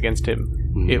axe against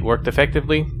him. It worked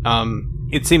effectively.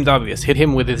 It seemed obvious. Hit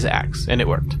him with his axe, and it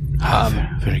worked.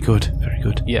 Very good, very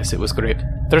good. Yes, it was great.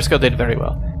 Thurskill did very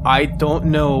well. I don't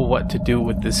know what to do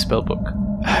with this spellbook.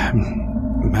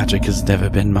 Magic has never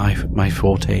been my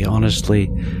forte,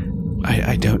 honestly.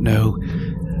 I don't know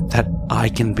that I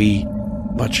can be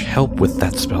much help with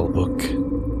that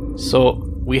spellbook. So,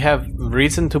 we have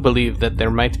reason to believe that there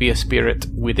might be a spirit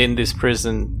within this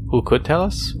prison who could tell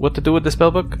us what to do with the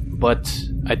spellbook, but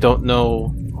I don't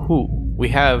know who. We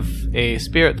have a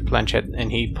spirit planchette,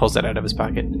 and he pulls that out of his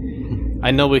pocket.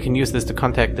 I know we can use this to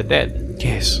contact the dead.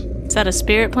 Yes. Is that a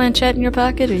spirit planchette in your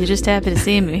pocket, or are you just happy to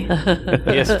see me?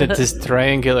 Yes, it is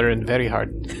triangular and very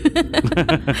hard.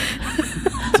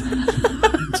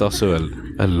 It's also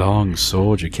a long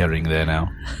sword you're carrying there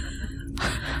now.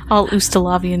 All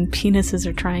Ustalavian penises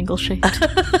are triangle shaped.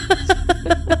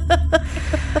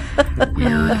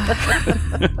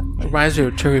 Reminds me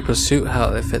of Trivial Pursuit, how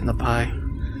they fit in the pie.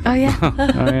 Oh yeah.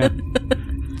 Oh, yeah.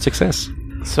 Success.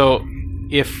 So,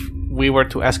 if we were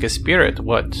to ask a spirit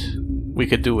what we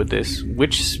could do with this,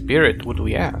 which spirit would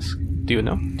we ask? Do you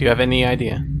know? Do you have any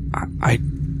idea? I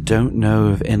don't know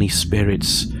of any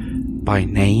spirits by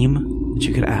name that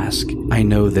you could ask. I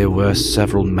know there were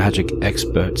several magic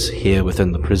experts here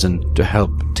within the prison to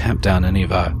help tamp down any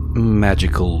of our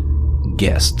magical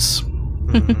guests.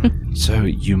 So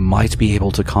you might be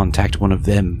able to contact one of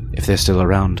them if they're still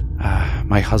around.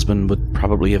 My husband would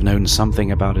probably have known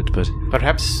something about it, but...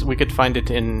 Perhaps we could find it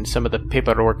in some of the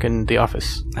paperwork in the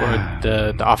office, or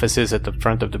the office is at the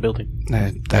front of the building.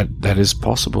 That is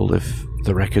possible if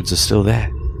the records are still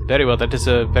there. Very well, that is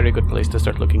a very good place to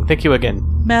start looking. Thank you again.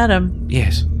 Madam,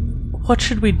 Yes. what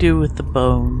should we do with the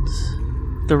bones?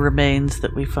 The remains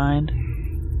that we find?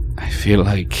 I feel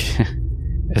like,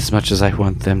 as much as I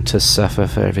want them to suffer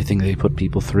for everything they put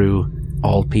people through,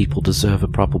 all people deserve a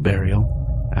proper burial.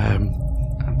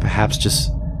 Perhaps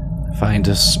just find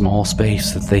a small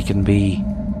space that they can be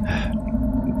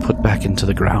put back into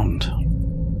the ground.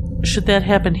 Should that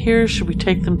happen here? Should we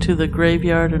take them to the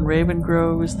graveyard in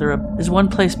Ravengrove? Is one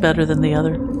place better than the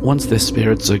other? Once their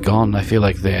spirits are gone, I feel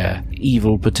like their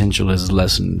evil potential is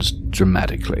lessened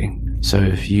dramatically. So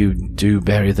if you do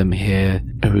bury them here,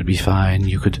 it would be fine.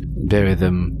 You could bury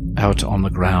them out on the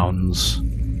grounds.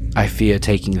 I fear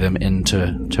taking them into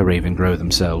Ravengrove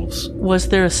themselves. Was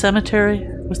there a cemetery?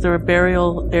 Was there a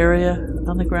burial area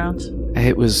on the grounds?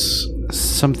 It was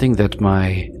something that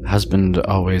my husband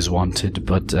always wanted,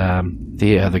 but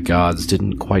the other guards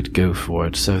didn't quite go for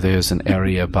it. So there's an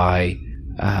area by...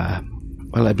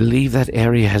 I believe that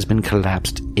area has been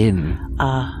collapsed in.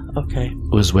 Okay.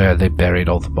 Was where they buried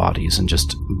all the bodies in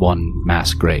just one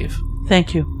mass grave.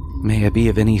 Thank you. May I be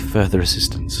of any further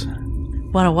assistance?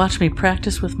 Want to watch me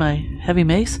practice with my heavy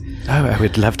mace? Oh, I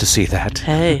would love to see that.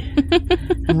 Hey.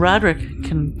 And Roderick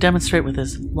can demonstrate with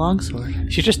his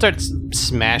longsword. She just starts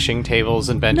smashing tables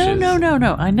and benches.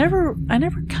 No. I never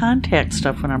contact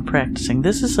stuff when I'm practicing.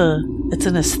 It's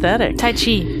an aesthetic. Tai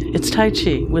Chi. It's Tai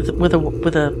Chi with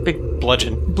a big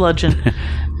Bludgeon.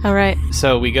 All right.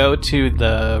 So we go to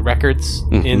the records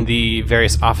in the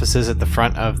various offices at the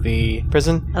front of the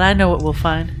prison. And I know what we'll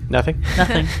find. Nothing?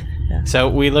 Nothing. Yeah. So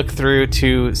we look through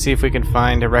to see if we can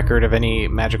find a record of any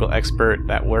magical expert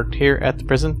that worked here at the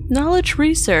prison. Knowledge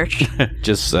research.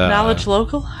 Just Knowledge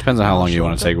local? depends on how long you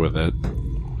want to take with it.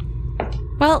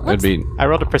 Well, let's, I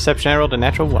rolled a perception. I rolled a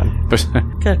natural 1.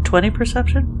 Got a 20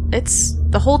 perception? it's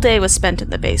the whole day was spent in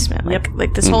the basement.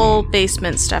 Like this whole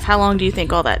basement stuff. How long do you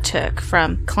think all that took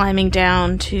from climbing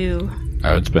down to...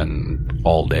 Oh, it's been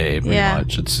all day, pretty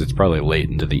much. It's probably late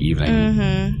into the evening.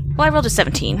 Mm-hmm. Well, I rolled a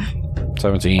 17.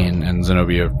 17, and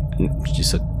Zenobia, she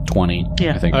said 20.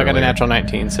 Yeah. I think. I got a earlier. natural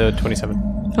 19, so 27.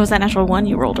 What was that natural 1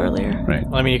 you rolled earlier? Right.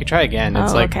 Well, I mean, you could try again.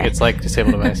 It's okay. It's like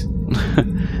disable device.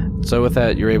 So with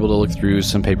that, you're able to look through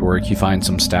some paperwork. You find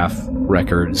some staff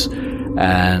records,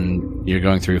 and you're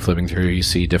going through, flipping through. You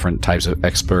see different types of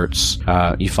experts.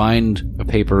 You find a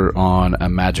paper on a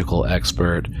magical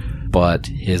expert, but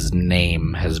his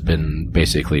name has been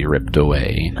basically ripped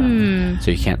away. So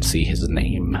you can't see his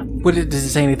name. Does it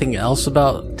say anything else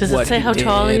about? Does it what say how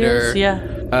tall he is? Yeah.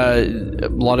 A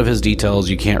lot of his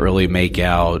details you can't really make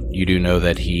out. You do know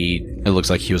that it looks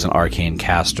like he was an arcane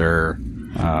caster.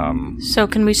 So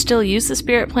can we still use the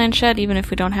spirit planchette even if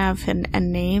we don't have a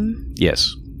name?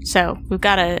 Yes. So we've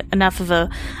got enough of a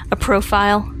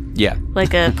profile, Yeah.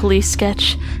 like a police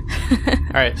sketch.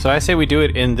 All right, so I say we do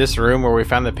it in this room where we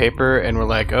found the paper, and we're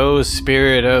like, oh,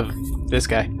 spirit of this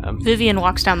guy. Vivian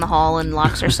walks down the hall and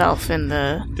locks herself in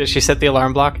the... Did she set the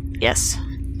alarm block? Yes.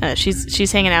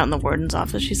 She's hanging out in the warden's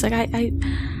office. She's like, I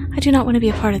do not want to be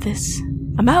a part of this.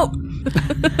 I'm out.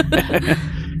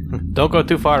 Don't go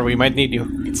too far. We might need you.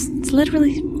 It's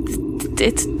literally...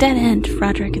 It's dead end,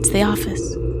 Roderick. It's the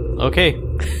office. Okay.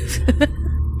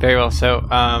 Very well. So,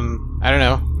 I don't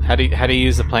know. How do you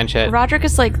use the planchette? Roderick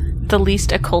is like the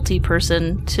least occulty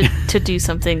person to do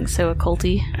something so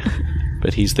occulty.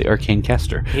 But he's the arcane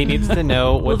caster. He needs to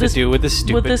know what to do with this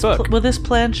stupid book. Will this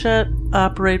planchette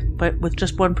operate with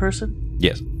just one person?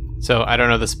 Yes. So I don't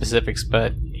know the specifics,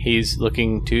 but he's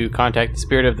looking to contact the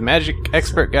spirit of the magic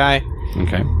expert guy.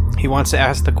 Okay. He wants to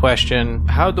ask the question,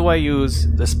 how do I use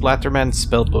the Splatterman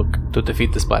spellbook to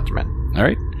defeat the Splatterman? All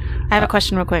right. I have a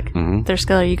question real quick.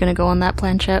 Thurskill, are you going to go on that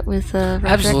planchette with Roderick?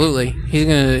 Absolutely.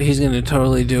 He's gonna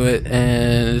totally do it.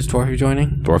 And is Dwarfy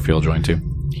joining? Dwarfy will join too.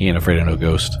 He ain't afraid of no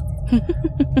ghost.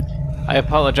 I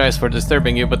apologize for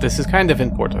disturbing you, but this is kind of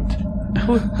important.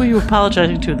 Who are you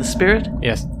apologizing to? The spirit?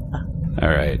 Yes. All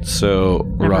right. So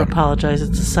Never apologize.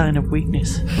 It's a sign of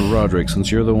weakness. Roderick, since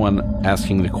you're the one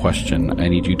asking the question, I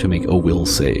need you to make a will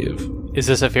save. Is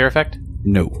this a fear effect?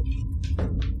 No.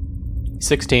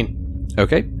 16.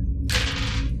 Okay.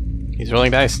 He's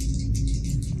rolling dice.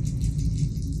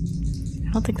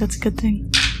 I don't think that's a good thing.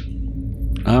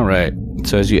 All right.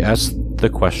 So as you ask the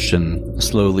question,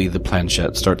 slowly the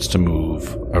planchette starts to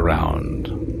move around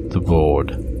the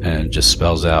board, and it just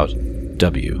spells out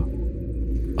W-R-I-C.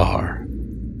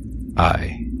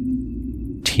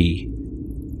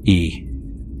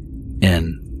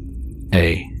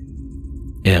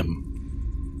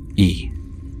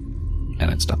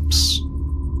 And it stops.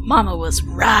 Mama was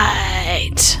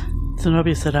right.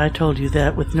 Zenobia said, I told you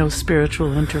that with no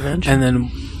spiritual intervention. And then,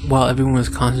 while everyone was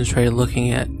concentrated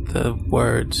looking at the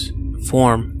words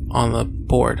form on the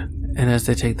board, and as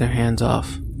they take their hands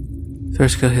off,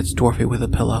 Thurskill hits Dwarfy with a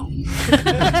pillow.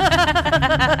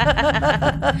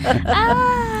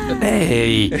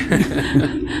 Hey!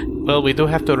 Well, we do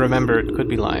have to remember it could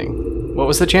be lying. What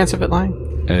was the chance of it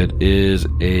lying? It is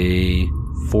a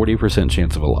 40%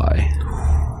 chance of a lie.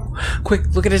 Quick,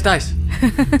 look at his dice.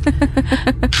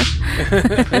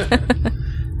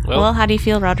 Well, how do you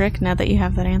feel, Roderick, now that you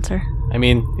have that answer? I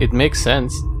mean, it makes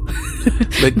sense.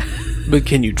 But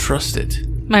can you trust it?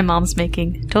 My mom's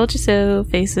making "told you so"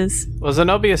 faces. Well,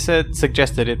 Zenobia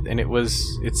suggested it, and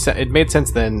it made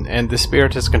sense then, and the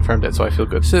spirit has confirmed it, so I feel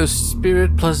good. So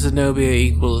spirit plus Zenobia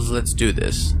equals let's do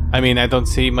this. I mean, I don't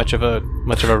see much of a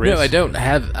risk. No, I don't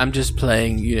have. I'm just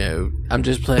playing.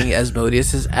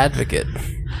 Asmodeus' advocate.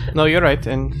 No, you're right,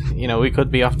 and we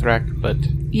could be off track, but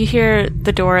You hear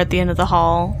the door at the end of the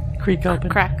hall Creak open.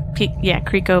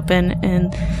 creak open,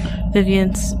 and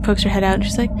Vivian pokes her head out, and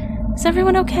she's like, "Is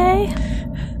everyone okay?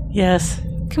 Yes.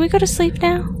 Can we go to sleep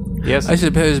now?" yes. I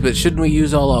suppose, but shouldn't we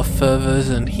use all our fervors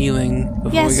and healing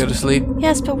before Yes. we go to sleep?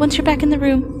 Yes, but once you're back in the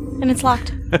room and it's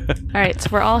locked. All right, so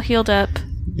we're all healed up.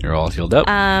 You're all healed up.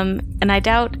 And I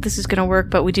doubt this is going to work,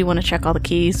 but we do want to check all the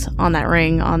keys on that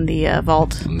ring on the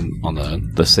vault. On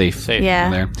the safe. Yeah.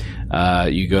 There.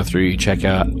 You go through, you check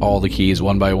out all the keys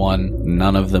one by one.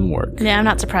 None of them work. Yeah, I'm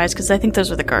not surprised because I think those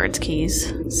were the guards'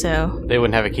 keys. So They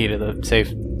wouldn't have a key to the safe.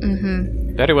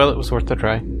 Mm-hmm. Very well, it was worth a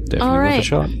try. Definitely All worth a right.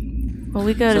 shot. well,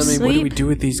 we go to What do sleep. we do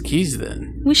with these keys then?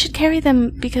 We should carry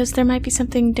them because there might be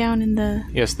something down in the.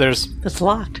 Yes, there's It's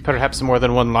locked. perhaps more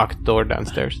than one locked door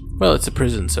downstairs. Well, it's a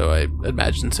prison, so I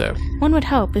imagine so. One would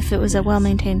hope if it was a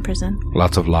well-maintained prison.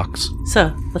 Lots of locks.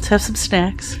 So, let's have some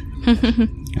snacks.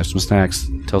 Have some snacks.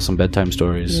 Tell some bedtime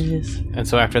stories. Yes. And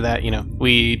so after that,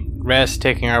 we rest,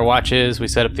 taking our watches, we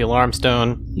set up the alarm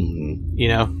stone. Mhm. You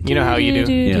know how you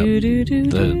do.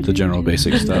 The general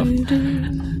basic stuff.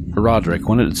 Roderick,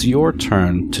 when it's your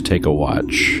turn to take a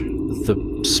watch, the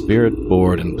spirit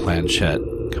board and planchette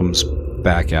comes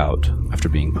back out after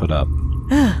being put up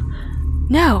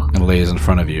No. and lays in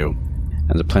front of you,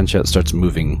 and the planchette starts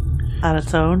moving On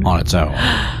its own. on its own.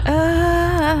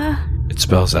 It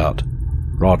spells out,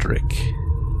 Roderick,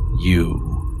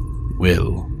 you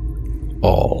will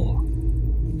all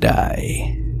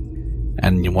die.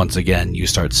 And once again, you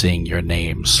start seeing your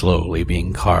name slowly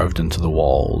being carved into the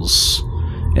walls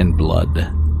in blood.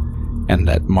 And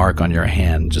that mark on your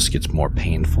hand just gets more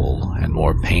painful and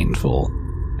more painful.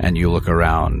 And you look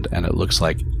around, and it looks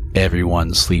like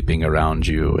everyone sleeping around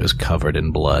you is covered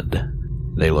in blood.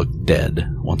 They look dead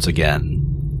once again.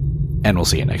 And we'll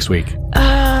see you next week.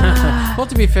 Well,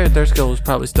 to be fair, Thurskill was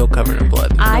probably still covered in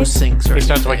blood. There's no sinks or He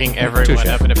starts waking everyone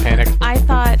up in a panic. I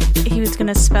thought he was going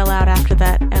to spell out after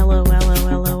that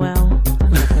LOLOLOL.